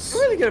Charles. I'm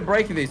really good at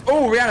breaking these.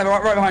 Oh, Rhana,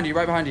 right behind you.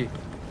 Right behind you.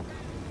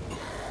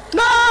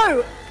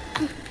 No!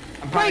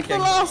 I'm Break the panicking.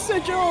 last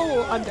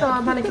sigil! I'm dead. Oh,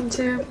 I'm panicking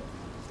too.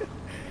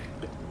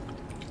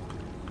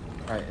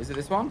 Right, is it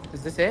this one?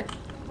 Is this it?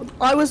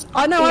 I was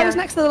Yeah.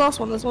 next to the last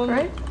one. There's one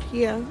Right?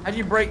 here. How do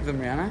you break them,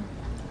 Rhana?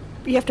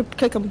 You have to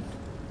click them.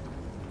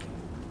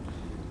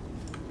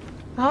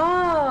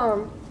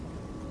 Oh.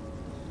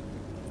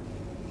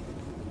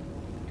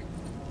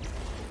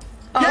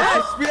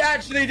 Yes, we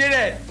actually did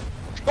it!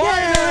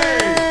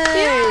 Finally!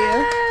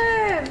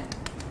 Yay!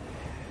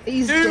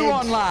 He's Do dead.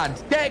 one,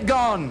 lad. Get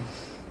gone.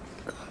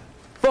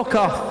 Fuck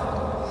off.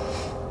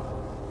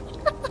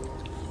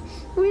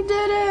 We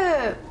did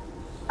it!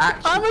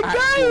 I'm a Actual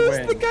ghost!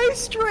 win. The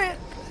ghost strip!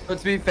 But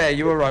to be fair,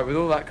 you were right. With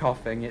all that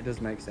coughing, it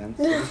does make sense.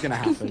 It's gonna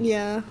happen.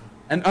 Yeah.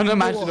 An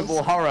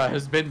unimaginable horror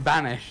has been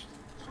banished.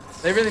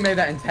 They really made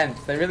that intense.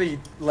 They really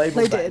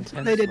labeled They that did.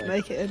 intensely. They did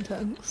make it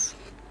intense.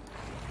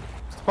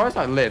 Surprised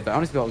I lived. I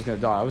honestly thought I was gonna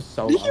die. I was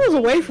so Nikki low. was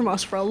away from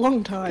us for a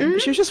long time.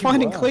 She was just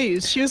finding were.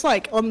 clues. She was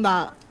like on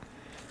that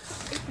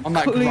On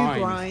that clue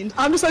grind. grind.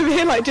 I'm just over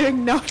here like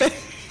doing nothing.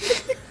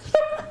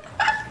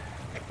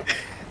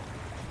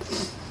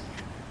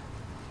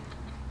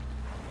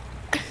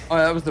 Oh,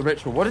 that was the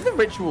ritual. What did the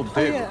ritual do?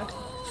 Oh, yeah.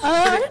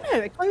 I don't know.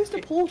 It closed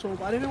a portal,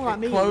 but I don't know what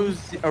that It means.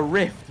 closed a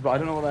rift, but I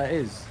don't know what that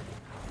is.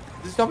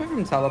 Does it stop it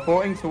from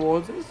teleporting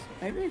towards us?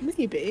 Maybe?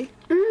 Maybe.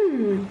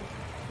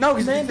 No,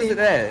 because it just did it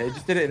there. It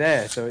just did it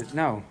there, so it's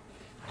no.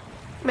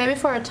 Maybe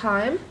for a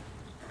time.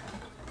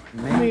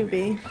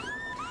 Maybe.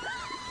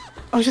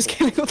 I was just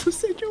getting all the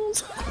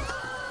sigils.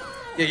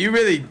 Yeah, you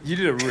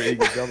did a really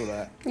good job of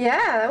that.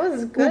 Yeah, that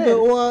was Good good.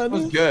 That one.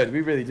 was good.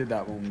 We really did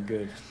that one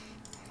good.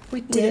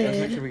 We Let's make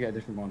did. sure we get a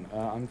different one.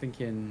 I'm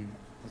thinking,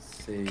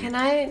 let's see. Can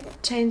I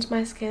change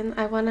my skin?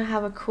 I want to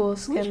have a cool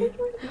skin.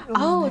 Oh,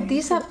 Oh, no.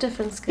 these have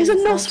different skins. It's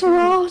a now, too.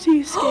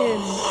 Nosferatu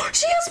skin.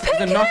 She has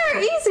pink It's a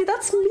hair! Easy,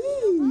 that's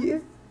me!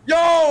 Yo,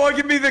 I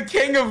can be the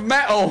king of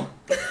metal!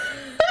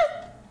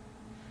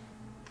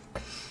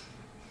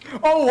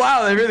 Oh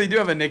wow, they really do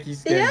have a Niki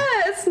skin. Yeah,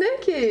 it's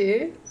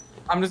Niki.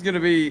 I'm just gonna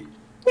be,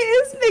 It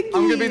is Nikki.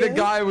 I'm gonna be the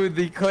guy with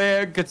the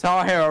clear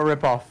Guitar Hero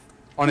ripoff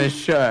on his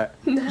shirt.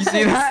 You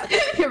see that?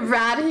 Your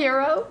rad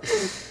hero.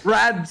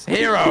 Rad's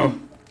hero.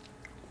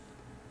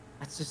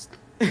 That's just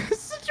it's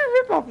such a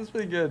ripoff. It's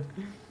pretty good.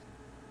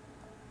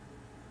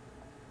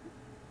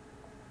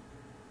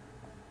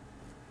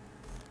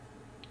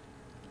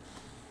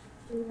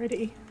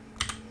 Ready.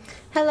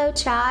 Hello,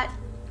 chat.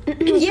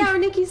 Yeah, our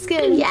Niki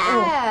skin.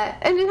 Yeah,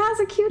 and it has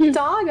a cute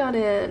dog on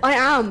it. I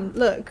am.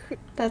 Look.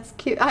 That's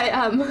cute. I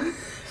am.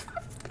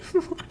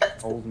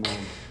 Old man.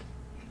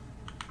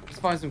 Let's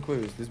find some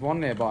clues. There's one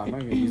nearby. I'm not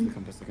gonna use the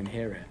compass. I can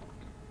hear it.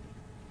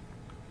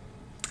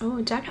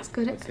 Oh, Jack has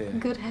good What's here?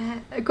 good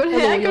hair. Good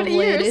hair, young good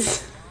lady.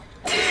 ears.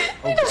 Oh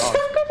He does have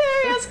god. good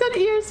hair. He has good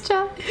ears,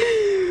 Jack.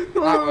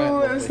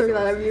 Oh, I'm so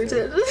glad I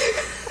muted.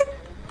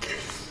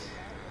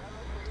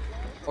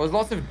 Oh, there's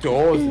lots of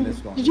doors in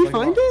this one. Did you There's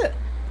like find lots- it?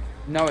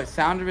 No, it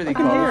sounded really I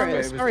can close. hear but it. it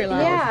It's was very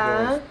lots loud. of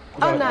Yeah. doors. Oh, I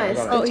got it, nice.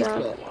 I got Oh, it. Good he's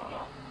job. good.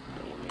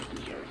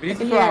 We need to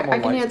can put out hear- more I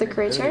can hear lights the in it,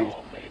 creature. really.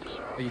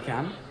 Oh, you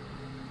can?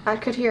 I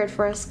could hear it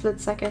for a split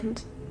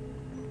second.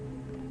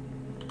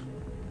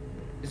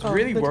 It's Oh,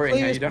 really the worrying how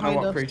clue you is don't know behind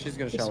what us. creature's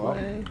gonna This show up.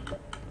 way.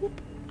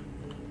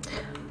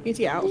 Need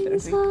to get out of it, I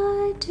Things think.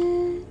 I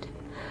did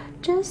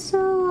just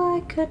so I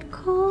could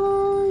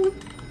call you.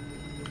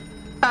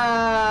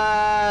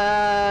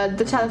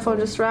 The telephone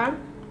just rang.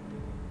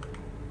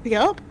 Pick it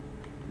up.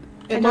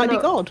 I It don't might be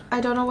know- God.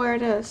 I don't know where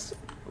it is.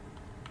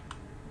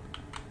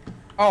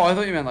 Oh, I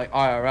thought you meant like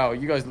IRL.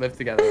 You guys live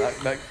together.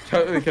 That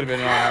totally could have been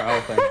an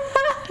IRL thing.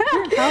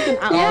 Have an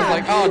I was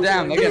like, oh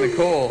damn, they're getting a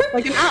call.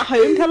 Like an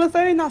at-home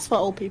telephone, that's for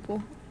old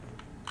people.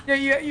 Yeah,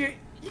 you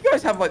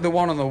guys have like the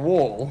one on the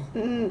wall.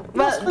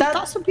 But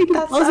that's for people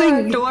that's our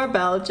buzzing.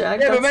 doorbell, Jack.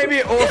 Yeah, but That's- maybe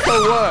it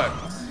also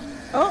works.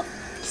 Oh,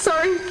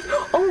 Sorry.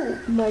 Oh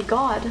my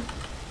god.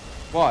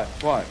 What?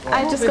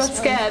 I just this got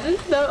scared.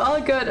 No,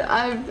 all good.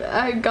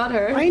 I got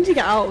her. I need to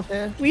get out of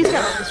here. We need to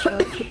get out of this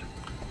church.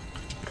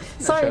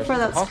 Sorry church for is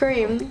that a hospital.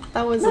 scream.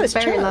 That was No, it's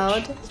very church.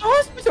 loud. It's a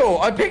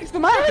hospital. I picked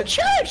them up. They're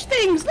church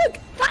things! Look!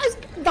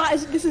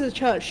 This is a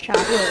church chat,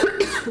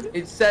 look.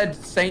 It said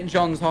St.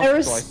 John's There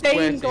Hospital. are I swear to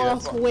you, stained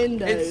glass that's what-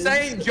 windows. It's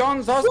St.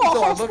 John's Hospital. What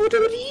I looked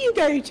hospital at do you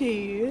go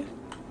to?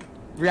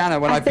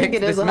 Rihanna, when I I, think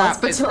picked it is this a map,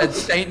 hospital. it said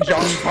St.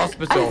 John's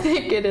Hospital. I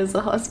think it is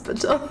a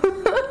hospital.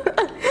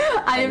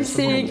 I am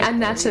seeing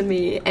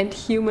anatomy and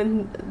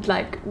human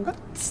like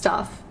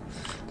stuff.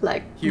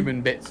 Like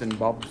Human bits and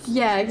bobs.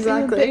 yeah, Bits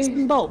exactly.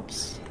 and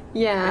bobs. Bits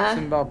Yeah.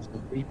 and bobs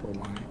of people,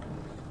 like.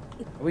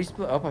 Are we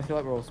split up? I feel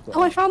like we're all split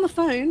Oh, I up. found the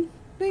phone.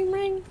 Ring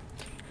ring.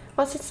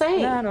 What's it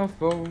saying? Nano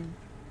phone.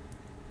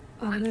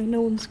 Oh no,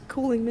 no one's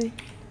calling me.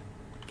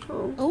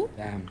 Oh. Oh,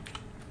 Damn.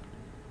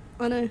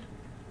 I know.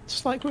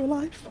 Just like real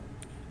life.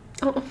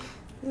 Oh.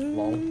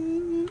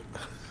 Lol.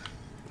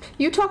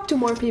 You talked to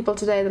more people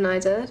today than I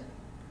did.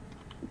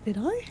 Did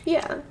I?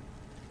 Yeah.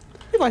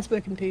 Who have I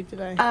spoken to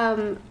today?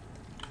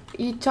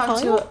 You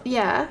talked Kyle? to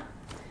yeah.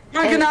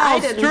 Dragon And I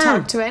House, didn't Drew!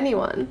 talk to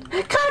anyone.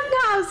 Cotton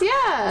House,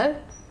 yeah.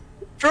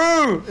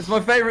 True! It's my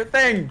favourite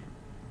thing!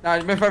 No,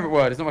 it's my favourite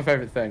word. It's not my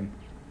favourite thing.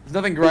 There's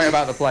nothing great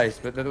about the place,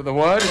 but the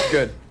word is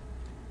good.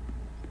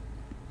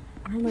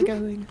 Where am I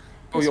going?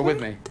 Oh, you're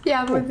with me.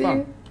 Yeah, I'm Oh, with fun.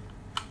 you.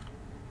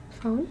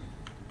 Phone?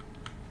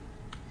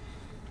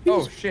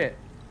 Oh, shit.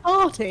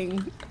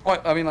 Farting.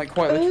 Quite, I mean, like,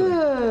 quite literally.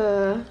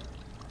 Ugh.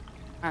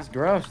 That's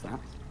gross, that.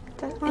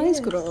 That is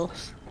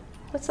gross.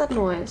 What's that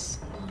noise?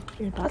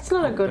 Yeah, That's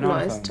not a good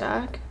banana noise, phone.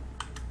 Jack.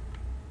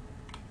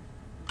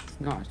 It's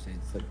not actually,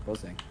 it's like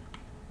buzzing.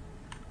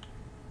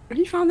 Have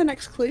you found the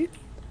next clue?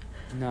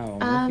 No,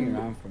 I'm looking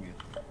around for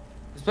it.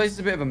 This place is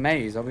a bit of a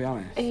maze, I'll be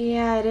honest.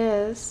 Yeah, it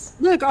is.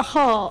 Look, a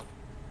heart.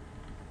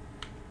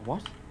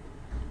 What?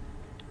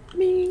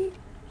 Me.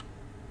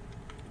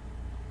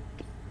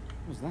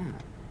 What was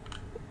that?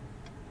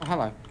 Oh,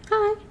 hello.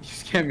 Hi. You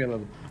scared me a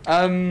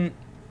little.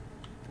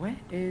 Where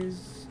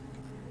is...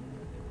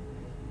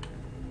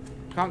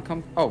 Can't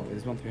come... Oh,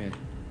 there's one through here.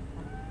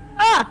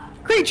 Ah!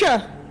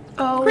 Creature!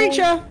 Oh.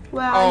 Creature!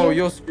 Where are Oh, you?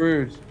 you're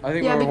screwed. I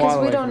think Yeah, we're a because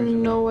while we away from each don't other.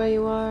 know where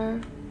you are.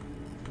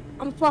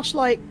 I'm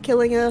flashlight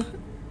killing her.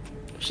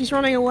 She's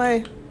running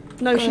away.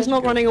 No, she's Good.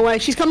 not running away.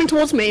 She's coming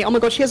towards me. Oh my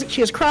god, she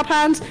has crab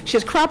hands. She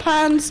has crab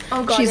hands.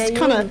 Oh god, she's yeah,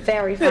 kind you're of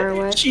very far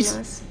away she's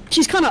from us.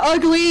 she's kind of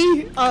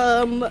ugly.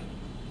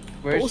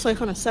 Where is Also she?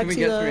 kind of Can sexy we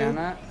get though.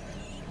 Rihanna?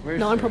 Where is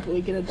No, I'm she?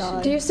 probably gonna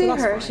die. Do you see but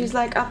that's her? fine. She's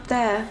like up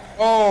there.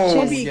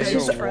 Oh, She's, yeah,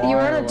 she's- you're you're on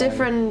wide a away.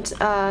 different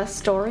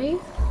story.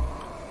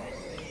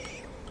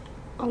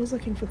 I was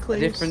looking for A clues.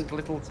 different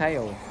little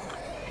tale.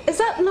 Is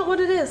that not what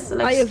it is? I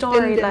Like have story,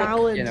 been like.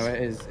 devoured. You know,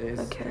 it is. It is.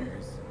 Okay.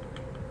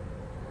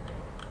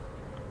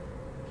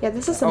 Yeah,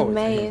 this is Oh, a it's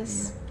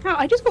maze. How?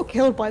 I just got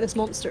killed by this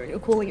monster and you're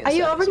calling it Are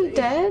you sexy. already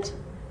dead?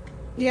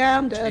 Yeah,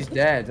 I'm dead. She's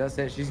dead. That's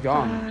it. She's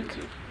gone. Fuck.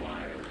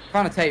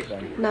 Found a tape though.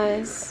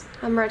 Nice.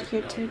 I'm right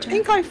here too, I Jack.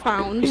 think I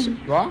found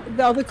What?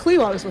 the other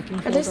clue I was looking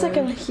for. At least I though.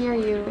 can hear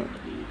you.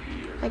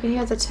 I can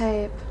hear the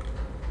tape.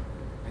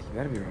 You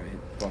better be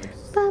right. Boys.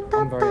 Ba, ba,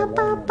 I'm very ba, alone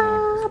ba, right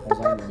now, 'cause ba,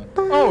 I'm ba, right.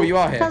 ba. Oh, you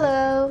are here.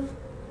 Hello.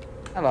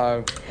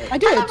 Hello. I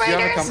did. Hello, Do you have a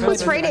Raiders. compass?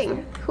 Who's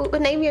raiding? Who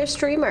would name your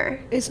streamer?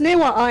 It's near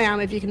where I am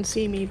if you can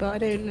see me, but I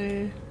don't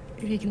know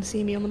if you can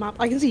see me on the map.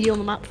 I can see you on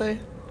the map though.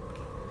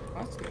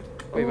 That's good.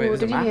 Wait, Ooh, there's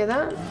a did you map. hear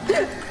that?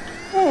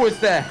 Oh, it's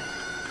there.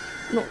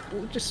 Not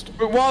just.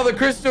 But while the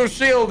crystal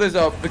shield is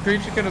up, the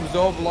creature can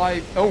absorb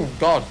life. Oh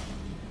God.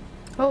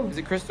 Oh. Is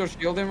it crystal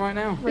shielding right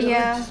now?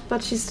 Yeah,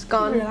 but she's Look at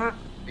gone. that.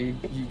 You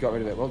got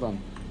rid of it. Well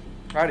done.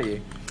 Proud of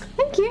you.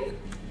 Thank you.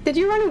 Did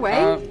you run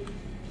away?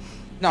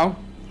 No.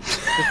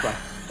 This way.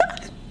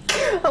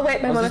 Oh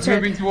wait, my I was just monitor.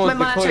 moving towards My the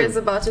monitor clue. is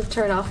about to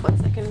turn off. 1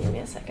 second. Give me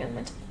a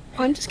second.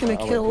 I'm just gonna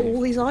I'll kill wait for you.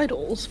 all these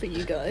idols for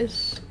you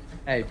guys.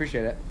 Hey,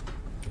 appreciate it.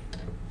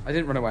 I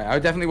didn't run away. I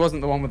definitely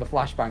wasn't the one with the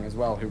flashbang as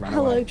well who ran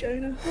Hello, away.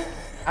 Jonah.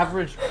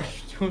 Average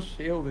crystal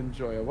shield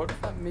enjoyer. What does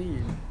that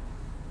mean?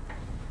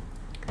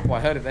 Oh, I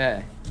heard it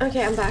there.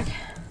 Okay, I'm back.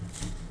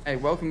 Hey,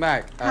 welcome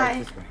back. Hi.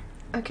 This way.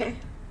 Okay.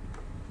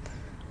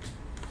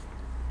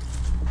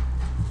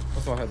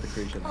 Also, I heard the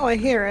creature. Oh, I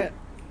hear it.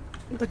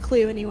 The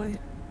clue, anyway.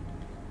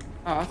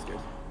 Oh, that's good.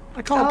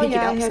 I can't Oh pick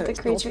yeah, it I up, so heard the it's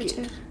not creature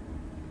cute. too.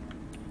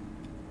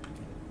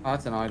 Oh,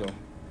 that's an idol.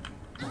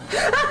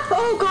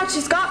 Oh god,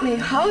 she's got me.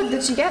 How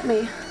did she get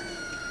me?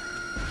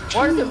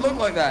 Why does it look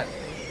like that?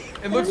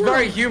 It looks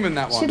very human,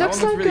 that one. She That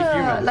looks one like really a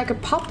human. like a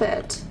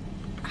puppet.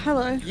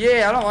 Hello.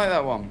 Yeah, I don't like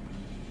that one.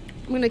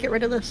 I'm gonna get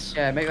rid of this.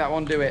 Yeah, make that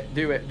one do it.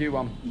 Do it. Do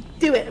one.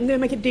 Do it. I'm gonna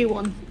make it do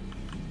one.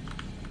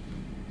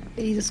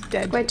 He's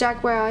dead. Wait,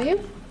 Jack, where are you?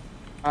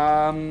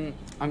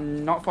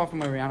 I'm not far from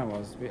where Rihanna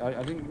was.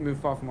 I didn't move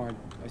far from where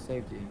I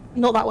saved you.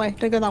 Not that way.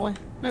 Don't go that way.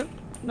 No.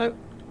 No.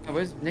 Oh,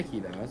 where's Nikki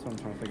though? That's what I'm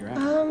trying to figure out.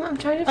 I'm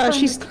trying to find.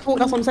 She's. the Oh,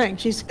 that's what I'm saying.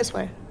 She's this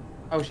way.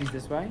 Oh, she's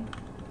this way?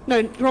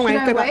 No, wrong way.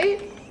 Can I Go back.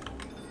 wait?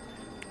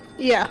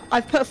 Yeah,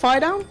 I've put a fire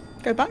down.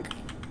 Go back.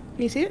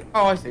 Can you see it?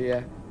 Oh, I see,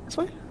 yeah. This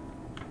way.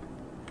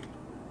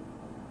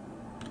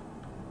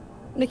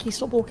 Nikki,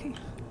 stop walking.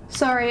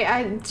 Sorry,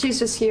 she's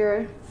just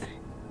here.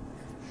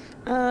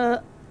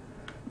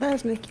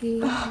 There's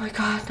Nikki. Oh my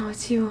god, no,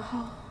 it's you.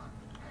 Oh.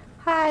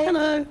 Hi.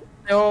 Hello.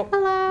 Oh,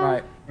 Hello.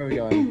 right, where are we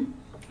going?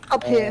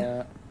 Up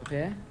here. Up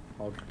here?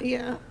 Hog.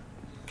 Yeah.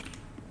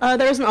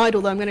 There is an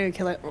idol though. I'm gonna go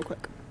kill it real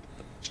quick.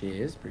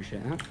 Cheers,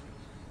 appreciate that.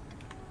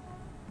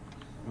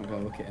 I'm not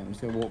gonna look at him, I'm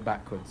just gonna walk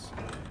backwards.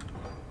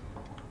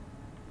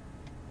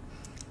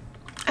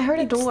 I heard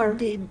a door.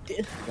 Did.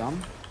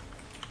 Done.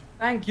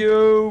 Thank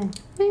you!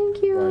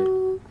 Thank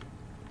you.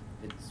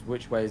 It's,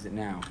 which way is it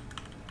now?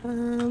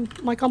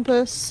 My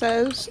compass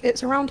says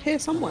it's around here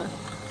somewhere.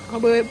 Oh,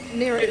 we're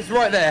near it. It's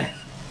right there!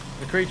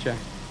 The creature.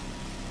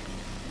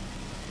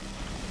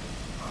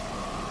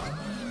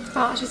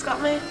 Oh, she's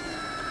got me.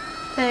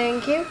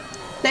 Thank you.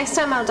 Next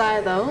time I'll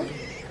die though.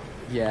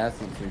 Yeah,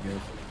 that's not too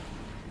good.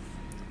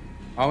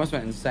 I almost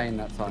went insane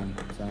that time,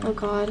 so Oh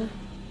god.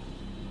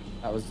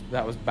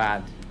 that was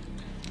bad.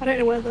 I don't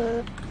know where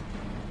the.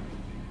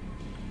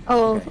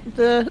 Oh,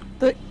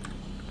 Okay.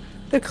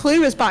 the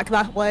clue is back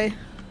that way.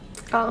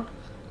 Oh.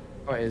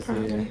 Oh, it is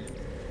here.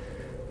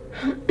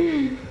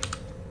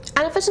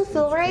 Unofficial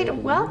fill rate,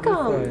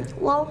 welcome. This way.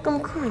 Welcome,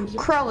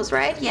 crows,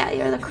 right? Yeah,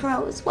 you're the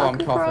crows. Oh, I'm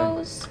Welcome, coughing.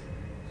 crows.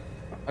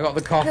 I got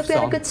the I cough hope you had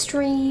a song. good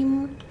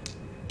stream.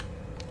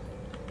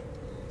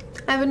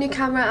 I have a new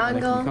camera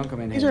Nick, you angle. can't come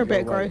in here. These are a you gotta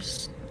bit wait.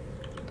 gross.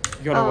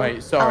 You gotta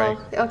wait, sorry.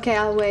 Oh, okay,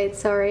 I'll wait.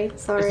 Sorry,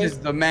 sorry. This is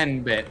the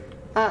men bit.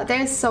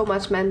 There's so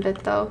much men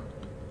bit though.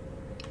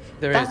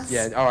 There is,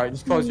 yeah. All right,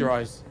 just close your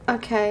eyes.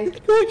 Okay.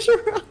 Close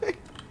your eyes.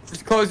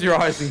 Just close your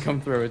eyes and come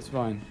through. It's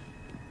fine.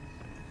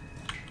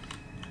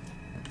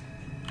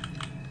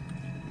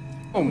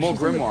 Oh, more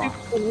grimoire.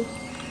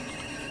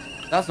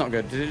 That's not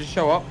good. Did it just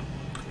show up?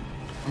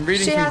 I'm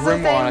reading She some has a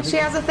grimoire. thing. She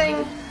has a thing.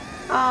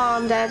 Oh,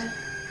 I'm dead.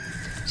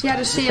 She had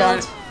a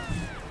shield.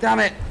 Damn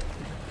it!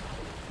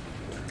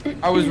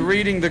 I was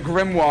reading the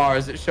grimoire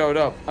as it showed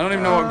up. I don't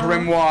even know what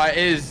grimoire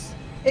is.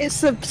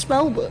 It's a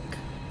spell book.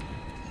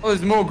 Oh,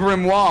 there's more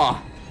grimoire.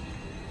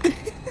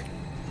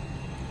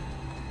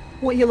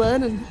 What are you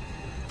learning?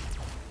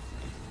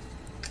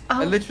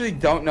 I literally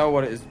don't know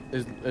what it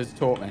is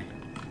taught me.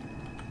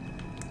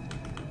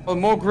 Oh,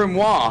 more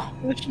grimoire.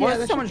 Why is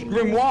there so much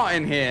grimoire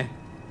in here?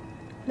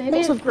 Maybe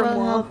Lots it of will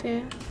grimoire. help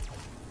you.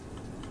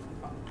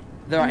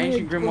 There are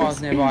ancient grimoires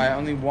nearby.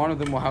 Only one of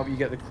them will help you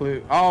get the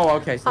clue. Oh,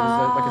 okay. So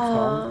there's like a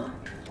tome.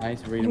 I need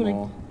to read them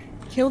all.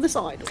 Kill this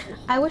idol.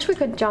 I wish we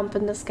could jump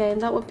in this game.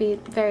 That would be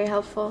very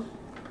helpful.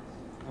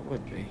 That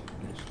would be.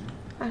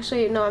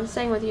 Actually, no, I'm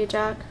staying with you,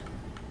 Jack.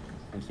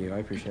 Thank you. I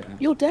appreciate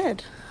that. You're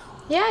dead.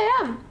 Yeah, I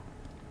am.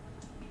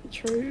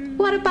 True.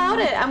 What about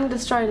it? I'm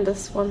destroying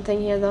this one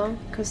thing here, though,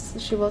 because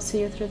she will see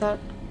you through that.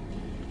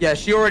 Yeah,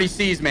 she already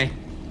sees me.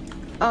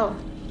 Oh.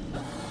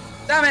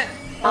 Damn it!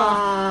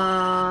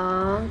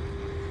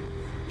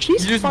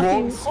 She's You just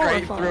fucking walked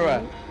straight horrifying. through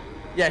her.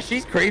 Yeah,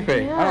 she's creepy. I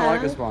don't Yeah.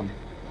 like this one.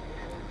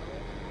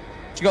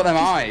 She got them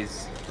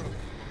eyes.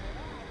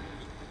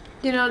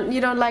 You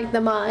don't like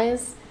them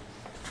eyes?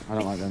 I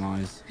don't like them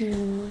eyes.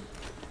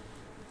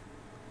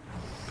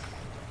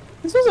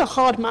 This was a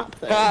hard map,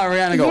 though. Ah,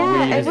 Rhana got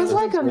Yeah, weird. it was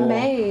like a Wall.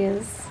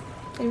 maze.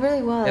 It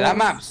really was. Yeah, that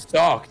map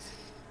sucked.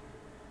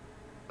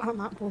 That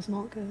map was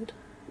not good.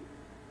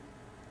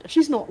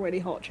 She's not really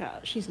hot,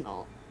 chat. She's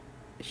not.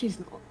 She's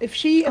not. If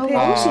she Oh, appeared,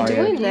 what was Oh, she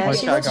yeah. doing there? Oh,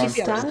 She yeah, was I just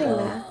got- standing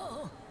there.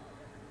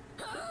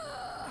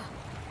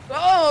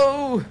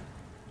 Oh!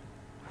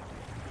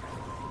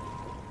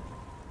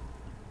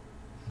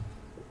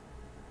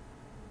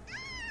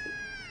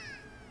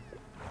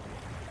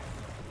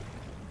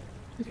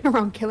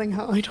 around killing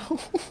her idol.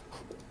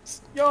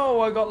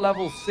 Yo, I got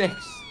level 6.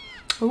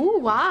 Ooh,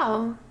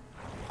 wow.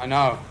 I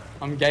know.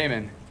 I'm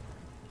gaming.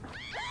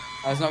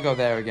 Let's not go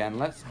there again.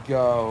 Let's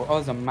go. Oh,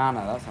 there's a mana.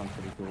 That sounds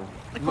pretty cool.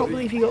 I can't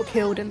believe you got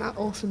killed in that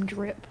awesome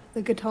drip.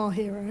 The guitar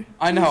hero.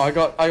 I know. I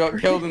got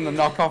killed in the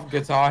knockoff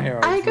Guitar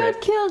Hero. I trip.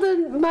 got killed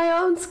in my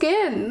own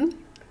skin.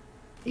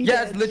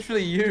 Yeah, it's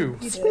literally you.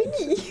 You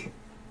did.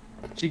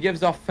 She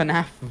gives off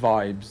FNAF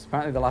vibes.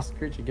 Apparently, the last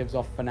creature gives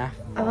off FNAF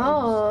vibes.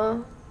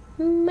 Oh,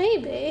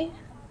 maybe.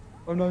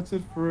 I'm not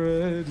at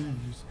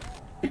Freddy's.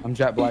 I'm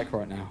Jack Black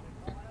right now.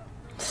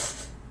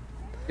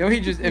 Yo,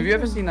 have you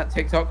ever seen that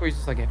TikTok where he's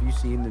just like, have you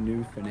seen the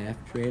new FNAF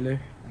trailer?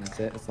 And that's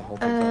it. That's the whole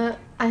TikTok.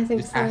 I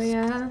think Just so, ask.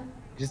 yeah.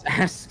 He just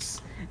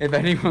asks if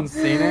anyone's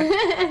seen it.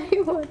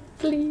 Anyone,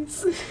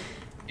 please.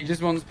 He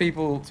just wants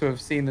people to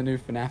have seen the new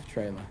FNAF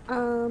trailer.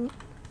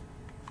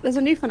 There's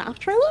a new FNAF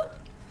trailer?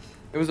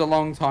 It was a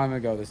long time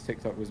ago this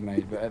TikTok was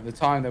made, but at the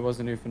time there was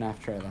a new FNAF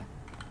trailer.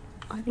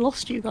 I've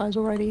lost you guys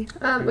already.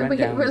 went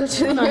down We're this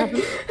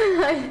literally.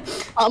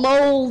 I'm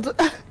old.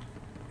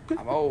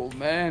 I'm old,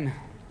 man.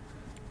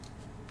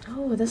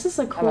 Oh, this is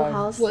a cool Hello.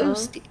 house, Glow though.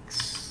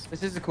 sticks.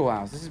 This is a cool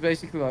house. This is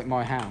basically like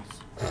my house.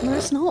 No,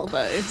 it's not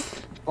though.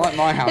 Like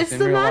my house It's in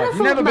the real life.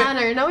 You've never Manifold been,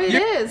 Manor. No, it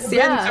you've is. been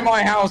Yeah. to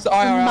my house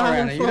IRL,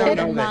 Rhana. You don't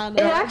know Manifold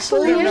this. It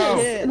actually You know.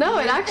 is. No,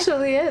 it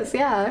actually is.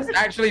 Yeah. It's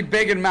actually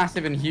big and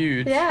massive and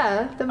huge.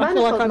 Yeah, the I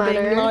feel like Manifold I'm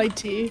being Manor. lied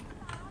to.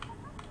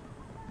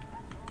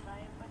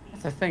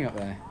 That's a thing up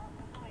there.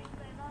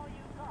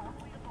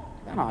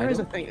 An There is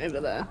a idol? thing over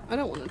there. I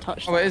don't want to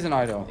touch Oh, that it is an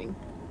idol. thing.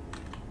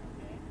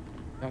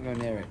 Don't go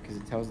near it because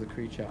it tells the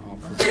creature off.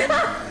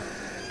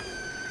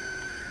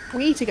 We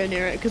need to go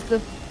near it because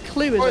the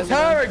clue is Oh, over it's her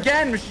there.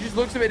 again, but she just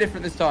looks a bit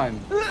different this time.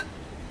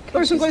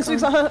 There are some glow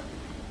sticks at her.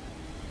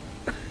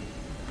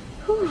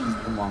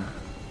 Come on.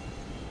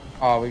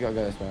 Oh, we gotta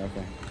go this way,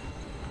 okay.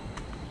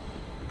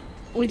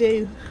 We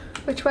do.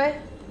 Which way?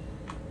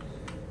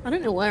 I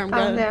don't know where I'm Oh,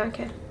 going. there.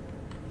 Okay.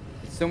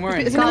 It's somewhere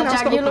in Is here. anyone God,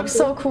 else Jack, got you a look purple?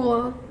 so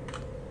cool.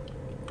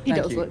 He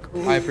Thank does you. look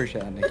cool. I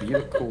appreciate that, Nikki. You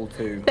look cool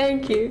too.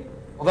 Thank you.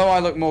 Although I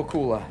look more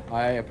cooler,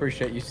 I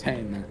appreciate you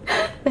saying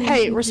that.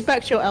 Hey,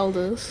 respect your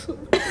elders.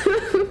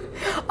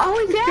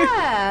 Oh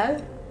yeah.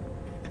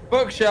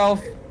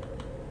 Bookshelf!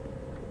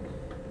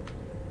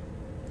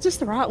 Is this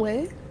the right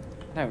way?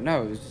 I don't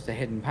know, it was just a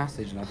hidden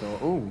passage and I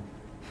thought, ooh.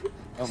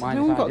 Don't mind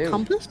No one if I got do. a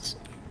compass?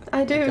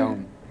 I do. I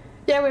don't.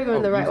 Yeah, we're going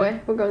Oh, the right is it?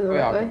 way. We're going the We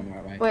right are way. going the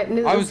right way. Wait,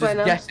 this I was way just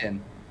now.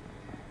 guessing.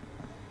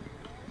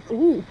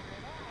 Ooh.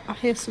 I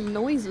hear some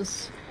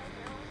noises.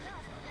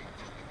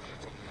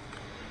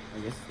 I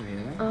guess it's in here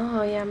then.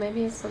 Oh yeah,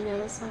 maybe it's on the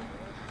other side.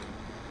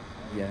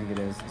 Yeah, I think it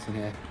is. It's in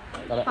here.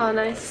 Got it. Oh,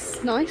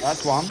 nice. Nice.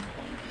 That's one.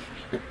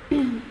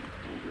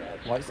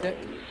 Light stick.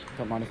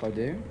 Don't mind if I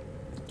do.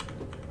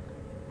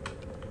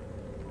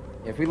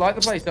 Yeah, if we light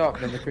the place up,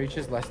 then the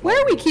creature's less. Where are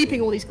likely we to-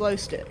 keeping all these glow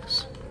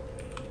sticks?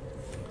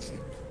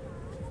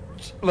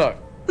 Look,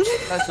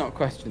 let's not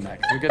question that,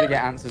 because we're gonna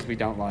get answers we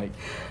don't like.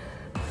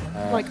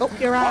 Like up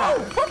your ass.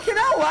 Oh, fucking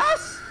hell,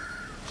 lass!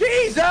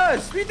 Jesus!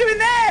 What are you doing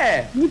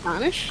there? Can you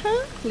banish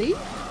her, please?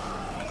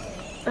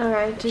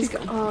 Alright, She's she's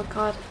gone. Oh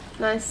god,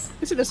 nice.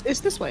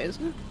 It's this way,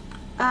 isn't it?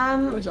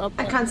 Or is it up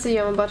I there? can't see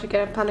you. I'm about to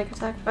get a panic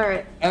attack.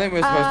 Alright. I think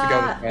we're supposed to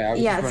go this way. I was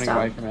yeah, just it's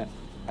running away down. from it.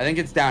 I think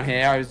it's down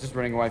here. I was just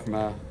running away from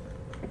her.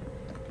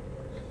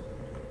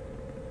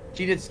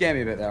 She did scare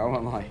me a bit there, I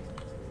won't lie.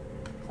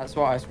 That's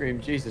why I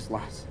screamed, Jesus,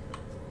 lass.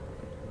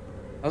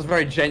 That was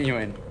very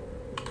genuine.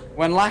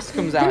 When lass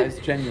comes out, it's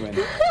genuine.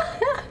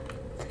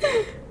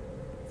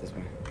 This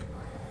way.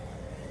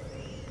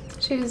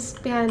 She's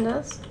behind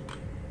us.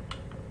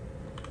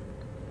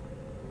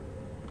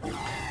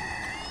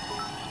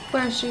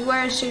 Where is she?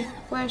 Where is she?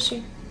 Where is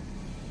she?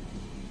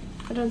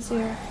 I don't see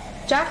her.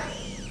 Jack?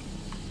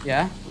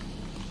 Yeah?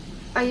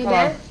 Are you Hello.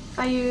 there?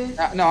 Are you...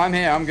 No, I'm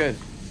here. I'm good.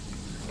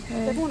 Is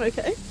Okay. everyone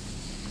okay?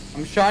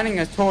 I'm shining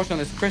a torch on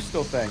this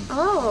crystal thing.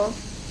 Oh.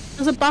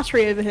 There's a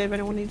battery over here if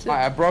anyone needs it.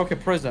 I broke a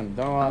prism.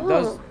 Don't know what that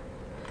does. Oh.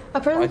 A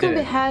person I did could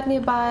be it. had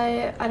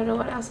nearby... I don't know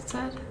what else it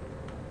said.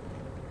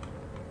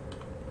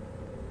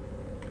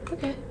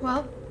 Okay,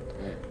 well.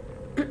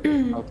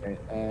 Okay,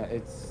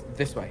 it's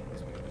this way.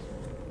 This way.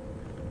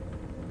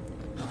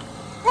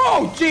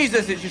 Oh,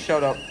 Jesus! It just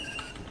showed up.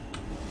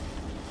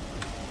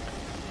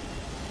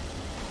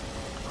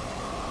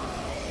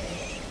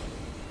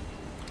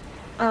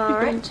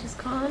 Alright, she's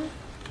gone.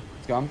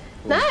 It's gone.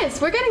 Cool.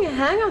 Nice! We're getting a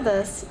hang of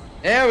this.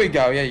 There we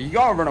go. Yeah, you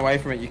gotta run away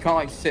from it. You can't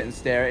like sit and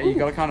stare at it. You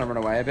gotta kind of run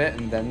away a bit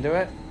and then do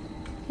it.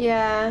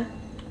 Yeah.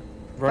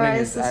 Running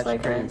Alright, is this way, actually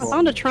pretty guys. I important.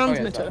 found a Oh, yeah,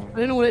 transmitter. that I one.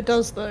 don't know what it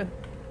does though.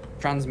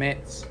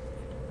 Transmits.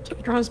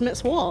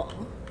 Transmits what?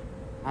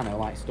 I know,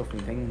 like stuff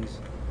and things.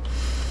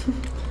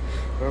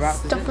 Whereabouts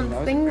is it? Stuff Do you and know?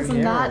 Is it things through and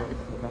here that.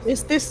 or-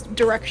 It's this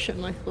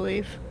direction, I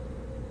believe.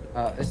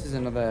 This is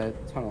another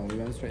tunnel. We're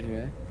going straight through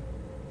here.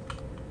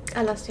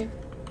 I lost you.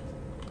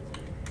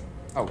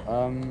 Oh,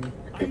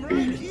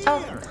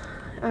 Oh.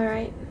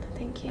 Alright,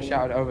 thank I you.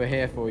 shouted over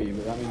here for you,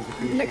 but that means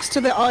if you... Next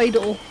to the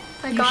idol.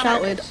 I You got her.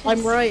 shouted, I'm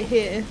She's- right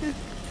here.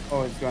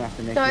 Oh, it's going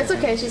after Niki. No, it's I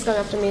think. okay. She's going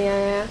after me.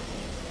 Yeah.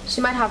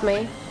 She might have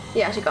me.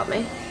 Yeah, she got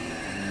me.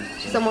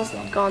 She's almost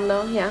gone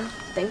though. Yeah.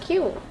 Thank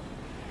you.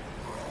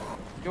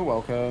 You're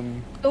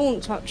welcome.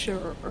 Don't touch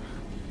her.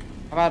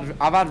 I've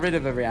had rid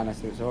of the Rhana,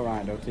 so it's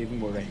alright. Don't even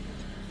worry.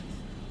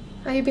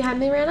 Are you behind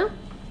me, Rhana?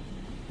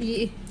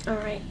 Yeah.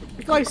 Alright.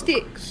 Guy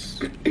sticks.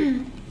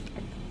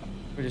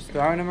 We're just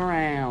throwing them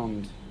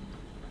around.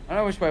 I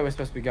don't know which way we're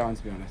supposed to be going,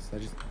 to be honest. I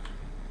just...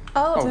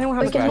 Oh, Does anyone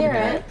we have can a hear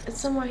phone? it. It's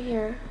somewhere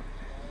here.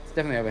 It's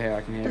definitely over here.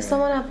 I can hear Does it.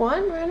 someone have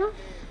one, Rhana?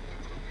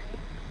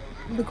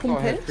 The Oh,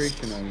 I heard compass.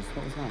 creature noise.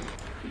 What was that?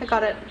 I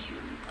got it.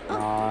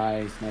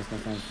 Nice. Oh,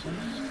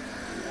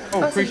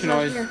 Oh, so creature it's not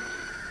noise. here.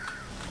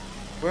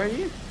 Where are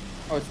you?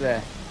 Oh, it's there.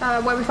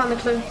 Where we found the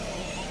clue.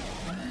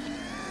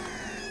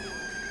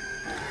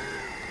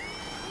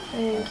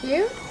 Thank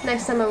you.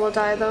 Next time I will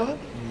die though.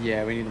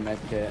 Yeah, we need a med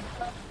kit.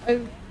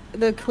 Oh,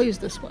 the clue's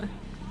this way.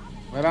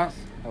 Whereabouts?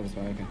 Oh, this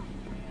way, okay.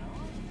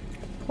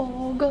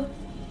 Pog.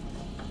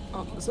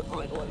 Oh, there's an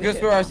idol over Just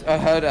here. where I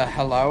heard a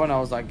hello and I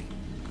was like,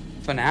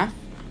 FNAF?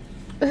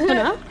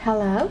 Hello.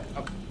 Hello.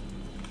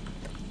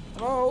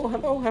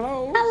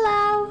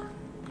 Hello.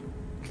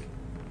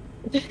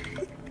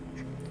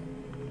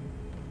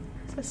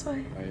 It's this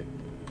way. Right.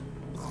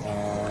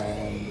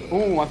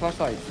 Oh, my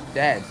flashlight's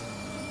dead.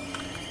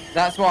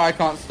 That's why I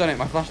can't stun it.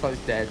 My flashlight's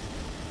dead.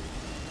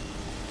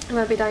 I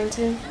might be dying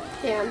too.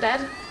 Yeah, I'm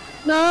dead.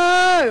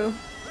 No!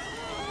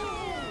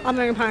 I'm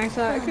having a panic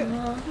attack.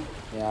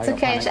 Yeah, It's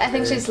okay. I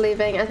think she's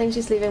leaving. I think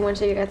she's leaving when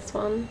she gets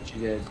one. She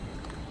did.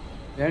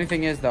 The only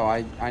thing is though,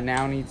 I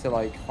now need to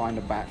like find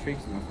a battery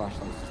because my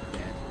flashlight's just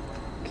dead.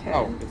 Okay.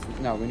 Oh,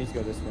 no, we need to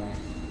go this way.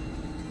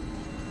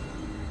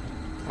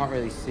 Can't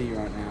really see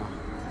right now.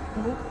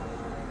 Oh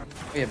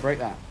yeah, break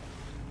that.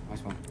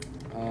 Nice one.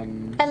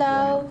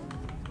 Hello.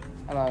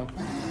 Hello.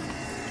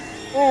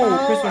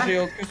 Oh, crystal I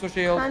shield, crystal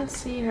shield. Can't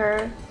see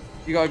her.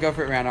 You gotta go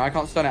for it, Rhana. I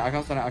can't stun it. I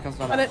Look.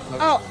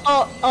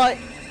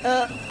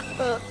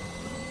 don't,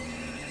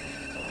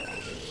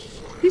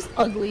 He's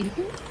ugly.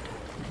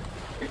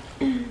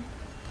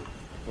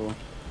 Cool.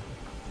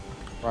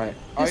 Right.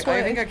 I This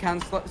way. think I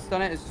can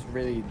stun it. It's just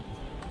really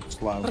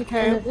slow.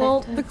 Okay,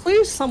 well, the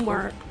clue's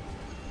somewhere.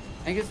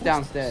 I think it's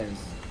downstairs.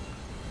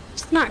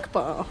 Snack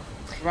bar.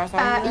 Right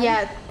side over there?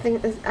 Yeah,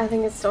 I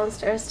think it's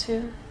downstairs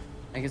too.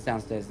 I think it's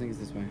downstairs. I think it's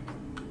this way.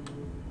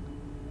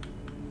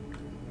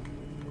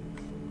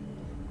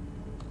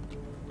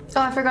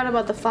 Oh, I forgot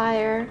about the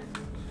fire.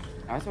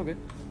 Oh, it's all good.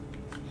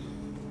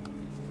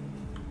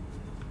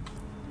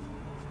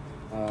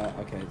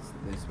 Okay, it's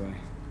this way.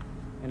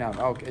 No,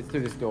 oh, it's through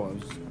this door. It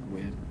was just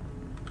weird.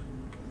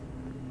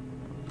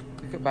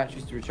 Pick up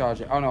batteries to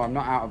recharge it. Oh no, I'm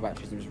not out of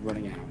batteries. I'm just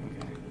running out.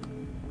 Okay.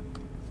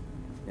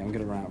 Yeah, I'm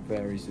gonna run out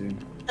very soon.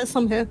 There's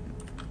some here.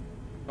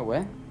 Oh,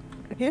 where?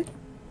 Right here.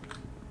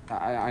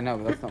 I know,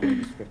 but that's not really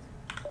the script.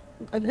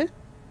 Over here.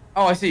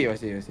 Oh, I see you.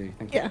 Thank you.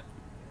 Yeah.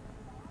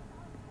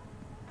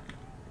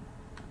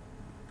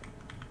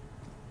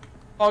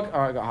 Fog.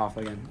 Alright, got half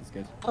again. That's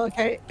good.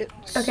 Okay.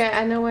 It's... Okay,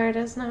 I know where it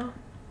is now.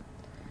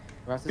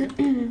 Where else is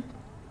it?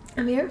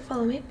 I'm here.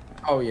 Follow me.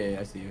 Oh, yeah,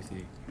 I see you.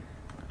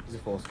 He's a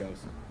false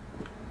ghost.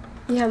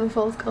 Yeah, I'm a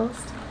false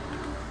ghost.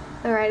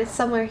 Alright, it's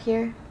somewhere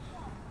here.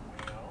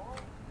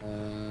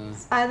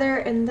 It's either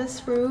in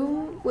this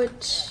room,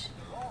 which...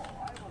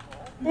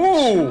 I'm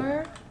not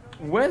sure.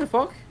 Where the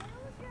fuck?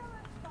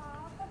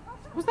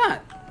 What's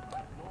that?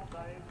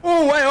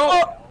 Oh, wait,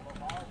 oh!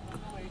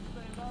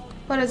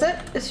 What is it?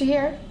 Is she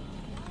here?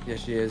 Yeah,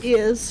 she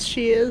is.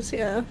 She is,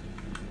 yeah.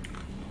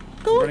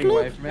 I'm running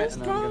away from it,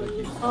 and then I'm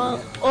gonna keep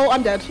oh,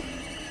 I'm dead.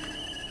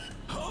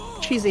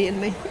 She's eating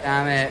me.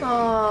 Damn it.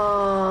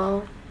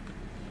 Oh.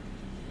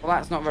 Well,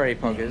 that's not very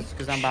poggers,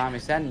 because I'm by my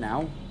send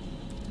now.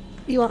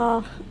 You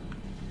are.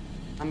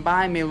 I'm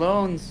by me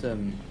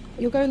lonesome.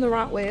 You're going the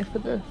right way for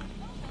the...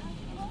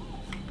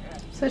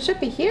 So it should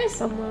be here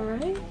somewhere,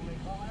 right?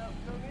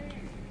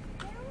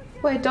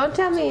 Wait, don't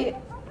tell me.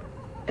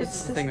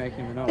 It's the thing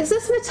making me know. Is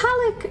this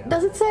metallic?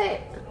 Does it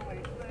say?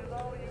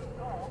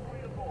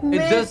 It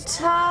does.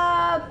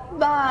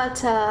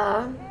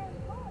 Metabata.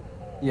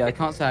 Yeah, I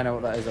can't say I know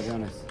what that is, I'll be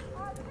honest.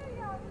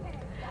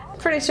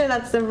 Pretty sure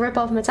that's the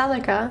rip-off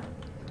Metallica.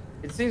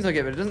 It seems like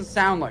it, but it doesn't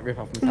sound like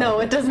rip-off Metallica. No,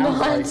 it does sounds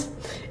not. like-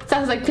 It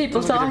sounds like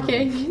people Sounds like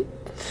a talking.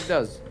 It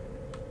does.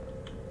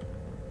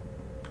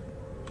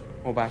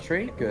 More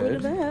battery, Look good.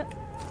 at that.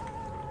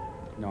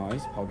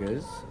 Nice,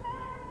 poggers.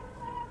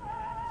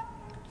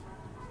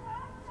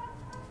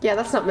 Yeah,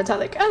 that's not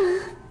Metallica.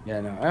 Yeah,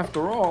 no,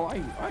 after all,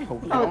 I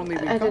hope you Oh, only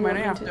be I didn't coming want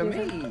after to do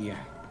me.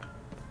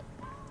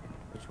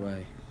 Which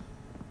way?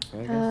 This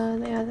way, I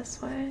guess? Yeah,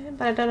 this way.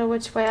 But I don't know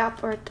which way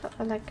up or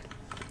like.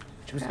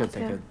 I'm just gonna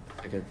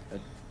take a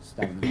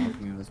stab in the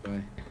balcony this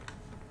way.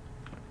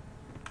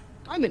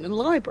 I'm in a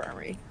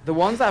library. The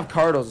ones that have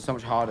corridors are so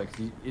much harder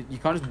because you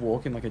can't just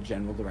walk in like a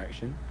general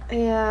direction.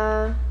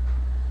 Yeah.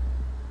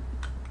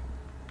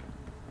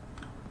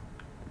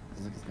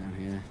 Look, it's down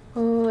here.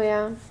 Oh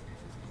yeah.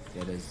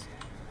 Yeah, it is.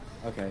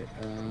 Okay.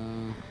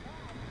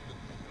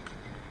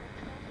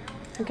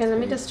 Okay, let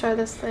me destroy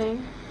this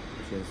thing.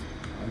 Cheers.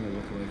 I'm gonna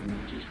look away from it.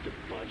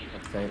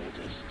 Okay.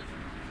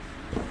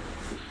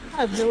 I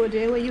have no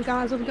idea where you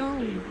guys have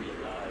gone.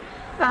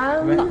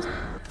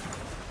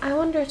 I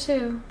wonder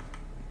too.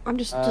 I'm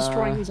just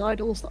destroying these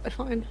idols that I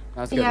find.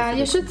 Let's go, Yeah,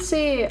 let's you go. should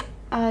see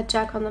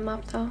Jack on the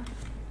map though.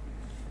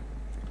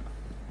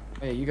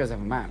 Oh, yeah, you guys have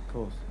a map, of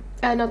course.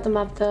 Not the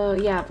map though.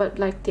 Yeah, but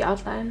like the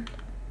outline.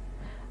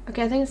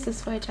 Okay, I think it's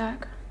this way,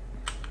 Jack.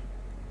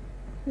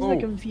 It's like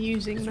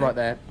confusing. It's now. right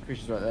there.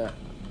 Creature's right there.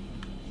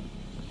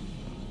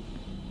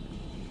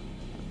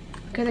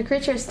 Okay, the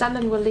creature is stunned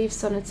and will leave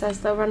soon. It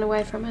says they'll run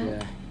away from it.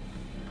 Yeah.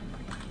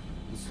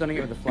 I'm stunning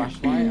it with a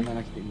flashlight, and then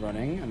I keep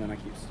running, and then I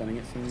keep stunning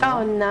it some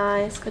more. Oh,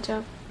 nice. Good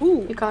job.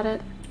 Ooh, You got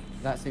it.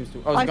 That seems to.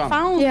 Oh, it's I gone.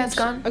 found Yeah, it's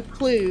gone. a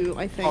clue.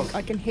 I think Oh.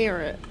 I can hear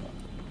it.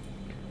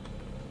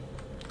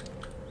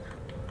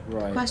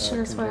 Right. Question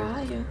is, where control.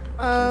 are you?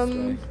 This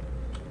way.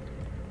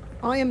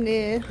 I am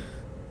near.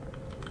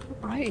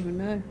 I don't even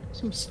know.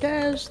 Some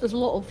stairs. There's a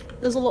lot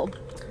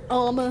of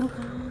armor.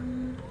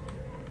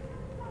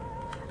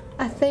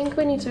 I think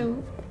we need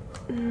to.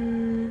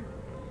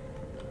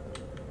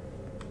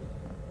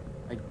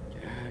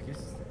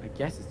 I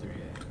guess it's through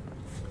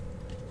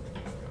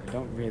here. I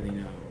don't really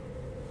know.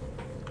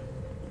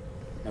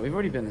 No, we've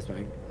already been this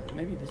way.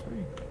 Maybe this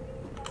way.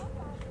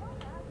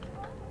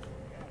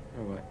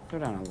 Oh wait, throw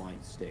down a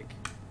light stick.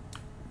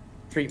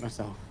 Treat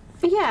myself.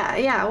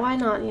 Yeah, why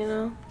not, you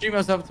know? Treat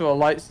myself to a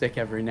light stick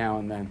every now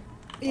and then.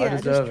 Yeah, I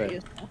deserve just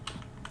it.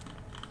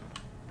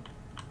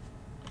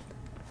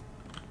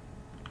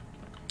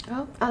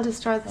 Oh, I'll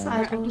destroy this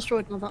I've idol.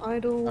 destroyed another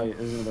idol. Oh,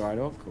 there's another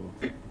idol?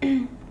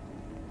 Cool.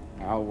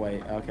 I'll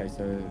wait. Okay,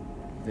 so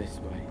this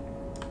way.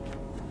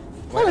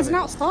 Oh, there's an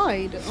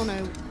outside. Oh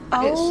no.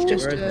 Oh. It's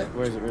just Where is a. it?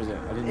 Where is it? Where is it?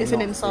 I didn't It's an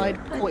not see inside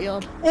it.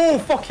 courtyard. Oh,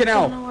 fucking I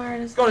hell! don't know where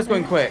it is. God, it's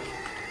going either. quick.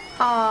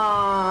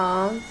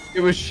 Aww.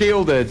 It was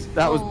shielded.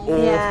 That was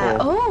awful. Yeah.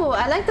 Oh,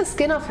 I like the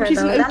skin of her She's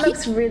though. an That Oki.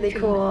 looks really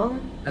cool.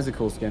 That's a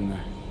cool skin though.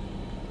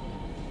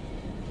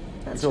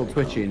 That's It's all really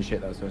twitchy cool. and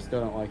shit though, so I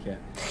still don't like it.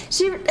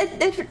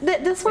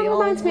 This one We all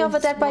reminds me of a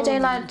want Dead by snow.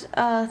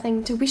 Daylight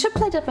thing too. We should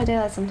play Dead by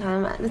Daylight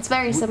sometime. It's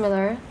very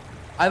similar.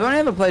 I've only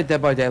ever played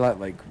Dead by Daylight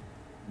like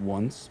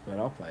once, but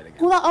I'll play it again.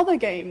 Well, that other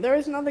game. There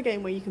is another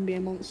game where you can be a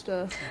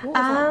monster. What was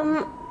that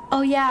one?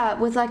 Oh yeah,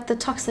 with like the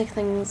toxic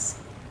things,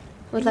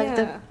 with like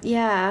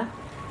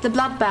the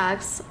blood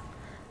bags.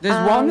 There's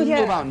one that's all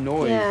yeah. about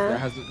noise Yeah. that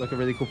has like a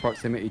really cool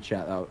proximity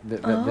chat that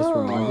this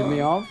reminded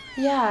me of.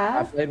 I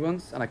Yeah. played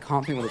once and I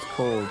can't think what it's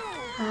called.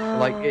 Oh.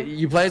 Like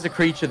you play as a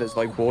creature that's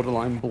like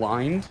borderline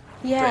blind,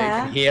 but it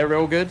Yeah. can hear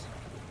real good.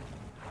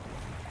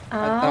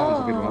 that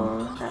one's a good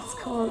one. Oh, that's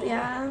cool.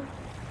 Yeah.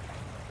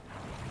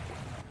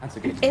 That's a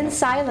good one. In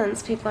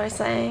silence, people are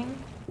saying.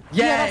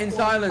 Yeah, that's in the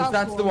one. silence. That's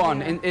That's the the one,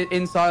 one. yeah.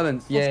 In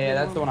silence. Yeah, That's the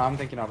that's the one. one I'm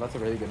thinking of. That's a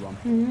really good one.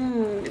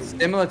 Mm. It's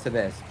similar to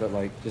this, but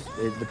like just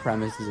the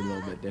premise is a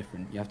little bit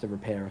different. You have to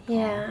repair a car.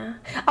 Yeah.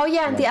 Oh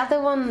yeah, and the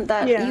other one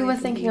that Yeah, you were I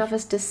thinking believe. of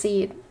is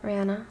Deceit,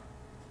 Rhana.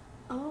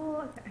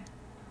 Oh, okay.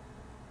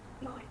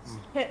 Nice.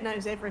 Pit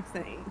knows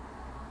everything.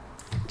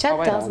 Chet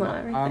wait, does I know unlocked-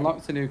 everything. I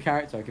unlocked a new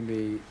character. I can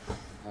be.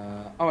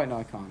 Oh wait, no,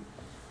 I can't.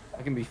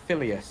 I can be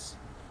Phileas,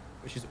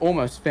 which is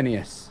almost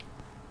Phineas,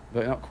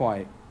 but not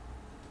quite.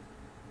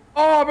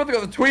 Oh, brother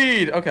got the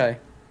tweed. Okay.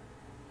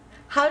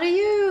 How do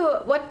you...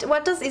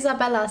 What does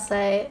Isabella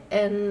say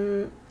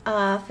in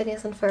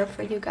Phineas and Ferb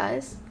for you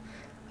guys?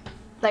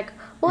 Like,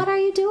 what are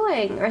you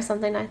doing? Or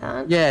something like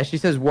that. Yeah, she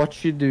says,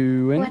 "What you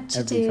doing?" What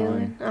you every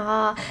doing?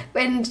 time.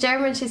 In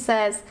German she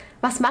says,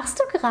 "Was machst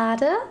du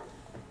gerade?"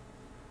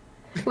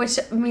 Which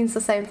means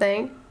the same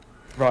thing.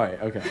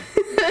 Right. Okay.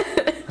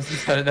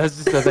 That's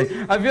just the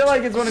thing. I feel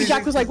like it's one of these.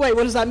 Jack was like, wait,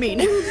 what does that mean?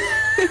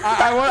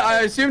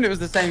 I assumed it was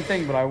the same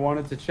thing, but I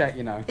wanted to check.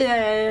 You know.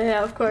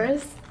 Yeah, of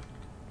course.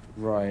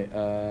 Right.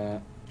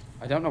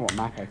 I don't know what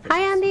map I picked. Hi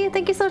Andy,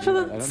 thank you so much for I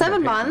the don't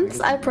 7 know what months.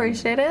 picture I it is.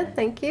 appreciate it.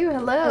 Thank you.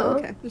 Hello. Oh,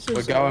 okay. This is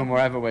We're going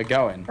wherever we're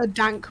going. a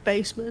dank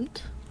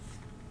basement.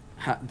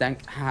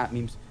 Dank hat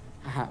memes.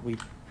 We.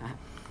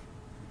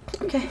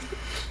 Okay.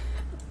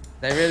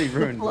 They really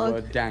ruined the plug.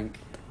 word dank.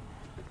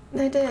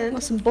 They did.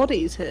 There's some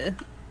bodies here.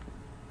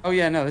 Oh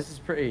yeah, no, this is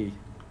pretty.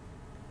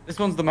 This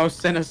one's the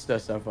most sinister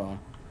so far.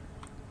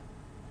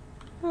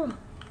 Oh.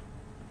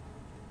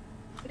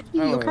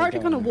 Your we're character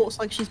kind of going. walks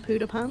like she's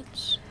pooed her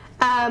pants.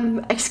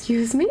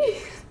 Excuse me?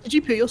 Did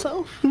you poo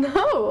yourself?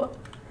 No.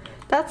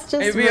 That's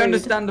just It'd be rude.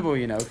 understandable,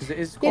 you know, because it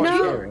is quite know-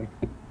 scary.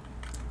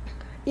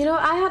 You know,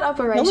 I had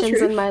operations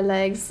truth. in my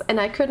legs and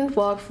I couldn't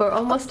walk for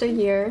almost a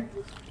year.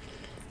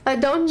 I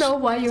don't know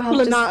why you have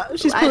to...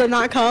 She's pulling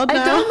that card I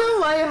now. don't know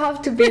why you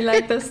have to be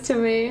like this to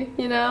me,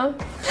 you know?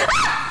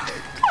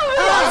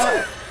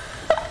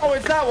 Oh,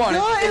 it's that one.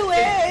 Go It's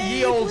away!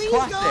 ye old Please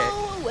classic.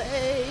 go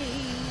away!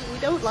 We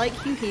don't like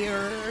you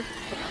here.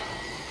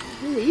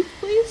 Can you leave,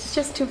 please? It's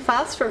just too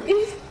fast for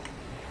me.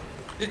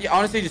 You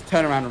honestly just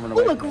turn around and run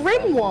away. Oh, a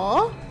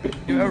grimoire!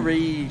 Give it a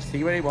read.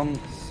 See what he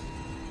wants.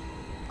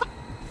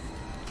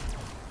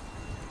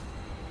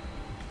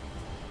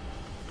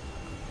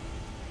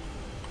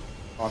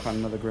 Oh, I found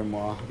another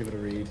grimoire. I'll give it a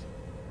read.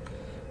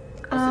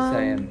 What's it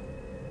saying?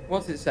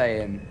 What's it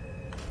saying?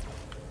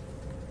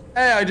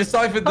 Hey, I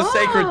deciphered the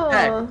sacred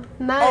text.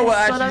 Nice. Oh, well, What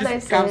actually, are they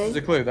just counts saying? as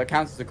a clue. That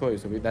counts as a clue.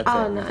 So that's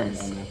Oh, it. We've done it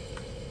nice. on there.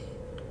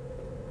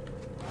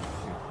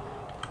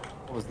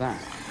 What was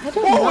that? I don't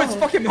know. Oh, it's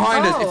fucking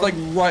behind us. It's Oh. like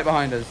right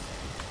behind us.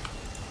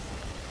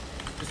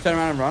 Just turn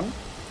around and run. And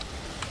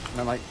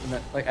then like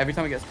every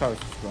time it gets close,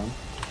 just run.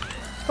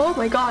 Oh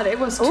my god, it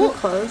was too Oh.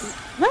 close.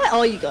 Where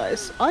are you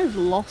guys? I've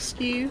lost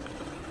you.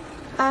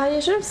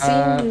 You should have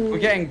seen... We're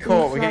getting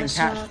caught. the We're getting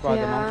flash catched up, by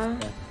the yeah.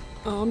 monster.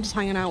 Oh, I'm just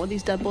hanging out with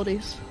these dead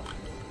bodies.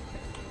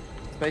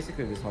 It's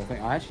basically this whole thing.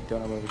 I actually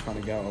don't know where we're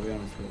trying to go. I'll be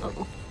honest with you.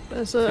 Oh,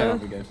 there's Okay, a... that'll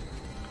be good.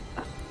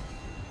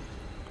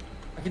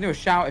 I can do a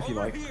shout if you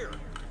like. There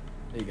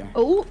you go.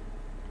 Oh!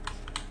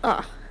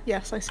 Ah,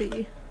 yes, I see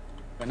you.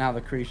 But now the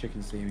creature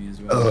can see me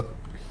as well.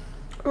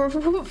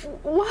 That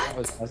What?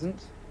 was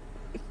pleasant.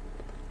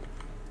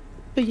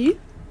 For you?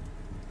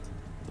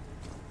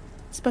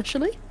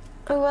 Especially?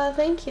 Oh, well,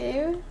 thank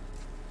you.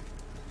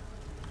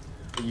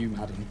 For you,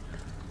 madam.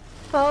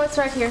 Oh, it's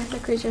right here. The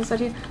creature is right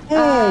here.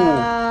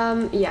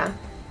 Yeah.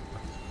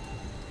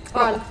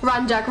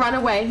 Run, Jack, run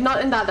away.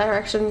 Not in that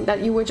direction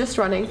that you were just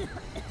running.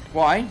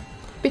 Why?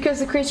 Because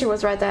the creature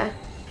was right there.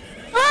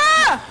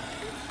 Ah!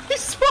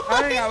 He's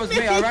I think that was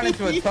me. I ran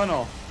into a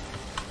tunnel.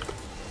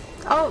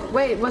 Oh,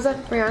 wait, was that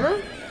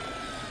Rhana?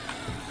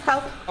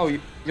 Help. Oh,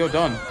 you're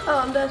done.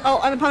 Oh, I'm dead. Oh,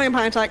 I'm having a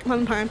panic attack. I'm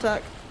having a panic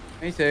attack.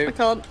 Me too.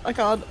 I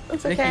can't.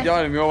 It's Nikki okay.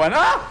 died and we all went,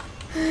 ah!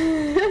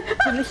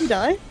 Did Nikki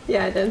die?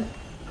 Yeah, I did.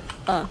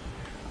 Ah.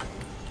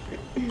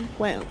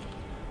 Well,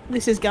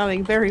 this is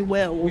going very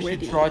well We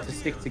already. should try to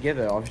stick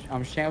together.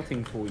 I'm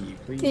shouting for you,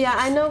 please. Yeah,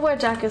 I know where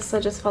Jack is, so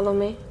just follow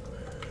me.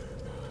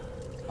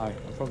 Oh, I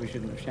probably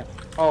shouldn't have shouted.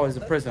 Oh, there's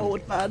a prison.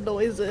 Old bad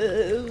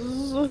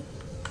noises.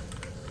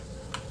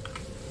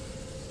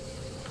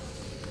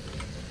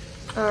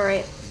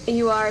 Alright,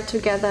 you are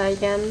together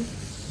again.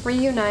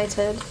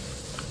 Reunited.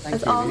 Thank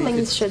As you. all We need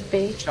things to should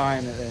be.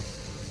 shine at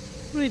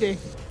this. What do you do?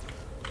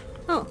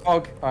 Oh,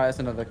 Fog. Alright, that's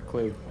another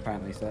clue,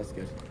 apparently, so that's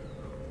good.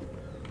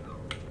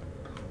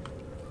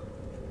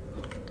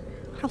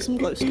 have some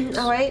glow sticks.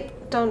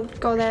 Alright, don't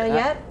go there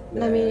yet.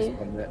 Let me...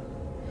 spotted it.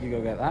 You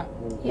go get that.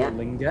 Yeah. We'll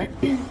linger.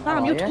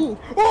 Damn, you're yeah. tall.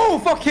 Oh,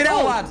 fucking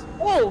hell, lad!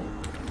 Whoa!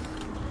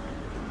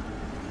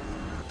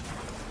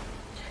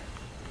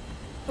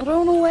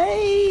 Run Is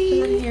away!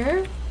 it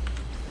here?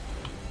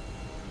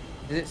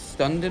 Is it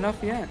stunned enough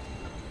yet?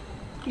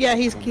 Yeah,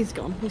 he's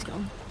gone. He's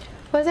gone.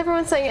 Why is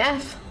everyone saying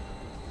F?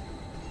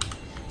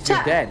 You're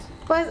Chat. dead.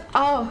 Why is...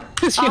 Oh.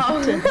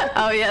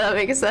 Oh, yeah, that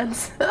makes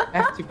sense.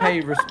 Have to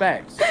pay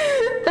respects.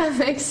 That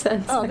makes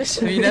sense, Oh, this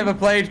Have actually. you never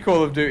played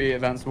Call of Duty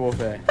Advanced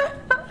Warfare?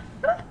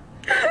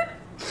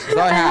 'Cause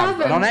I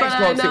have, and on haven't,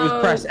 but I Xbox it was know.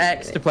 press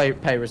X to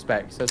pay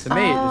respect. So to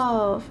me,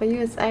 Oh, for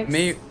you it's X.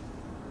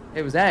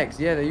 it was X.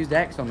 Yeah, they used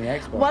X on the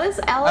Xbox. What is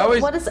L? I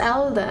always- What is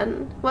L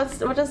then? What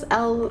does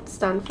L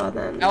stand for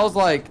then? L's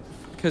like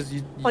because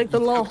you Like the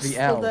you took loss the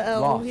L, of the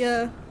L. loss.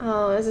 Yeah.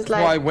 Oh, is it That's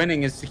why like...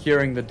 winning is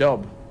securing the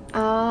dub.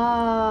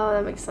 Oh,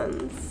 that makes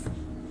sense.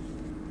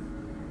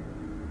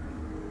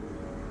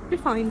 You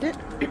find it.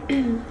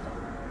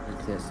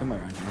 It's somewhere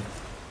around here.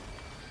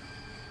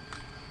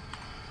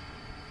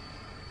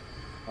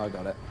 Oh, I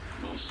got it.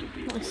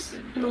 Nice.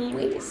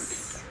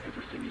 Nice.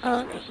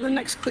 The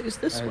next clue is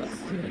this way.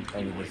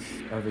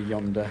 Over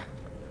yonder.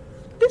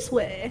 This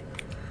way.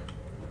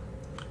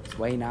 This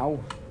way now.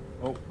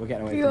 Oh, we're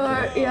getting away You from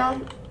are, each other. yeah.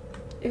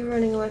 You're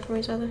running away from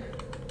each other.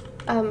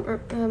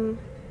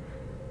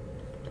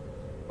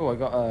 Oh, I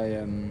got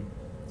a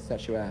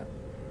statuette.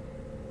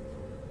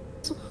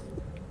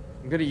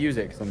 I'm gonna use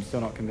it because I'm still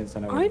not convinced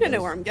I know. I don't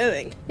know where I'm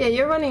going. Yeah,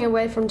 you're running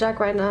away from Jack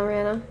right now,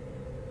 Rhana.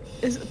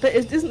 Isn't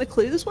the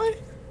clue this way?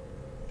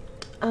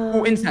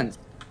 Oh, incense.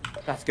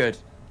 That's good.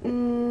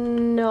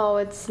 No,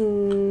 it's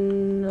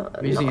not.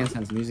 I'm using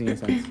incense. I'm using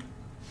incense.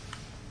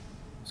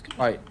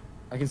 Right.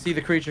 I can see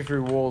the creature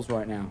through walls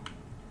right now.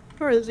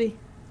 Where is he?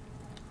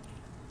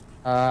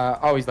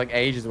 Oh, he's like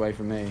ages away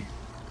from me.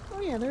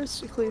 Oh yeah,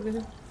 there's a clue over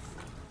here.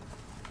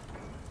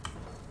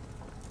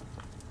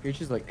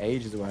 Creature's like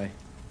ages away.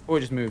 Oh, it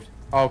just moved.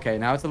 Oh, okay,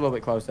 now it's a little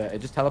bit closer. It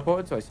just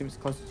teleported, so I assume it's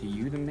closer to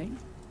you than me.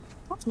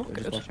 That's not So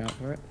good. just watch out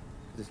for it.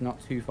 'Cause it's not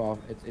too far.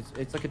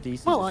 It's like a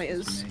decent. My light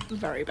distance is from me.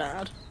 very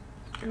bad.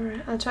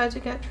 Alright, I'll try to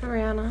get to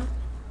Rhana.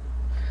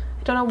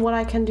 I don't know what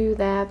I can do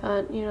there,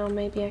 but, you know,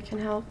 maybe I can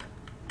help.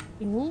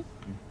 I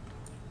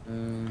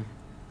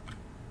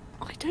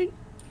don't.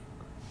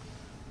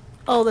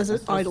 Oh, there's I an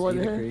still idol see over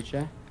the here.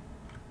 creature.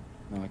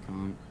 No, I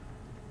can't.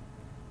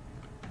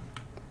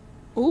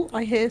 Oh,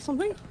 I hear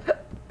something.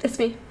 It's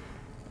me.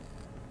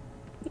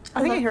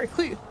 I think I hear a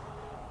clue.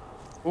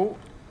 Oh.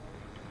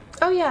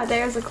 Oh yeah,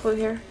 there's a clue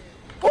here.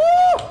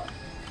 Oh!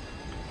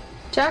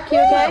 Jack, you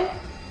okay?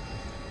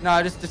 No,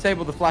 I just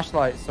disabled the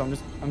flashlight, so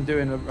I'm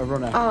doing a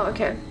runner. Oh,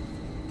 okay.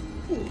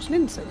 Ooh, some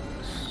incense.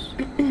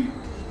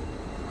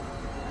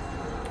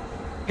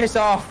 Piss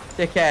off,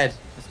 dickhead.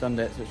 I stunned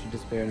it, so it should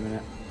disappear in a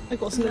minute. I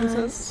got some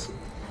incense.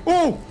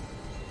 Oh!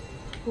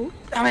 Ooh.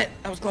 Damn it,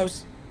 that was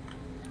close.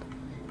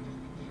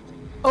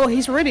 Oh,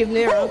 he's really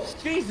near us.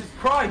 Jesus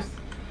Christ!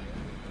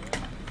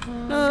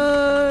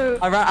 No.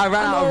 I ran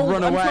out of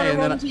run I'm away, trying to and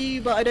run then to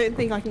you, but I don't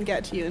think I can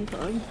get to you in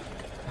time.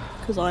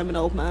 Because I'm an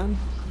old man.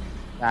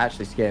 that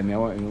actually scared me. I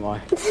won't even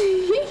lie.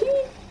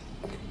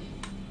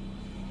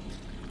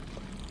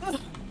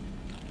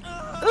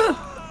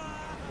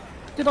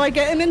 Did I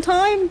get him in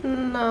time?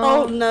 No.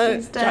 Oh no,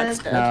 He's Jack's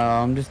dead. dead. No,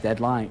 I'm just dead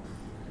like.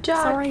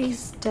 Jack Sorry.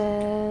 is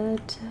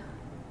dead.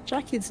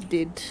 Jack is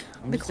dead.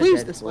 I'm The just a clue's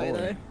dead this way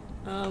boy.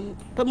 though.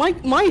 But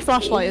my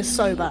flashlight is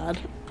so bad.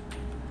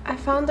 I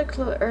found the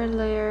clue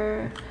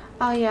earlier.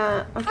 Oh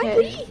yeah,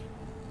 okay.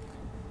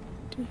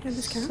 Do you hear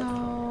this cat?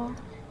 So,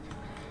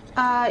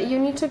 you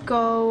need to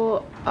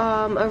go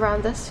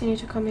around this. You need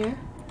to come here.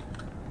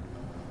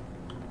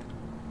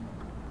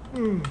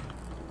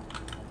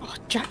 Oh,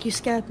 Jack, you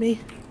scared me.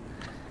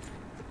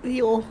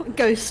 Your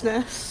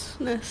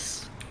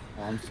ghostness.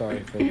 Oh, I'm sorry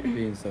for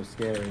being so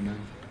scary, man.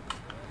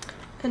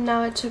 And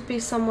now it should be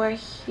somewhere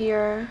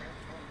here.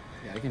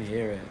 Yeah, I can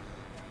hear it.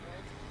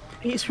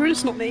 It's true,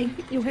 it's not me.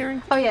 You're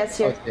hearing? Oh yeah, it's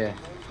Oh, here.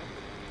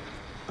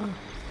 yeah.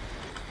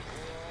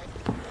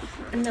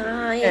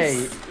 Nice.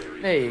 Hey,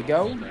 there you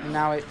go.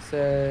 Now it's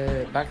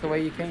back the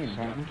way you came,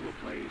 apparently.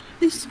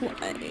 This way.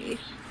 I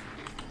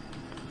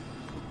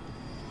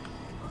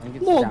think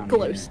it's More down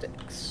glow here.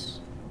 sticks.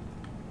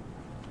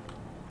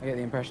 I get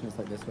the impression it's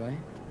like this way.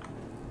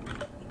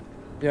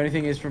 The only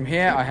thing is, from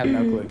here, I have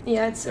no clue.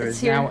 Yeah, it's There it's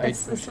is here. now a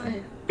It's this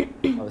way.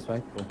 Oh, this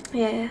way? Cool.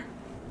 Yeah.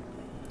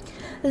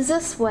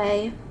 This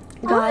way,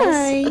 guys.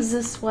 Hi.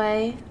 This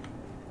way.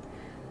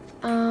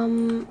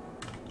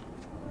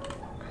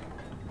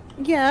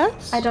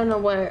 Yes. I don't know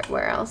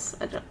where else.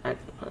 I don't know.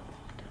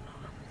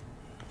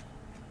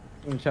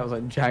 And chat was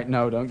like, Jack,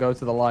 no, don't go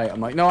to the light.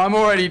 I'm like, no, I'm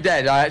already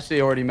dead. I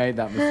actually already made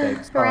that mistake.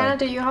 It's Rhana, fine.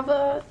 do you have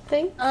a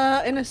thing?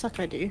 In a sec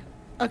I do.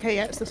 Okay,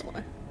 yeah, it's this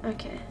way.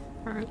 Okay.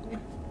 Apparently.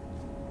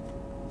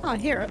 Oh, I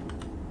hear it.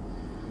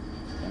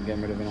 I'm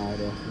getting rid of an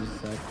idol.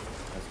 Just a sec.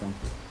 That's gone.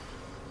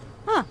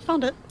 Ah,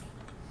 found it.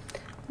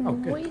 Oh,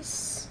 good.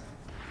 Nice.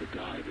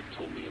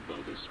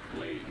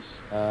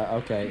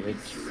 Okay,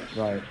 it's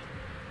right.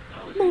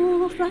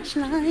 More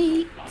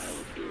flashlights.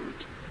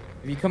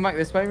 Have you come back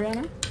this way,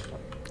 Rhana?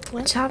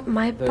 Chat,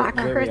 my back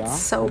where we are,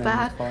 hurts so and then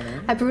bad. far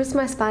in. I bruised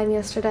my spine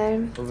yesterday,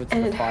 Over to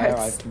and the it fire I've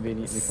hurts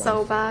conveniently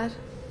so placed. bad.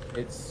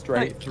 It's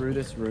straight through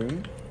this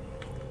room.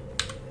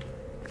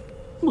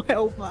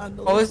 Well, man.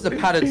 Oh, this is a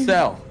padded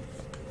cell.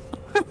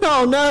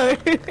 Oh no.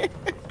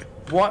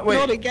 What? Wait.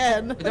 Not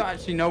again. I don't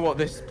actually know what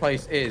this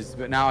place is,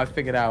 but now I've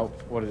figured out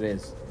what it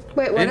is.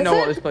 Wait, I what didn't is know it?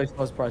 what this place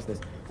was priceless.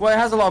 Well, it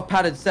has a lot of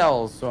padded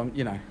cells, so I'm,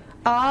 you know,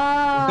 Oh.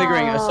 I'm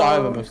figuring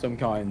asylum of some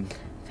kind.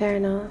 Fair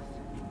enough.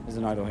 There's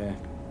an idol here.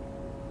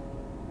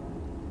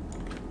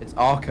 It's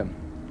Arkham.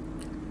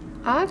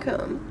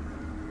 Arkham.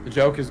 The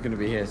Joker's going to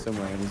be here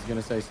somewhere, and he's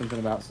going to say something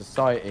about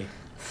society.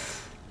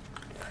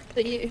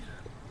 Are you?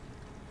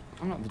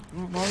 I'm not.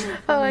 Why are you Oh, I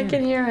following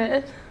can me? hear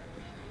it.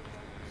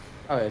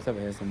 Oh, yeah, it's over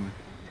here somewhere.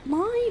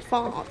 My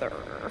father.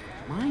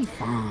 My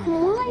father.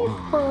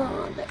 My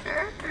father.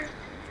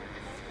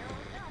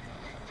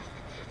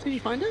 Did you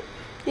find it?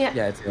 Yeah.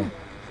 Yeah, it's here.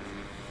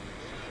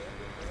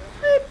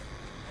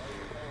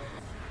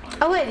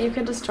 Oh wait, you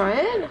can destroy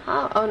it?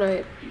 How? Oh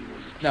no.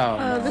 No,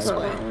 no, this I,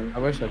 way. I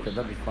wish I could.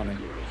 That'd be funny.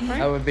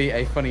 That would be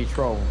a funny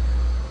troll.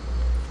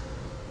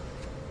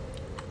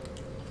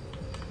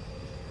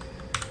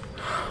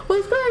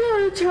 What's going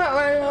on in the chat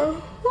right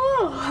now?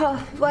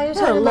 Oh, why are you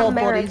There are a talking lot about of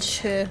bodies marriage?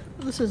 here.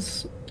 This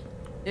is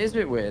It is a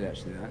bit weird,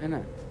 actually, that, isn't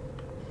it?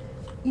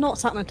 not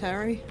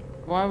sanitary.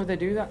 Why would they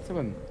do that to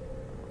him?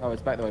 Oh,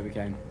 it's back the way we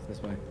came. It's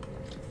this way.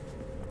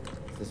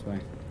 It's this way.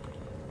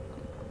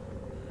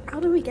 How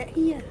do we get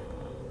here?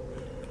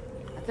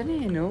 I don't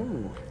even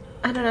know.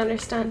 I don't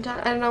understand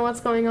that. I don't know what's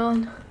going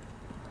on.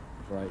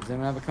 Right, does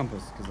anyone have a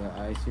compass? Because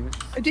I assume it's...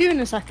 I do in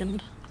a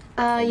second.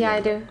 Yeah,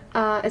 I do.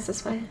 It's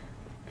this way.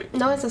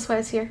 No, it's this way.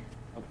 It's here.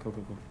 Oh, cool,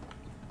 cool, cool.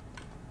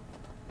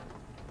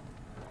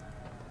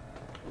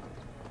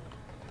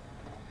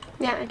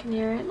 Yeah, I can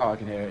hear it. Oh, I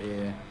can hear it,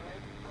 yeah.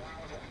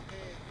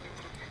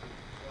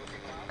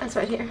 That's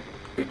right here.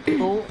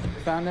 Cool,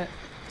 found it.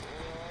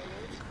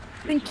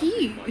 Thank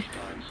you.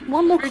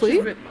 One more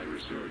clue. This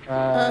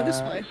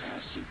way.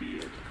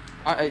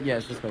 Yeah,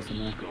 it's this way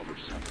somewhere.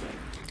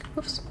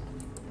 Oops.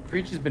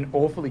 Creature's been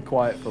awfully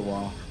quiet for a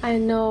while. I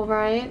know,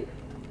 right?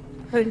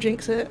 Don't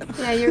jinx it.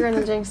 Yeah, you're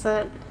gonna jinx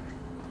it.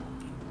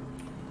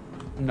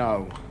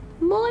 No.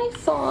 My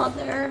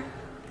father.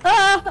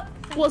 Ah!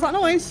 What's that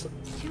noise?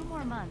 2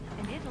 more months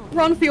and it'll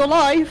Run for your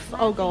life!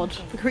 Oh god,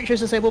 the creature's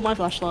disabled my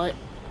flashlight.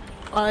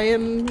 I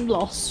am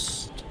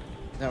lost.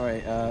 Don't worry,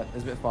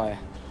 there's a bit of fire.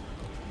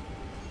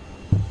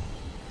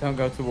 Don't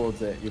go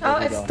towards it. You'll Oh,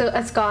 probably die.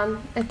 it's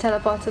gone. It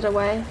teleported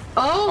away.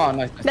 Oh, Oh,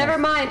 nice, nice, never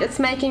nice. mind. It's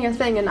making a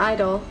thing, an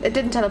idol. It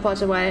didn't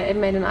teleport away. It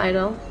made an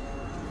idol.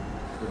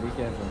 So be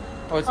careful.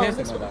 Oh, it's Oh, here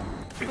this somewhere way.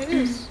 though. It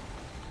is.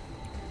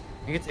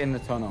 I think it's in the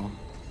tunnel.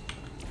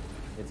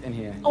 It's in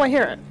here. Oh, I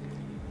hear it.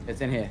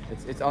 It's in here.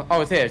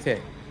 Oh, it's here. It's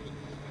here.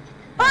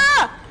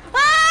 Ah!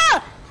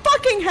 Ah!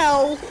 Fucking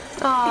hell!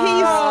 Oh,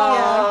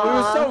 We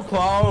were so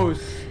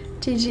close.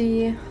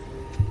 GG.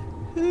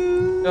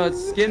 No,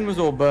 its skin was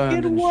all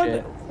burned and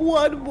shit.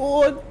 One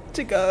more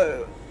to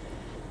go.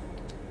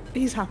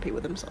 He's happy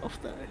with himself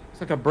though.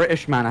 It's like a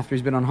British man after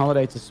he's been on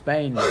holiday to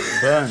Spain.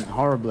 Burnt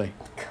horribly.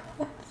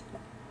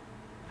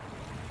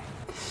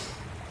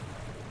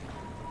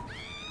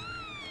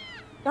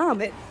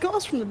 Damn, it got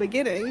us from the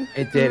beginning.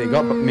 It did. It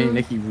got me and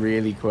Nikki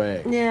really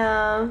quick.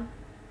 Yeah.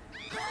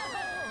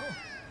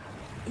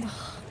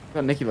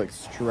 Got Nikki like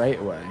straight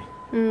away.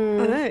 I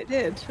know, it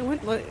did. It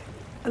went like...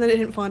 And then it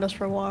didn't find us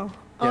for a while.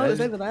 Oh, Yeah, it was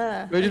it over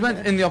there. We just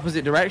went in the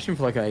opposite direction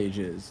for like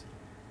ages.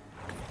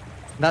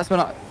 That's when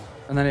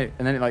and then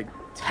it like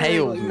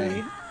tailed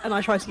me. And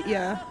I tried to...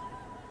 Yeah.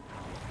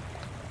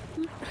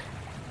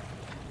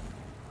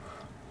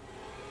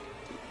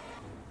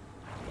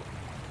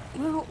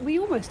 Well, we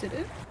almost did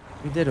it.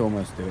 We did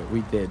almost do it.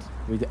 We did.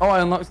 Oh,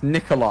 I unlocked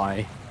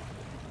Nikolai.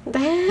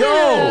 Damn.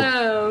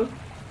 Yo!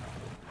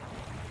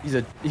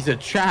 He's a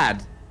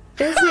Chad.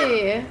 Is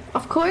he?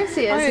 Of course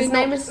he is. His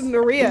name is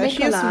Maria.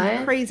 She has Nikolai.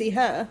 some crazy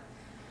hair.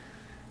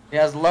 He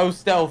has low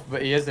stealth,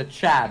 but he is a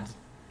Chad,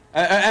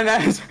 and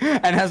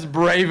has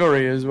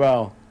bravery as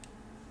well.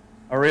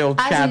 A real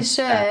Chad. As he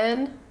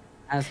should.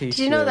 As he should.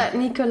 Did you know that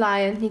Nikolai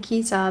and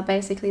Nikita are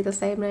basically the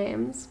same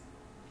names?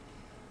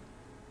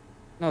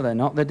 No, they're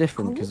not. They're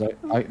different because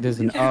there's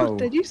an O.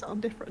 They do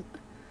sound different.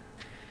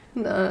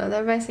 No,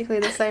 they're basically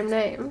the same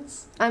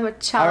names. I'm a I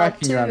child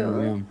reckon too. you're having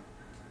me on.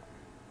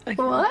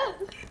 What?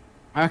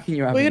 I reckon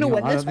you're We're having gonna me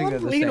on. win I this don't think one? they're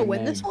the We're gonna same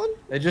win this name. one?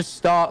 They just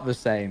start the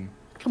same.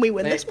 Can we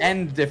win They this one?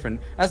 end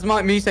different. That's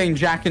like me saying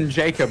Jack and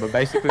Jacob are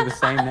basically the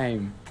same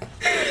name.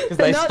 Because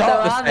they Not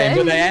start though, the are same,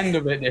 they? but they end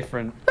a bit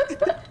different.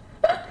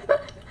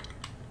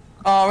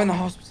 Oh, in the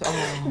hospital.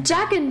 Oh.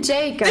 Jack and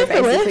Jake are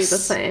Syphilis? basically the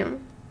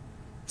same.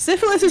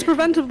 Syphilis is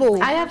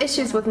preventable. I have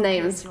issues with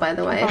names, by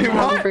the way. I Wait, what?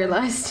 haven't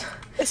realized.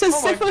 It says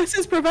Oh my- syphilis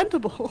is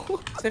preventable.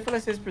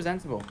 Syphilis is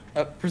presentable.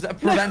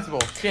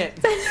 Preventable. Shit.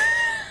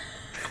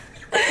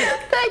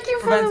 Thank you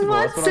for the Preventable,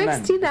 that's what I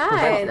meant.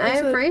 169. Preventable. I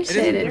It's a- It appreciate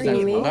isn't it,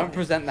 presentable. Mimi. Don't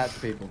present that to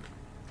people.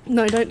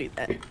 No, don't do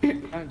that.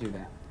 Don't do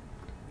that.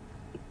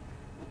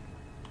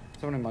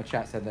 Someone in my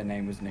chat said their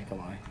name was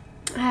Nikolai.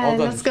 Hey, done,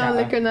 let's go, chat.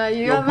 Nikolai.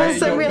 You You're have a you're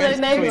similar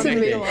name to basically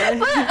me. Nikki.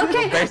 But,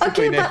 okay,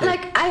 basically okay, but Nikki.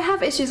 like I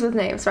have issues with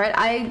names, right?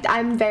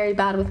 I'm very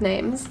bad with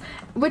names,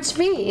 which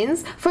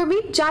means for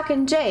me, Jack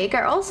and Jake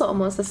are also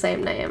almost the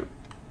same name.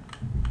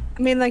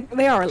 I mean, like,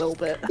 they are a little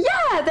bit.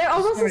 Yeah, they're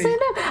almost the Sorry. same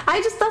name.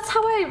 That's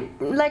how I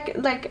I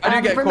do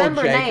get called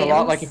remember Jake names. a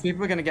lot. Like if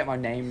people are gonna get my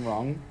name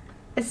wrong.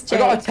 It's I Jake.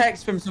 got a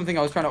text from something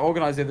I was trying to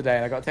organise the other day,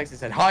 and I got a text that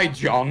said, "Hi,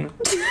 John,"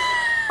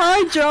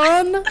 Hi,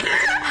 John. and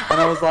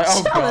I was like,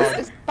 "Oh Alice God."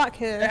 is back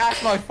They here.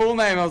 asked my full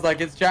name. I was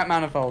like, "It's Jack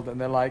Manifold," and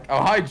they're like,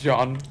 "Oh, hi,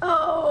 John."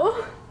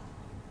 Oh.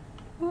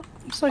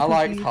 I'm so I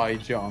like confused. hi,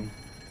 John.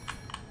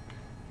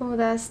 Oh,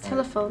 there's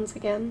telephones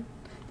again.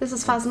 This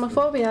is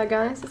phasmophobia,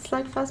 guys. It's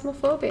like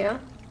phasmophobia.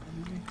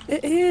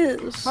 It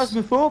is.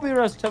 Phasmophobia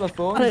has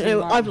telephones. I don't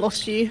know. and I've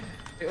lost you.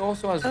 It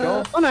also has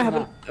ghosts. Oh no, I and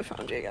haven't. I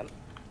found you again.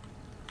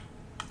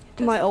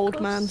 My have old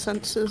ghosts. man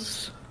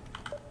senses.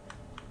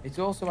 It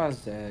also has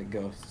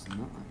ghosts and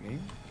that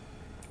game.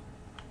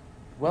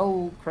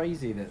 Well,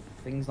 crazy that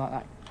things like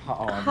that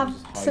Have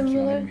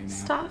similar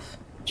stuff.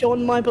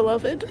 John, my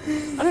beloved.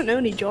 I don't know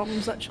any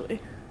Johns actually.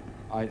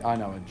 I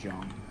know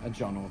a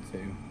John or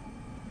two.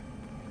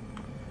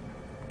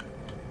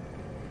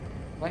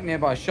 Like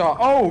nearby shot.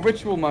 Oh,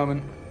 ritual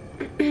moment.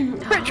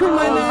 Ritual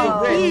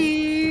moment. rift.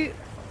 Yee.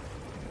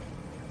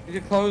 Did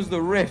you close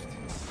the rift?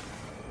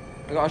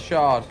 I got a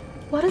shard.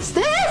 What is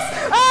this?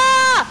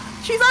 Ah!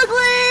 She's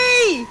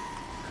ugly!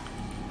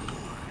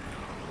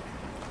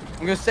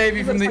 I'm gonna save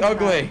you from the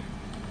ugly.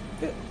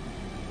 If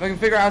I can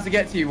figure out how to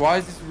get to you. Why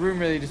is this room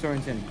really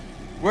disorienting?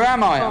 Where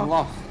am I? I'm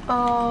lost.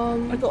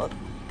 I got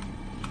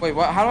Wait,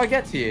 what? How do I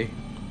get to you?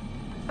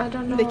 I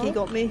don't know. Niki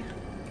got me.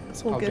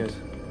 It's all Oh, good.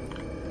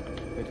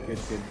 Good.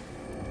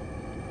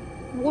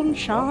 One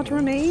shard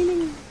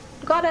remaining.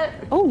 Got it.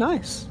 Oh,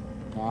 nice.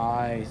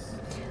 Nice.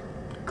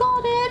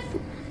 Got it.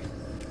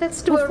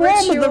 Let's do a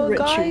Perform the ritual,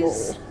 ritual.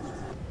 guys.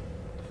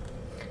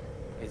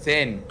 It's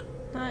in.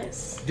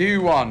 Nice.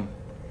 Do one.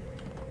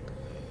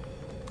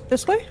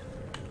 This way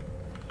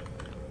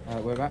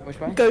Where back? Which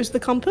way? goes the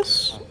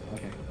compass. Oh,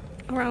 okay.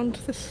 Around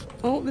this.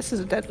 Oh, this is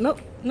a dead. No,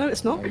 no,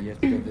 it's not. Oh, you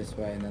have to go this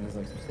way, and then there's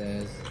like some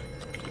stairs.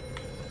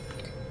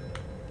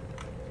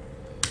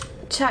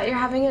 Chat, you're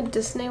having a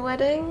Disney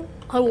wedding?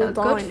 I will Good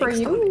die for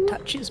next time you. it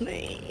touches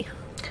me.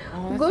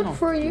 Oh, that's Good not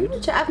for you.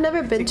 good. Chat, I've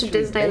never been to Picture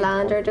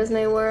Disneyland paper. or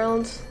Disney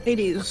World It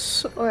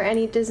is. or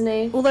any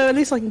Disney. Although at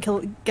least I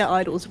can get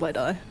idols if I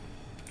die.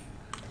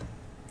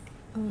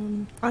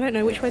 I don't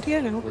know which way to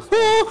go now. This way.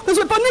 Oh, there's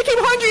a Niki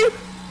behind you!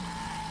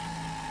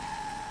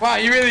 Wow,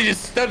 you really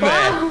just stood there.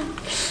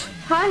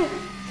 Hi.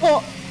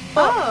 Oh,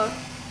 Oh.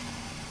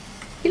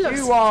 He looks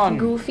You won.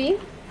 goofy.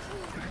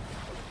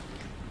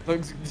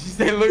 Looks. Did you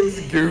say looks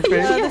goofy?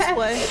 yeah, Yeah. this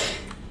way,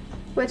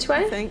 Which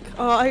I way? think.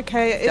 Oh,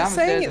 okay. It's Down the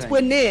saying stairs, it's I we're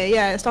think. near.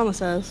 Yeah, it's down the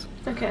stairs.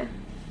 Okay.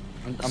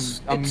 I'm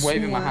It's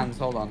waving my somewhere. hands.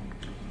 Hold on.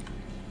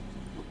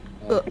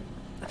 Look,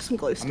 there's some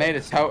glow I sticks. made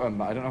a totem,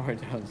 but I don't know where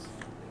it does.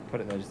 Put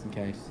it there just in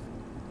case.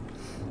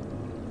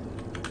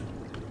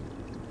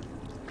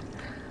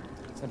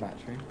 It's a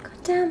battery. God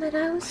damn it,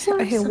 I was so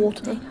I hear something.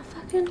 water. I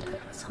fucking learned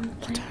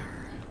something.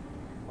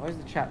 Why is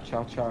the chat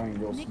charring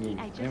real Nikki, smooth?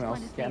 I just Anyone else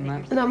wanna say getting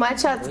that that? No, my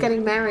chat's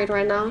getting married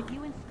right now.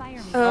 You inspire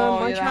me. Oh,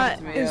 My yeah, that chat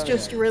happened to me is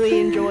just earlier. really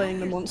enjoying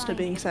the monster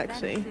being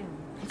sexy.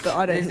 But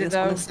I don't Is think it this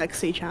one though? is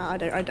sexy,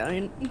 chat. I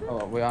don't.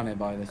 Oh, we are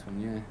nearby this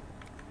one,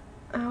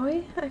 yeah. Are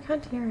we? I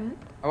can't hear it.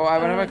 Oh,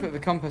 whenever I click the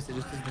compass, it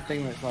just does the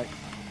thing that's like,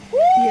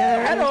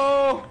 Yeah.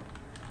 hello!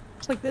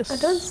 It's like this. I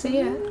don't see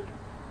it.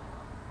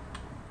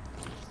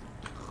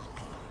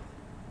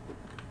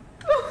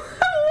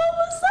 What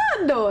was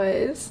that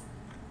noise?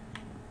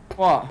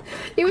 What?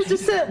 It was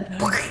just a.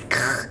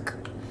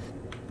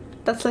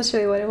 That's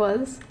literally what it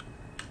was.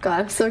 God,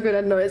 I'm so good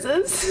at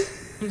noises.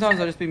 Sometimes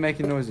I'll just be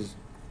making noises.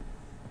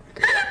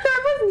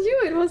 That wasn't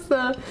you.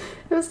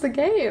 It was the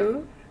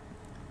game.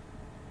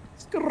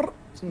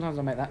 Sometimes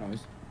I make that noise.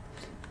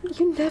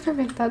 You never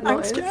make that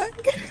Thanks, noise.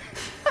 Jack.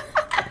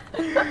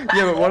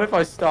 Yeah, but what if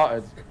I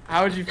started?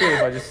 How would you feel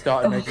if I just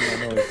started making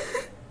that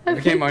noise? It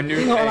became my new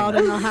You're not allowed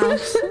thing. in our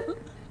house.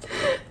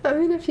 I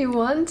mean, if you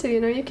want to,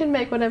 you can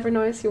make whatever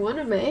noise you want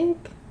to make.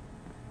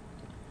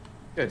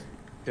 Good,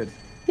 good.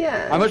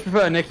 Yeah. I much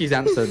prefer Nikki's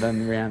answer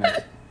than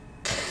Rhianna's.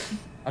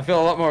 I feel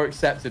a lot more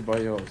accepted by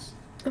yours.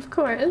 Of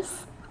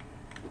course.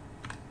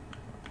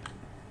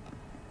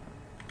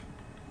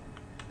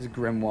 There's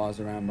grimoires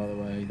around, by the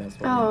way. That's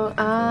what.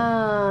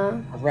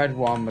 Oh, I've read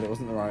one, but it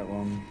wasn't the right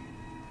one.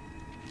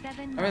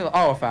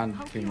 I found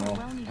two more.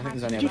 I think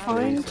there's only Did you ever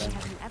three. find-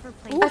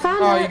 So. I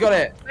found Oh, it. you got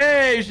it!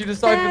 Hey, she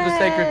deciphered the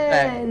sacred Yay,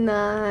 text.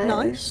 Nice.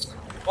 Nice.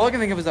 All I can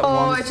think of is that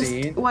Oh, one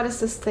scene. what is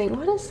this thing?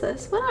 What is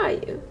this? What are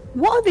you?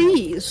 What are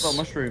these? Little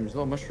mushrooms.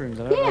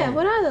 I don't Yeah, know.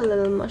 what are the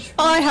little mushrooms?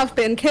 I have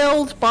been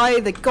killed by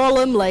the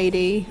golem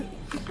lady.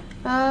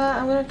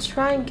 I'm gonna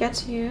try and get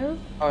to you.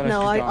 Oh,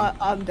 No, she's gone.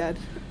 I'm dead.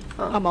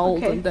 Oh, I'm old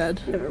okay. and dead.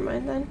 Never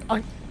mind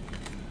then.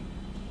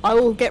 I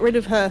will get rid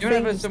of her You know,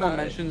 whenever things. someone though.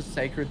 mentions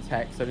sacred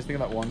text, I just think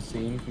of that one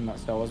scene from that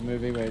Star Wars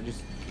movie where it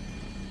just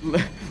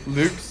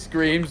Luke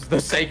screams the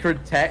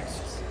sacred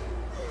texts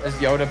as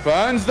Yoda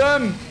burns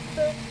them.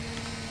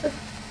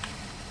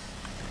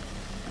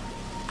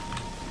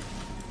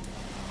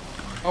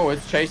 Oh,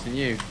 it's chasing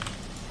you.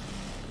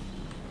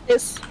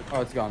 It's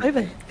Oh, it's gone.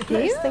 over Nice,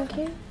 here. thank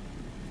you.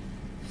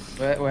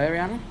 Where,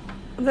 Rihanna?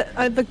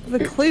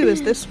 The clue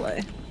is this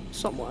way,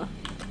 somewhere.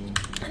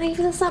 Thank you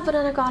for the sub,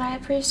 Banana God. I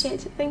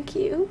appreciate it. Thank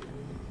you.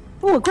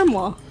 Oh, a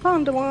grimoire.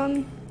 Found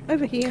one.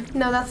 Over here.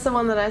 No, that's the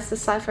one that I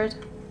deciphered.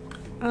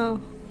 Oh.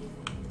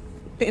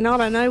 But now I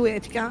don't know where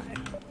to go.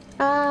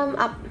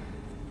 Up.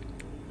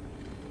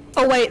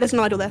 Oh wait, there's an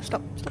idol there.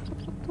 Stop. Stop. Stop.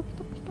 Stop.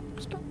 Stop.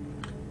 Stop.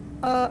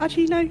 Stop.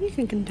 Actually, no. You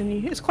can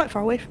continue. It's quite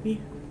far away from you.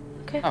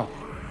 Okay. Oh,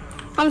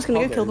 I'm just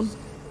gonna go kill them.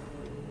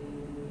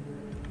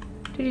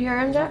 there's Did you hear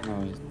him, Jack?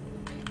 noise.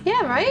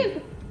 Yeah,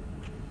 right?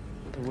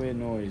 A weird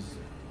noise.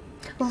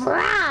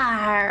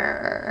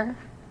 Rawr.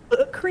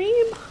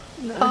 Cream?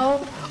 No.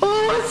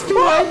 Oh, it's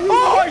fine.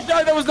 Oh,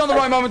 no, that was not the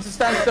right moment to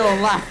stand still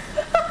and laugh.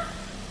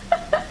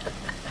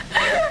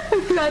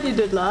 I'm glad you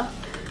did laugh.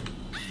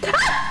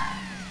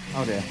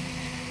 Oh dear.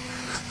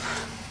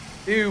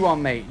 Do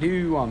one, mate.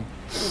 Do one.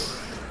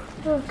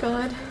 Oh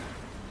god.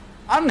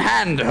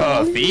 Unhand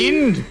her,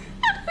 fiend.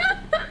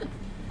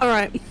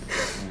 Alright.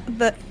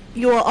 But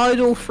you're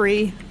idle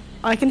free.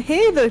 I can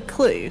hear the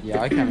clue.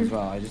 Yeah, I can as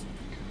well.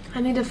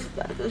 I need a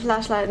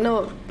flashlight.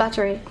 No,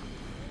 battery.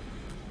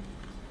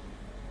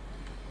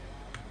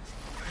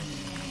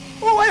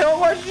 Oh wait,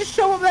 why did you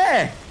show up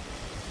there?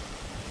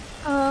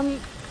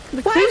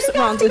 The clue's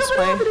around this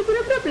way.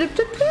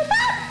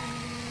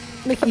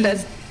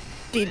 Nikki's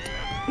dead.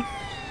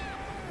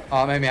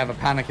 Oh, it made me have a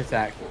panic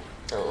attack.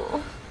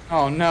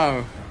 Oh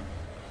no.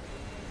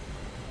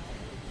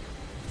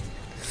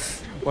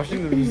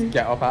 Watching them just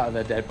get up out of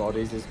their dead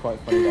bodies is quite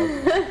funny though.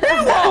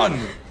 Who won?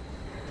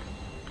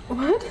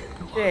 What?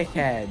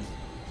 Dickhead.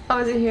 Oh,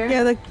 is it here?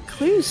 Yeah, the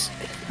clue's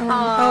around.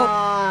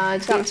 Aw,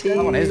 GG.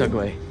 That one is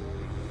ugly.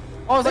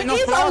 Oh, it's like It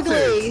is Nosferatu.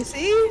 ugly,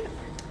 see?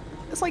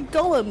 It's like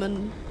Gollum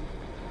and...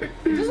 It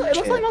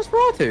looks like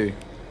Nosferatu.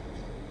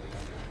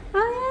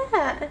 Oh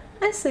yeah,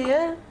 I see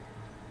it.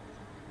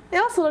 It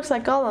also looks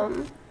like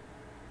Gollum.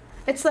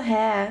 It's the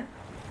hair.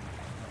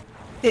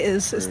 It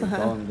is, it's the hair.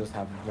 Gollum does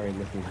have very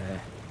little hair.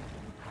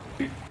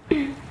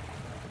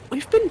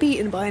 We've been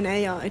beaten by an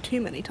AI too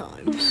many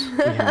times.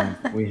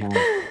 We have.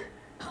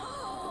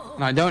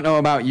 And I don't know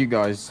about you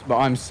guys, but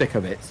I'm sick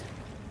of it.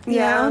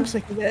 Yeah, I'm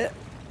sick of it.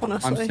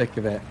 Honestly. I'm sick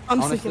of it.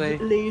 I'm honestly,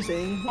 sick of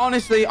losing.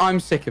 Honestly, I'm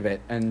sick of it,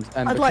 and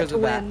I'd because like to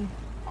of that, win.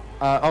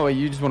 oh,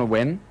 you just want to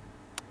win?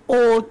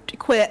 Or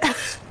quit.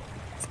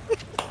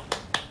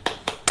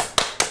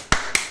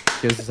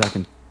 Give us a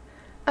second.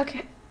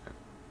 Okay.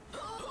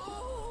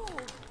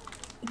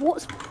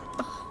 What's...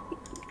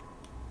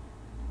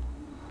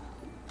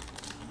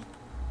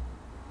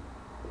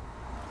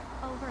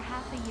 Over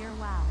half a year,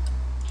 wow.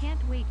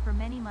 Can't wait for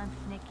many months,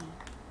 Nikki.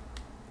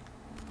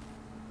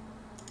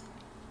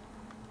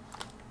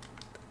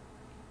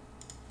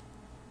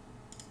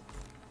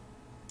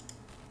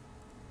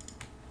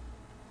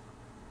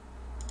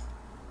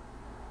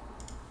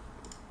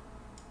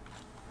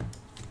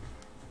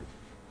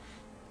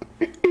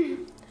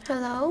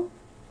 Hello?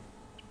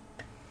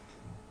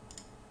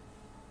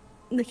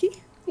 Nikki?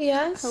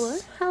 Yes? Hello?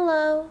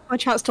 Hello? My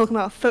chat's talking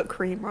about foot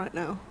cream right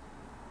now.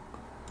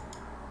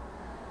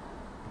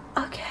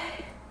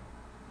 Okay.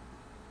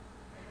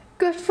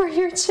 Good for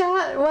your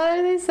chat. What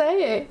are they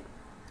saying?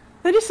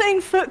 They're just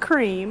saying foot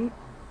cream.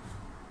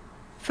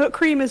 Foot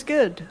cream is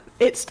good.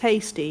 It's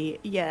tasty,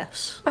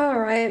 yes.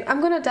 Alright, I'm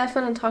gonna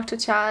definitely talk to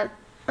chat.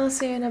 I'll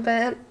see you in a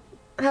bit.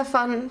 Have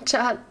fun,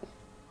 chat.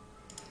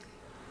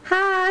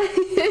 Hi!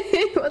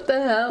 What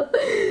the hell?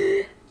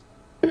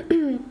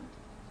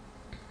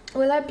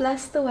 Will I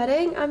bless the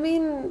wedding? I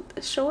mean,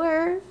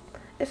 sure.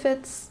 If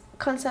it's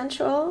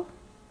consensual.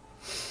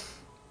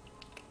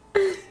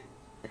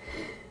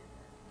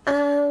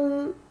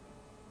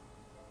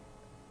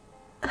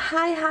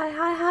 Hi.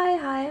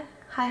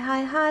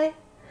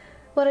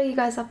 What are you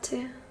guys up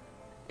to?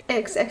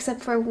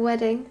 Except for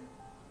wedding.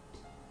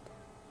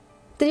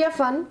 Did you have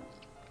fun?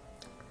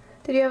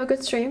 Did you have a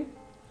good stream?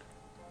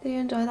 Did you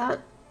enjoy that?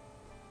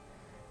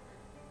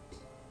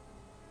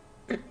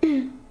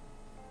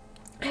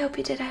 I hope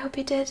you did.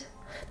 It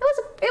was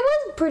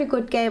a pretty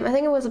good game. I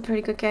think it was a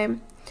pretty good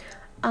game.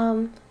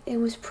 It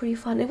was pretty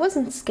fun. It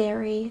wasn't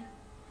scary.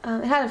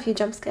 It had a few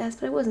jump scares,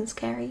 but it wasn't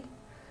scary.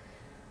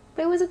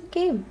 But it was a good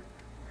game.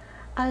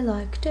 I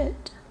liked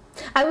it.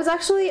 I was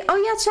actually, oh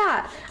yeah,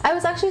 chat. I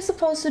was actually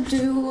supposed to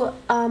do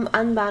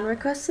unban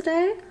requests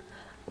today,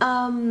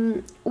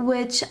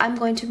 which I'm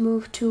going to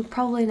move to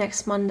probably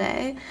next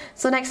Monday.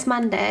 So next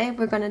Monday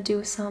we're gonna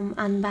do some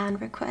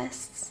unban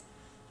requests.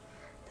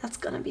 That's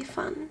gonna be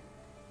fun.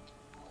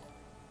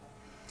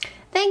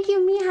 Thank you,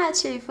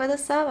 Nihachu, for the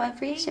sub. I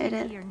appreciate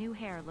it. Your new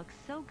hair looks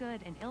so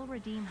good and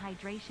ill-redeemed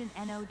hydration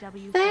NOW.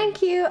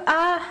 Thank you.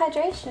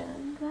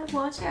 Hydration. Do I have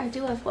water? I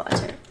do have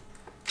water.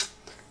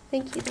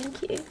 Thank you.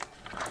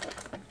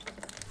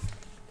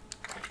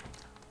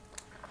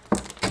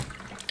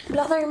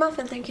 Bloodberry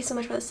Muffin, thank you so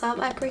much for the sub.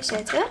 I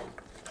appreciate it.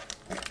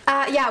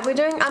 Yeah, we're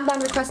doing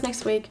unbound requests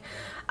next week.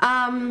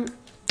 I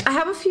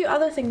have a few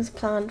other things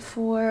planned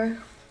for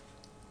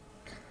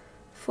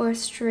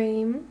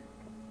stream.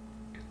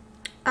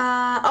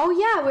 Oh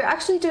yeah, we're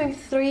actually doing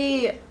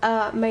 3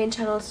 main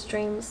channel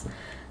streams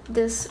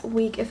this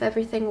week if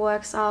everything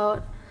works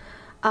out.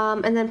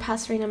 And then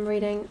Pastorine I'm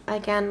reading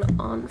again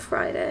on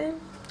Friday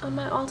on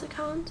my alt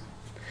account.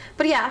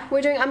 But yeah,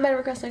 we're doing unbound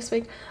requests next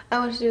week. I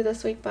wanted to do it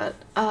this week, but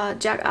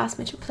Jack asked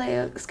me to play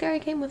a scary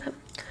game with him.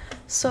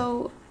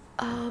 So,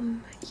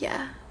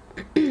 yeah.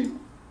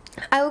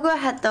 I will go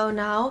ahead though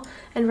now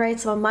and rate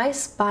some of My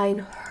Spine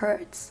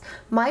Hurts.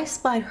 My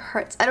Spine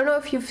Hurts. I don't know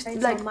if you've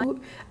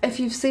if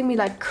you've seen me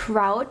like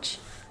crouch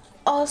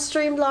all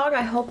stream long?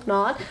 I hope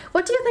not.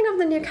 What do you think of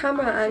the new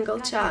camera angle,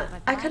 chat?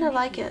 I kind of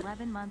like it.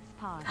 11 months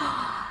pause.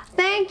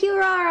 Thank you,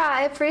 Rara.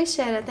 I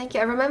appreciate it. Thank you.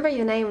 I remember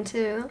your name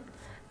too.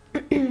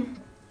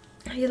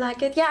 You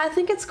like it? Yeah, I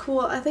think it's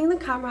cool. I think the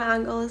camera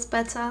angle is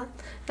better.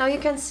 Now you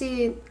can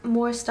see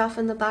more stuff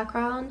in the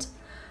background.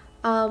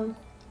 And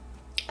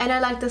I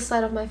like this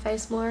side of my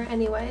face more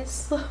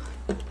anyways.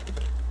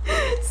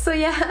 So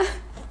yeah.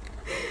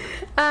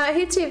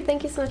 YouTube,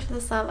 thank you so much for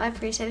the sub. I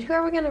appreciate it. Who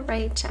are we gonna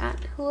raid,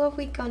 chat? Who are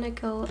we gonna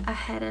go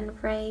ahead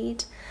and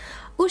raid?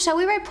 Oh, shall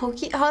we raid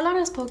Pokey? How long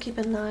has Pokey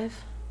been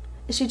live?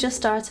 Is she just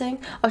starting?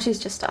 Oh, she's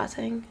just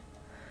starting.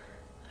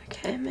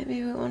 Okay,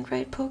 maybe we won't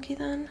raid Pokey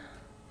then.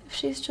 If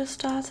she's just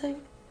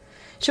starting.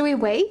 Should we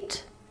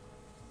wait?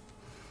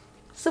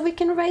 So we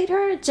can raid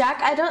her?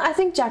 Jack? I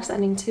think Jack's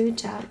ending too,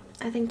 chat.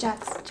 I think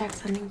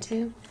Jack's ending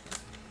too.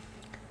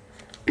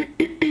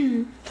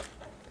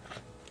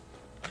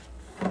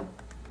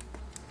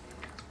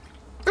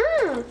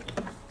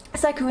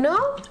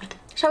 Saikuno?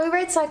 Shall we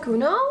raid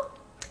Saikuno?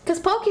 Because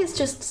Pokey's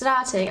just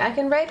starting. I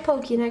can raid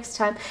Pokey next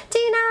time.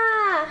 Tina!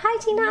 Hi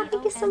Tina,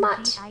 thank you so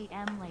much. I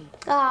am late.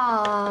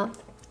 Ah,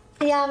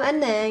 yeah, I'm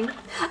ending.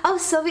 Oh,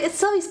 Sylvie, it's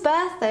Sylvie's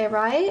birthday,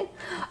 right?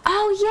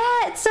 Oh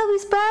yeah, it's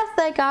Sylvie's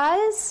birthday,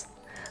 guys.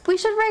 We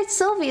should raid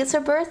Sylvie, it's her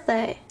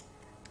birthday.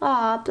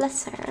 Aw,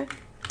 bless her.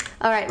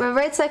 Alright, we'll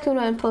raid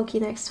Saikuno and Pokey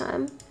next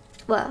time.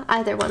 Well,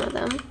 either one of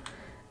them.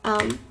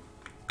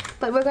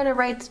 But we're gonna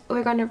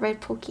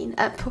raid Pokey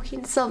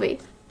and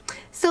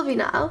Sylvie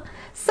now.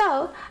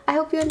 So I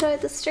hope you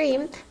enjoyed the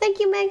stream. Thank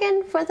you,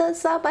 Megan, for the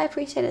sub. I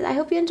appreciate it. I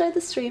hope you enjoyed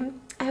the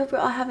stream. I hope you're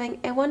all having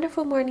a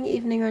wonderful morning,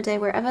 evening, or day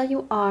wherever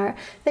you are.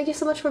 Thank you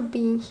so much for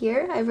being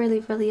here. I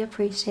really, really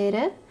appreciate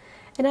it.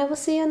 And I will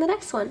see you in the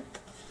next one.